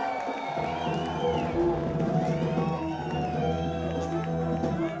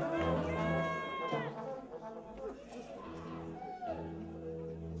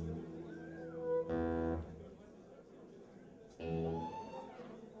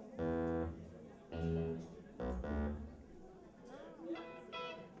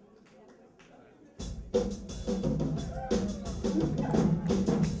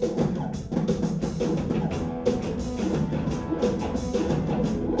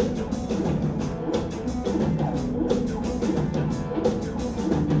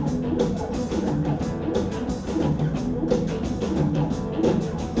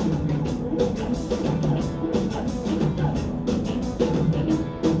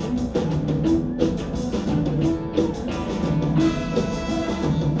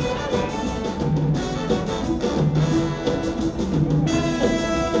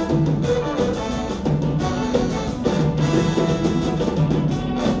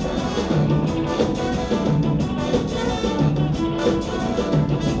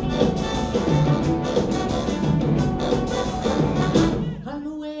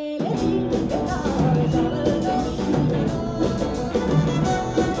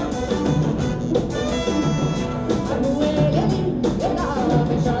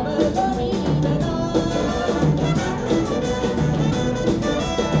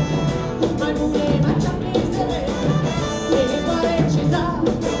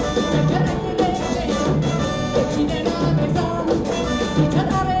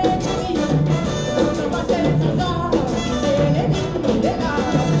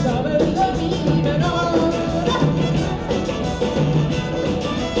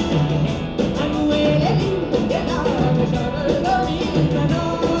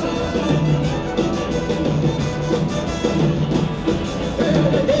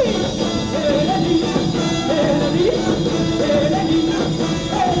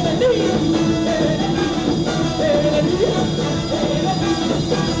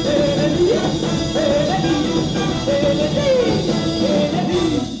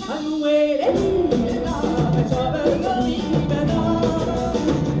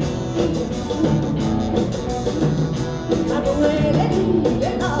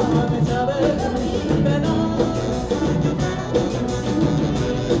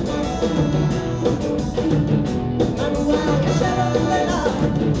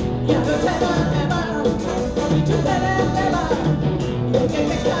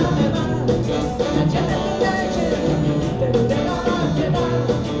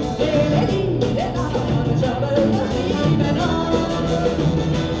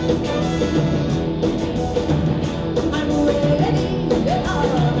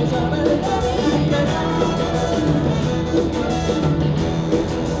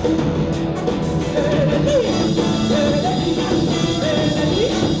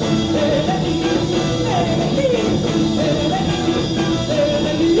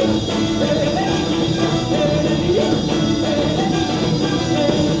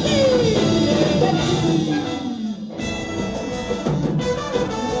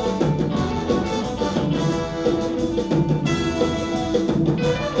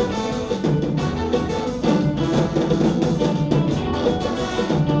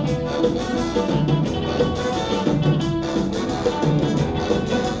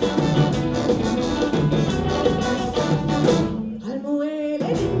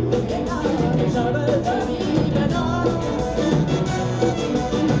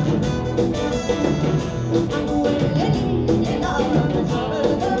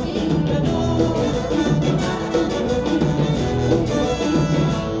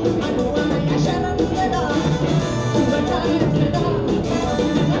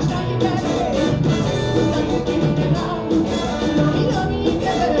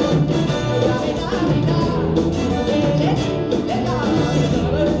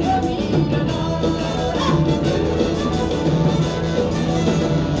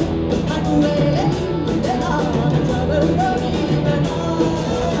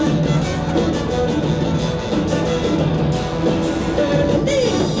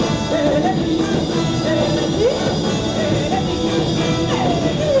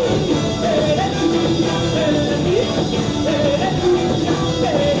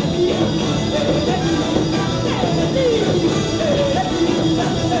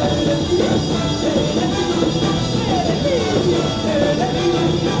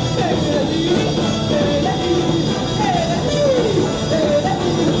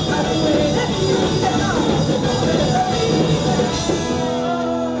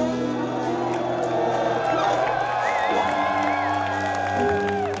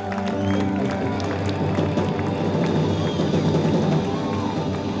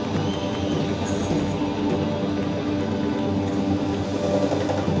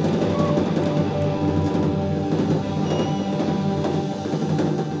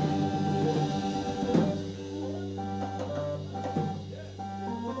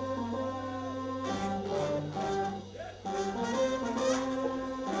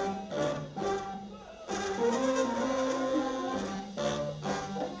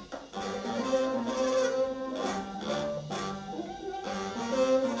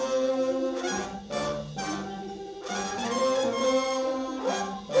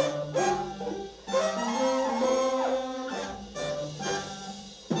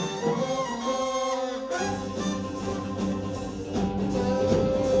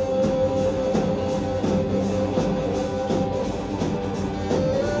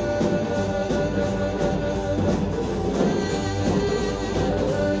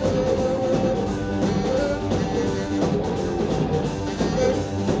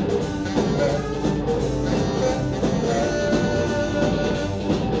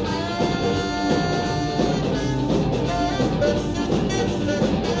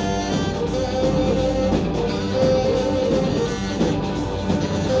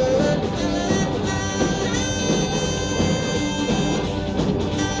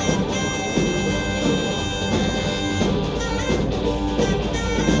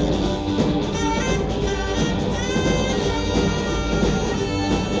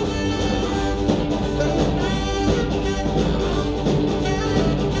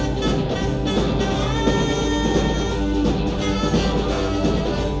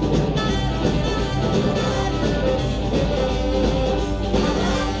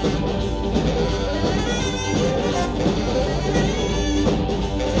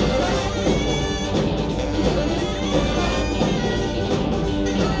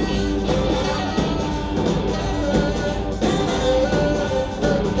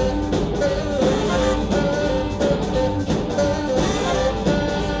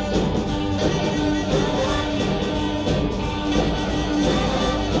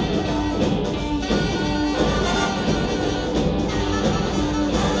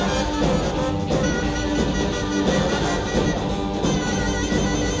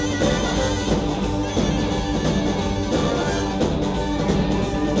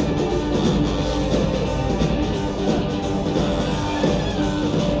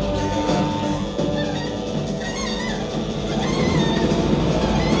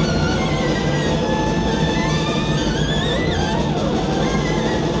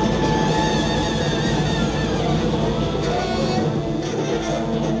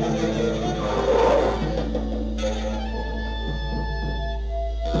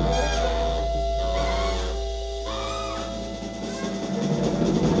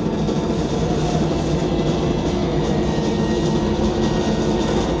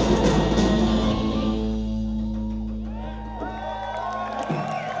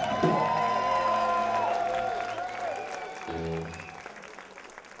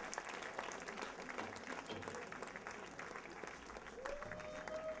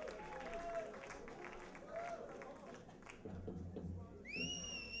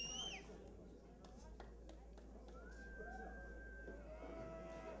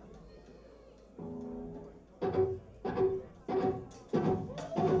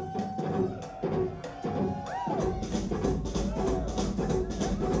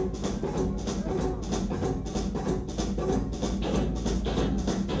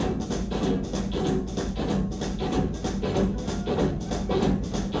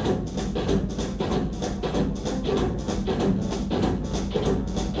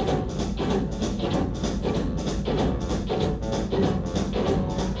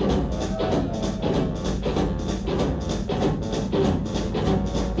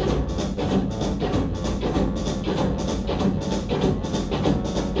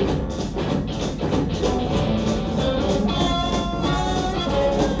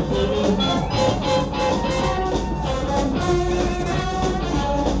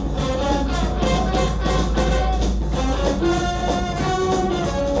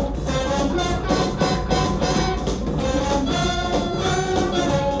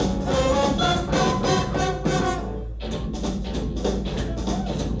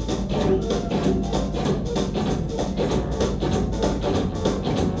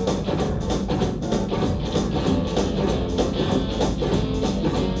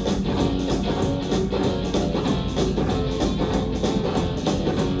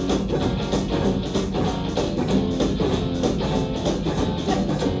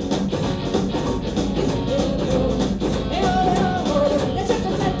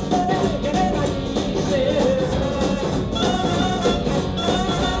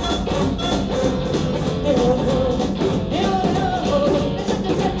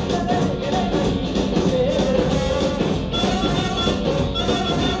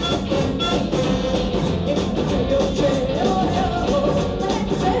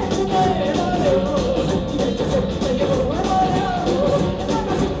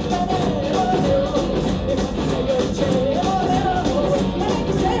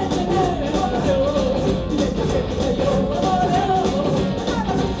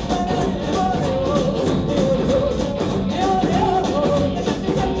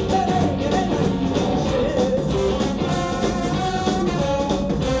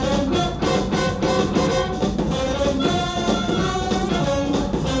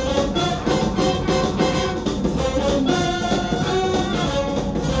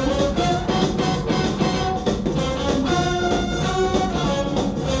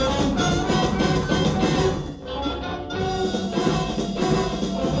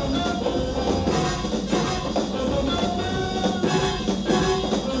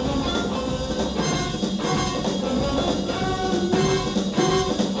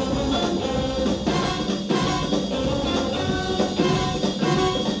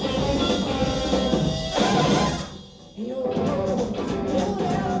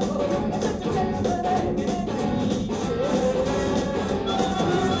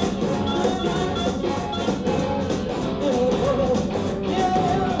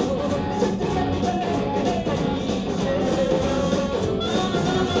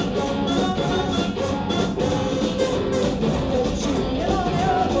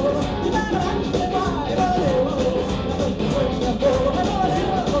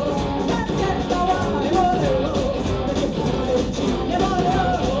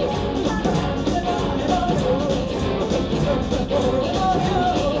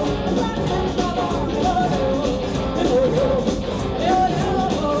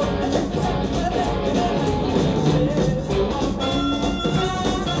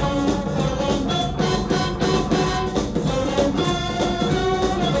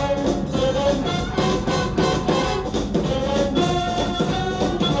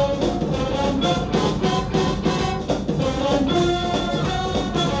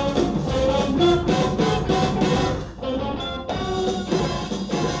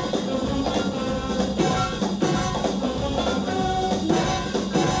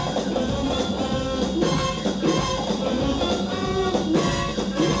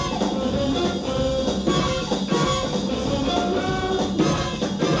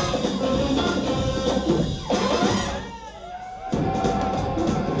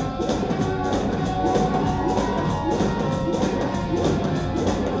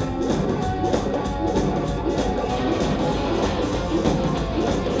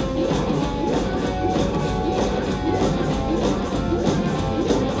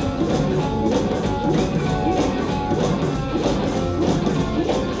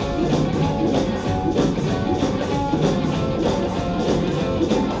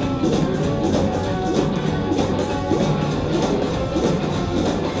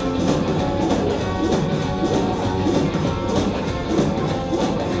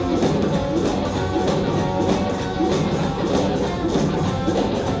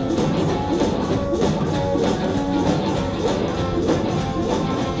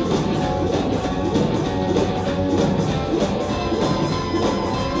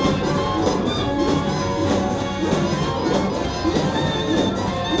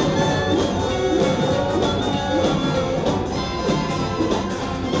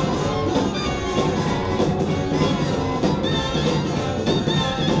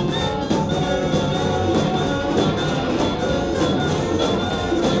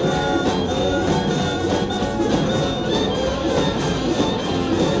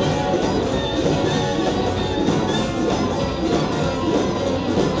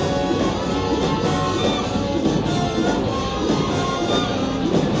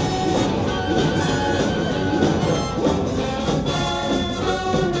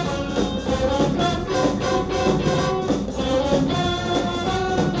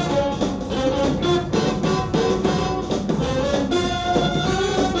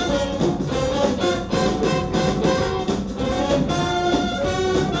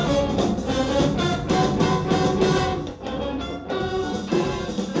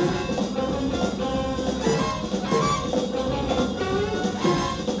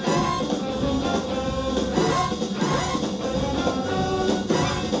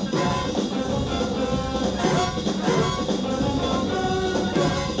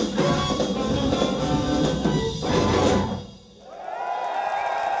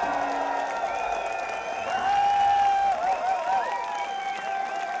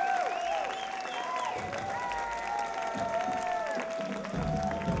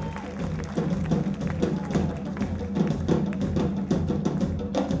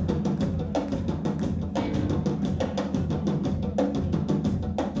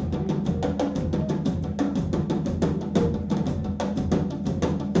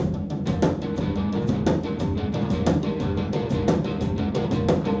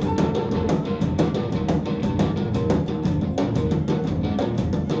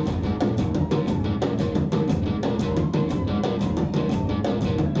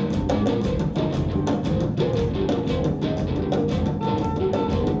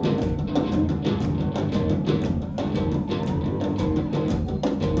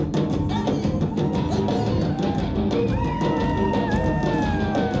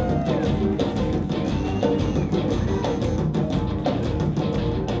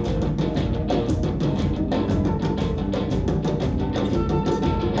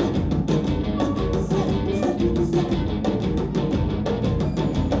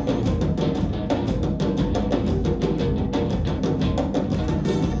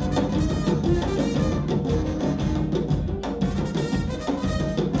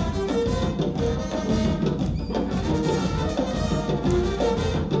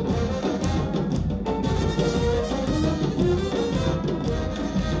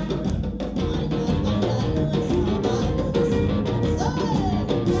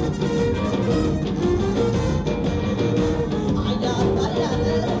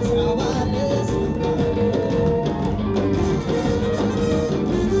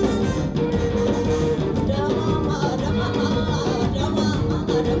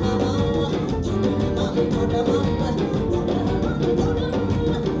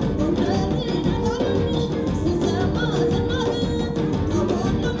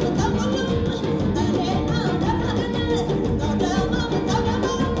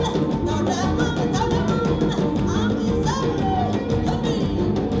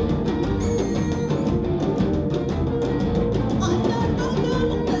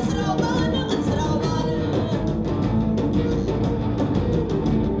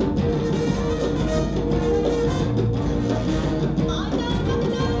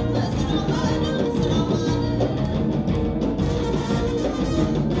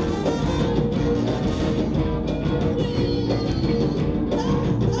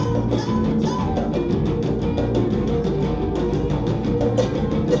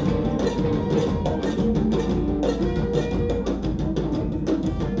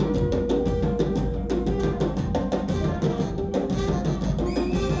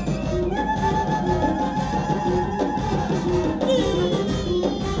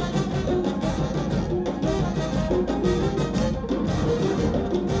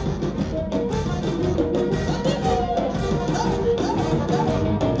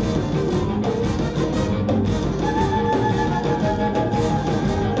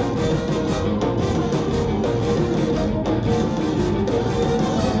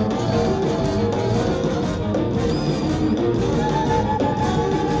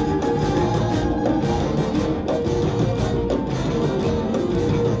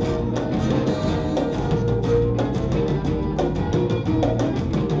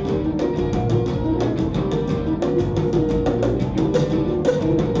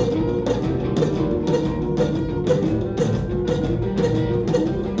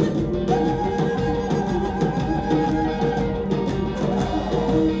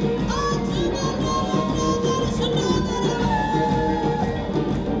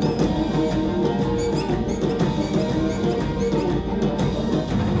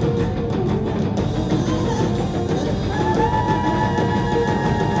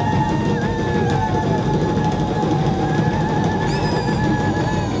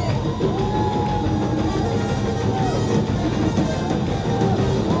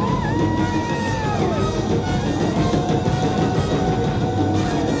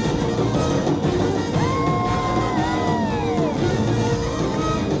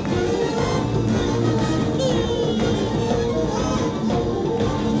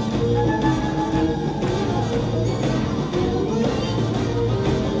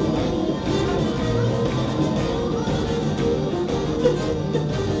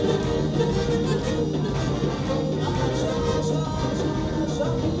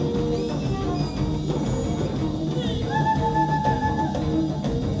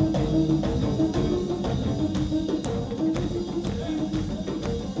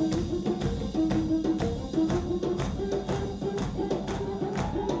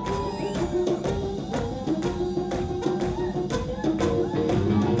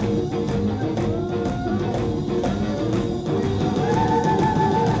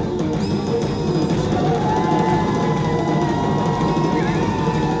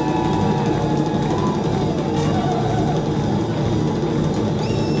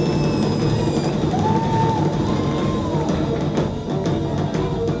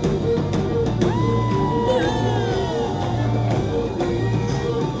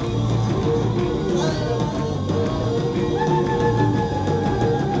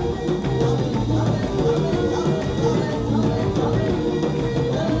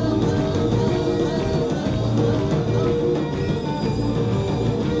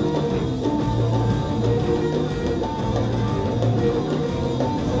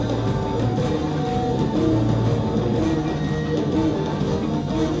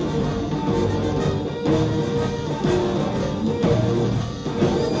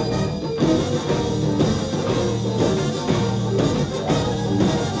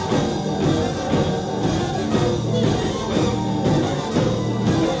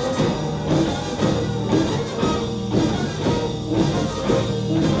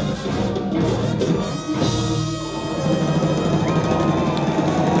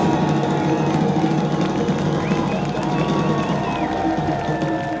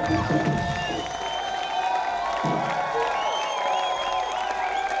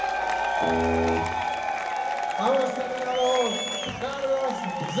 Vamos terminado. Carlos,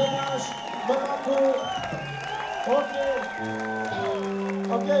 Zemash, Maraku.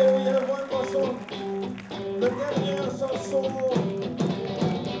 Okay, we have one more song. The dernier chanson pour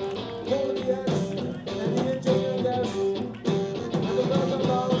the Ex and the engineer guest and the brother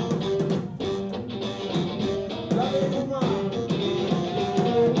love. Lavez-vous-moi.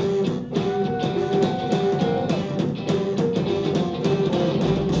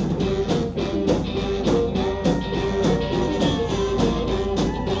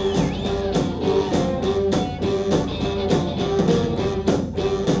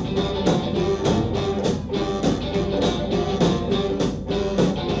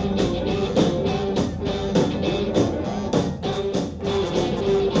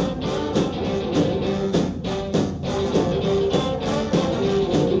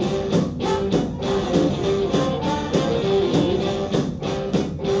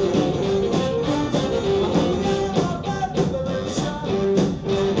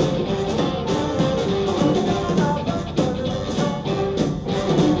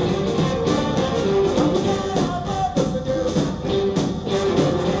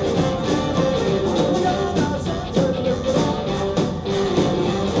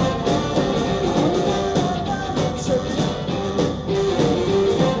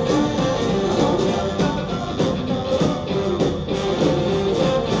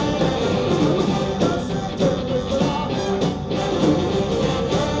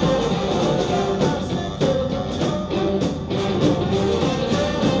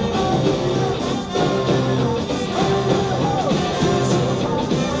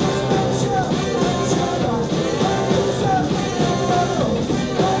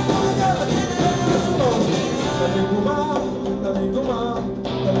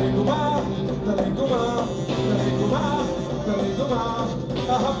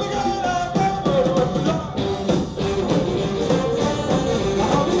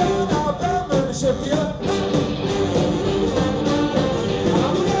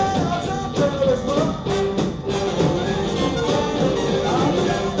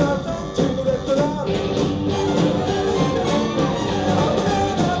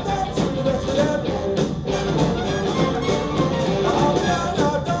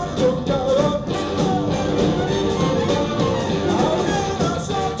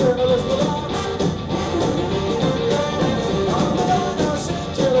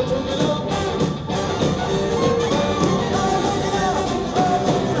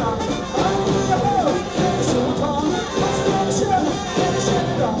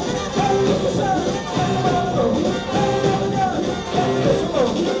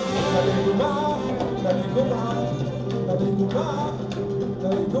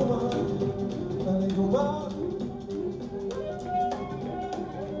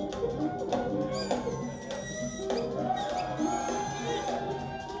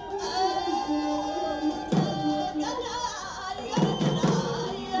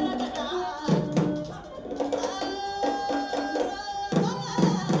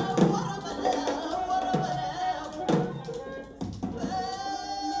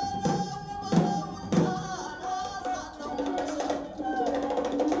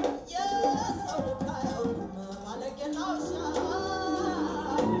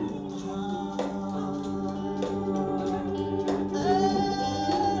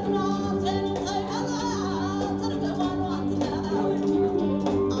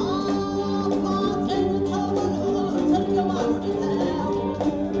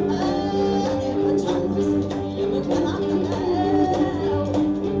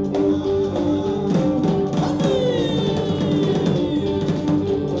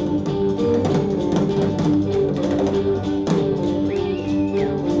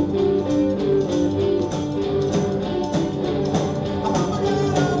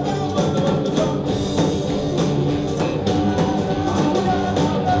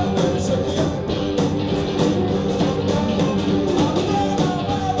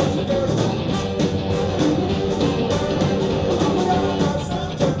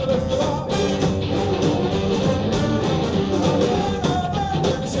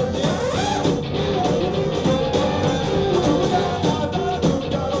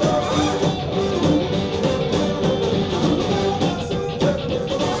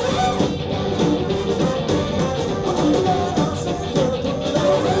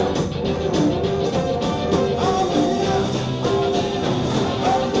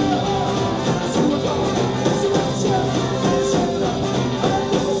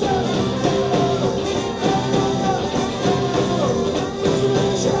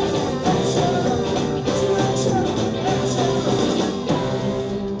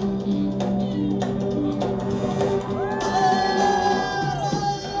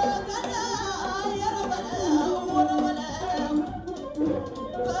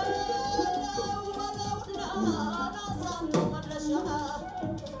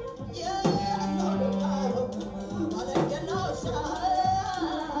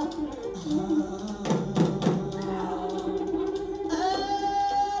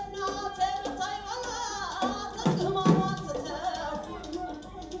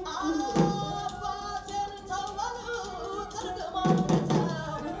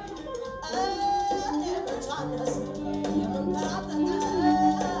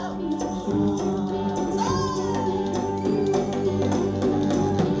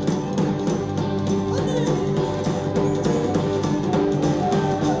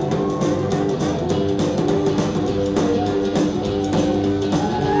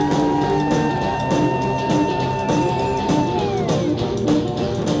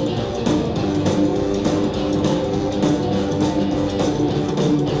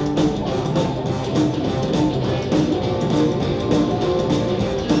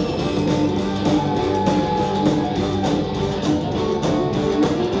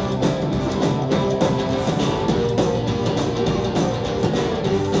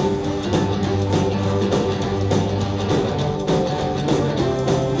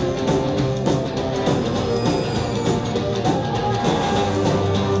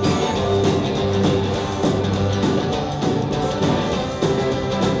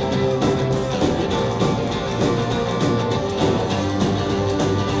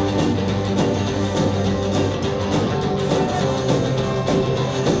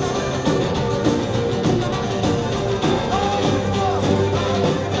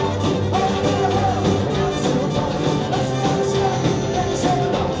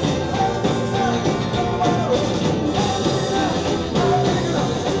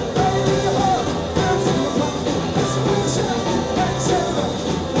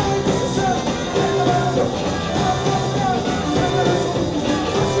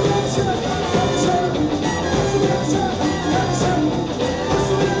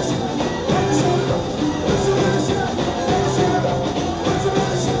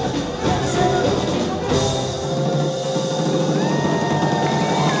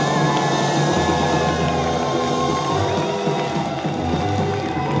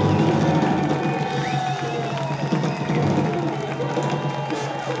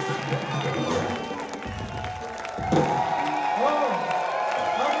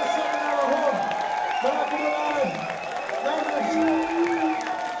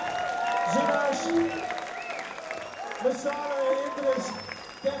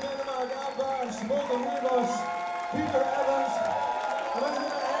 Wolter, Wierbos, Peter Evans, en wij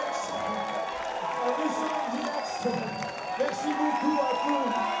zijn Ex. En nous sommes Ex. Merci beaucoup à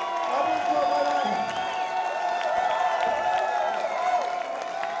tous. À bientôt, madame.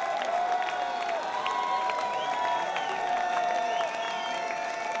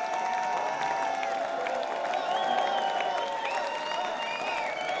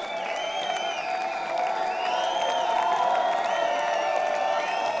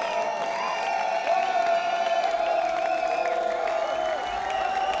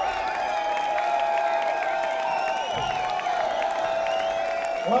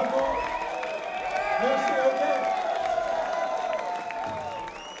 One more. Merci, okay.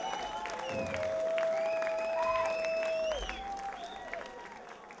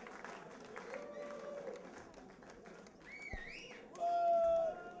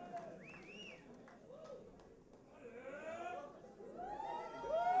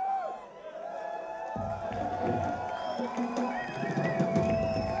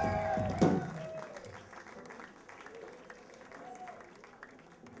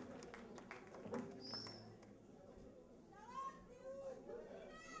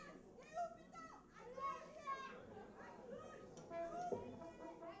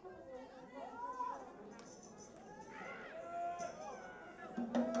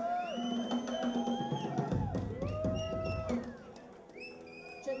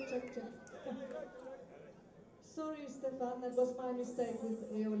 Check. Sorry, Stefan, that was my mistake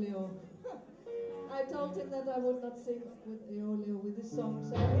with Eoleo. I told him that I would not sing with Eoleo with this song,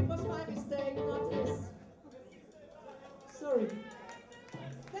 so it was my mistake, not his. Sorry.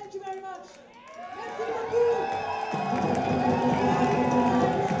 Thank you very much. Merci beaucoup.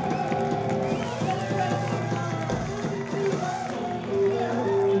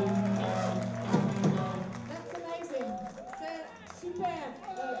 That's amazing. C'est super.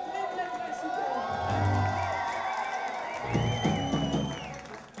 Très super.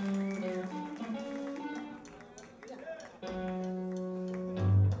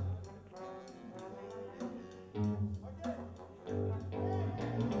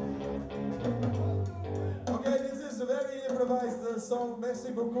 Okay, this is a very improvised song.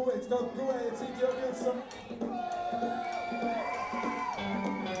 Merci beaucoup. It's called Ex Ethio song.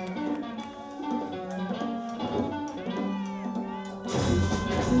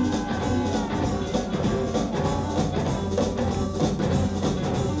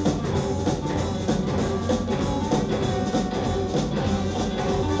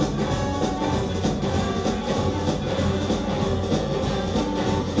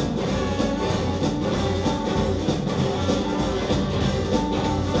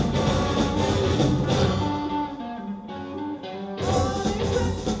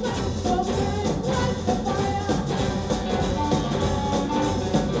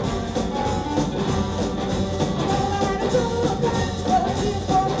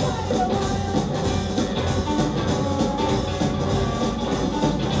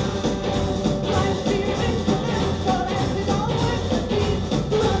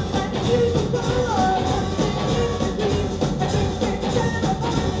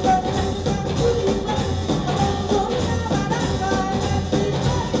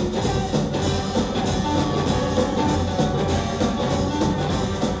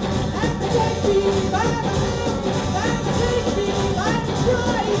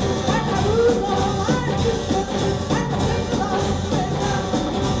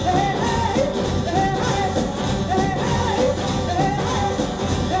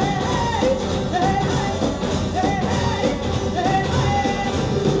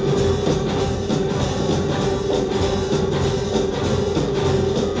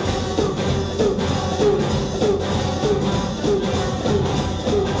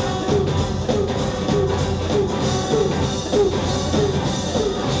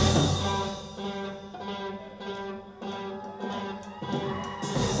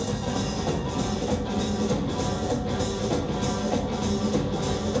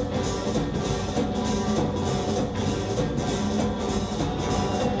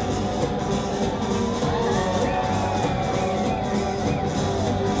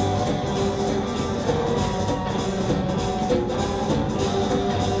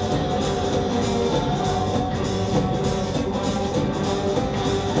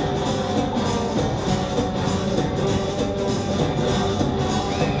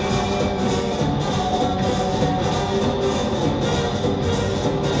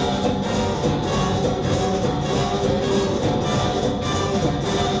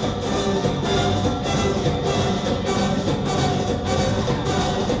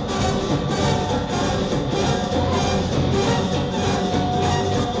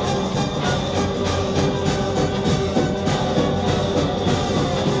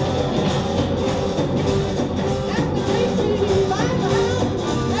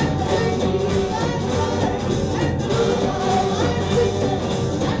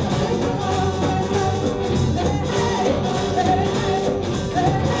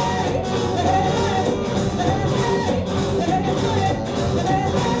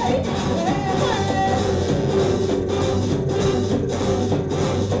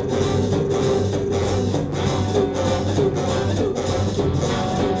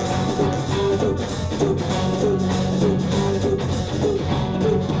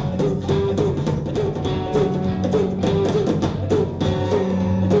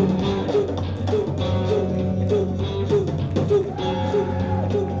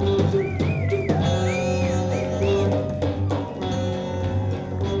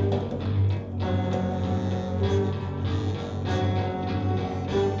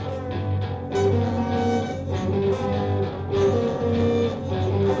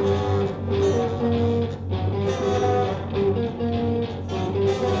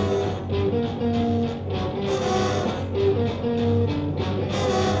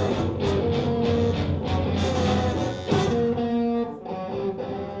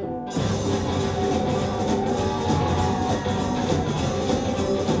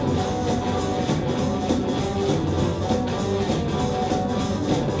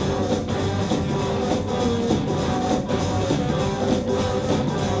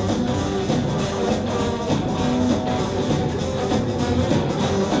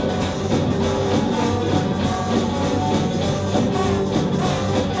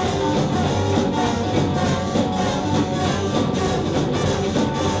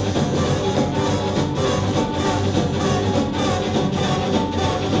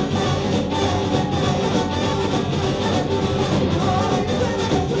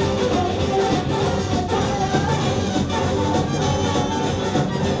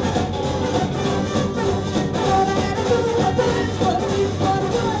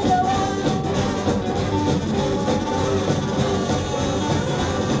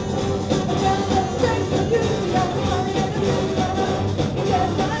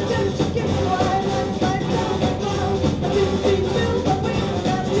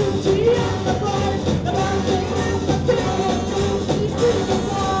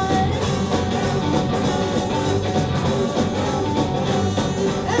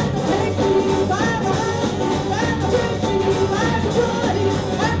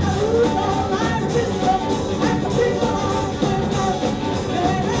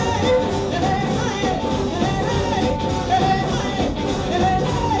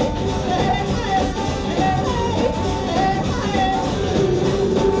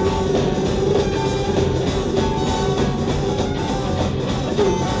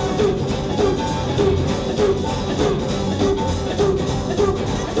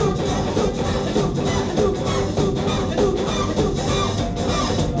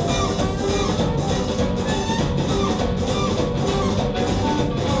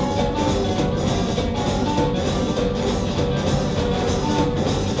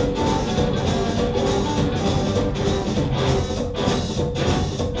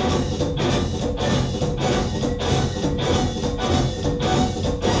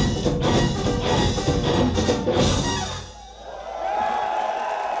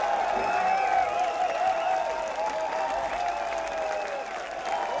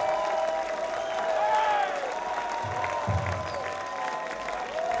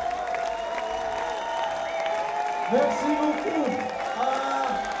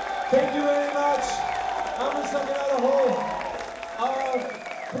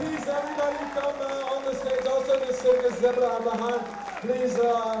 Please, everybody come on the stage. Also, the Circus Zebra behind. Please,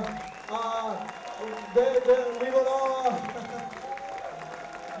 we will all.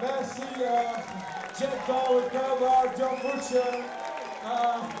 Merci, Jackdaw with Crowbar, John Butcher.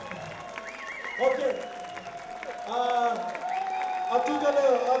 Ok. À tout à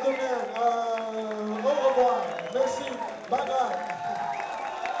l'heure, à demain. Au revoir. Merci. Bye bye.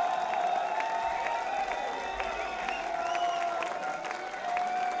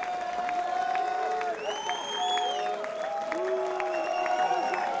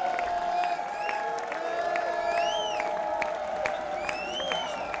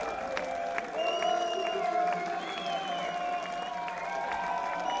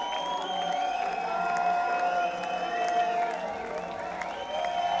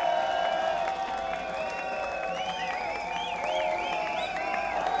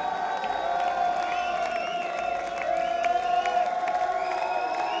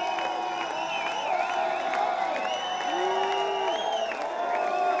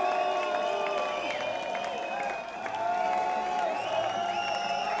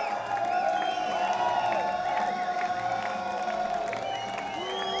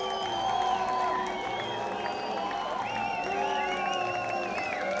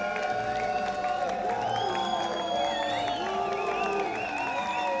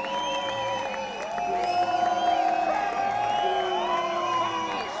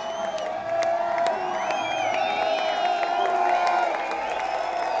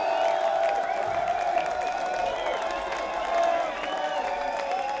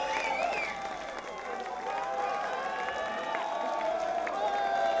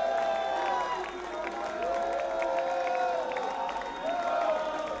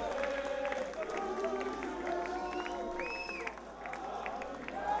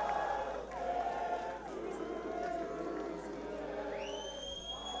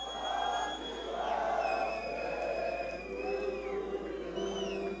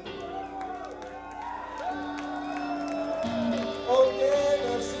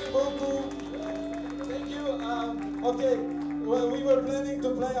 Okay, well, we were planning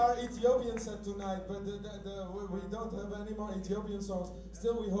to play our Ethiopian set tonight, but we don't have any more Ethiopian songs.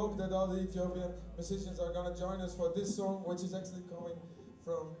 Still, we hope that all the Ethiopian musicians are going to join us for this song, which is actually coming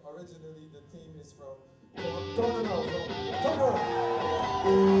from, originally the theme is from Tono.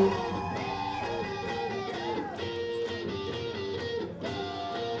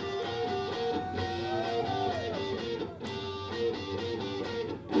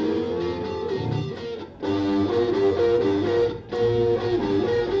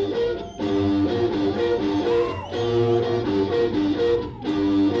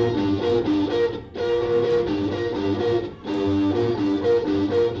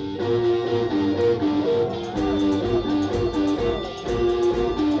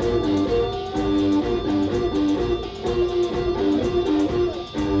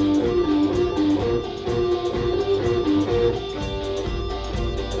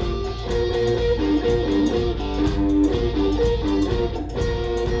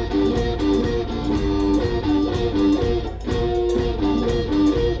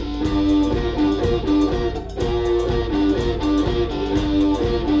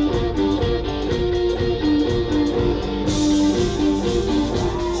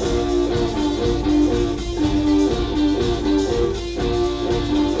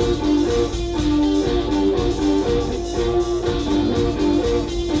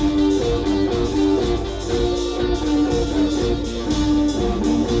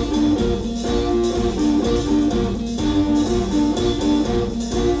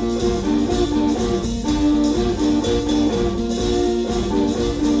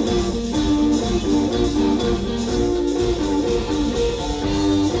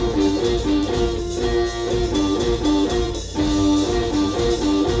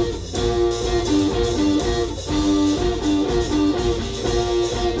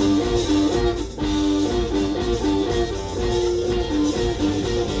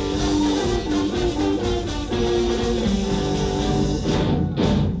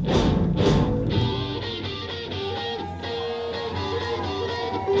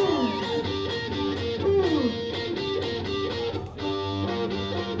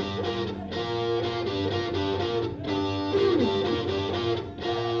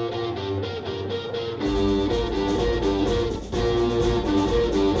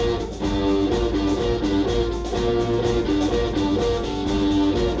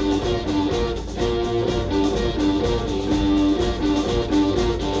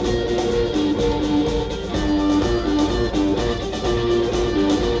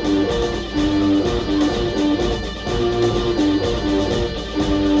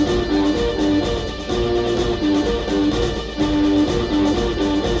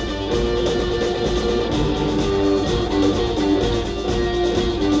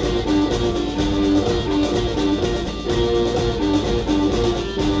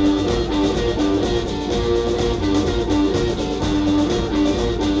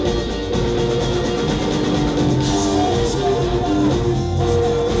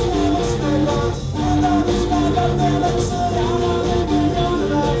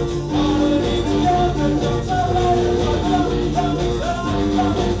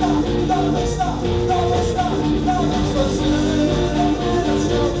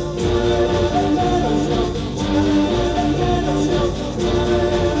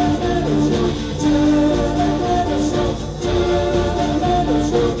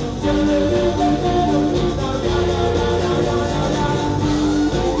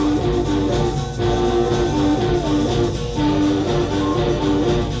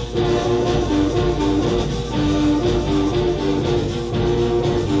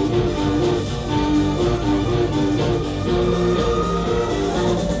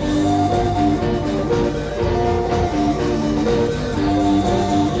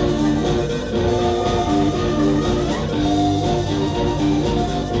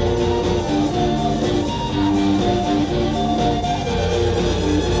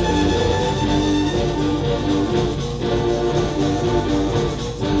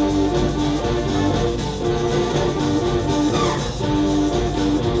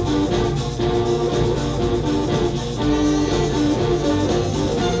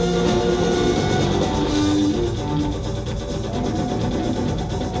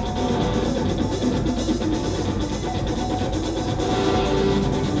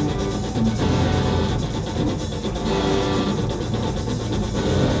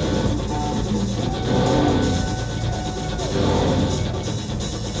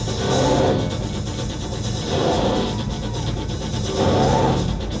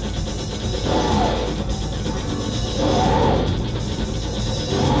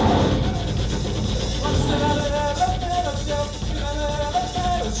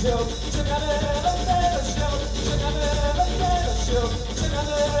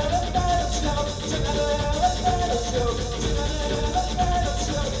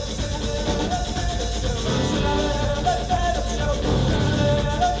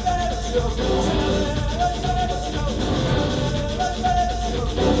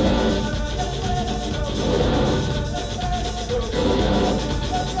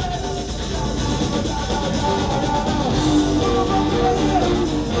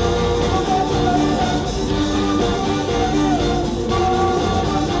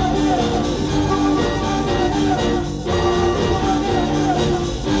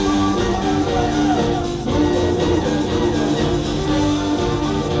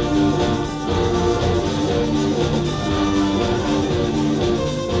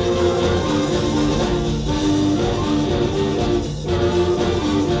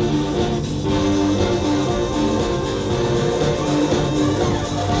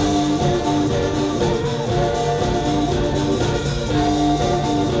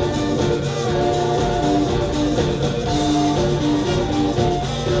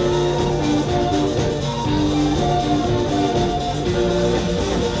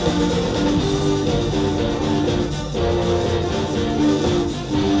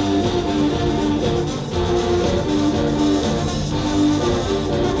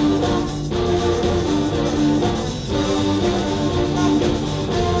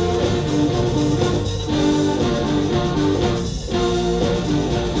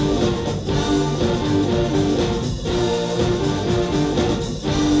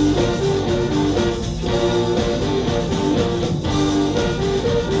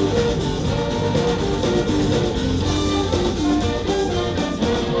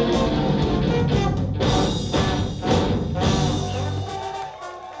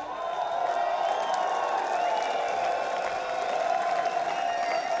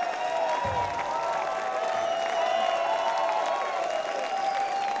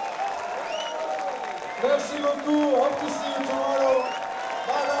 Merci beaucoup. Hope to see you tomorrow.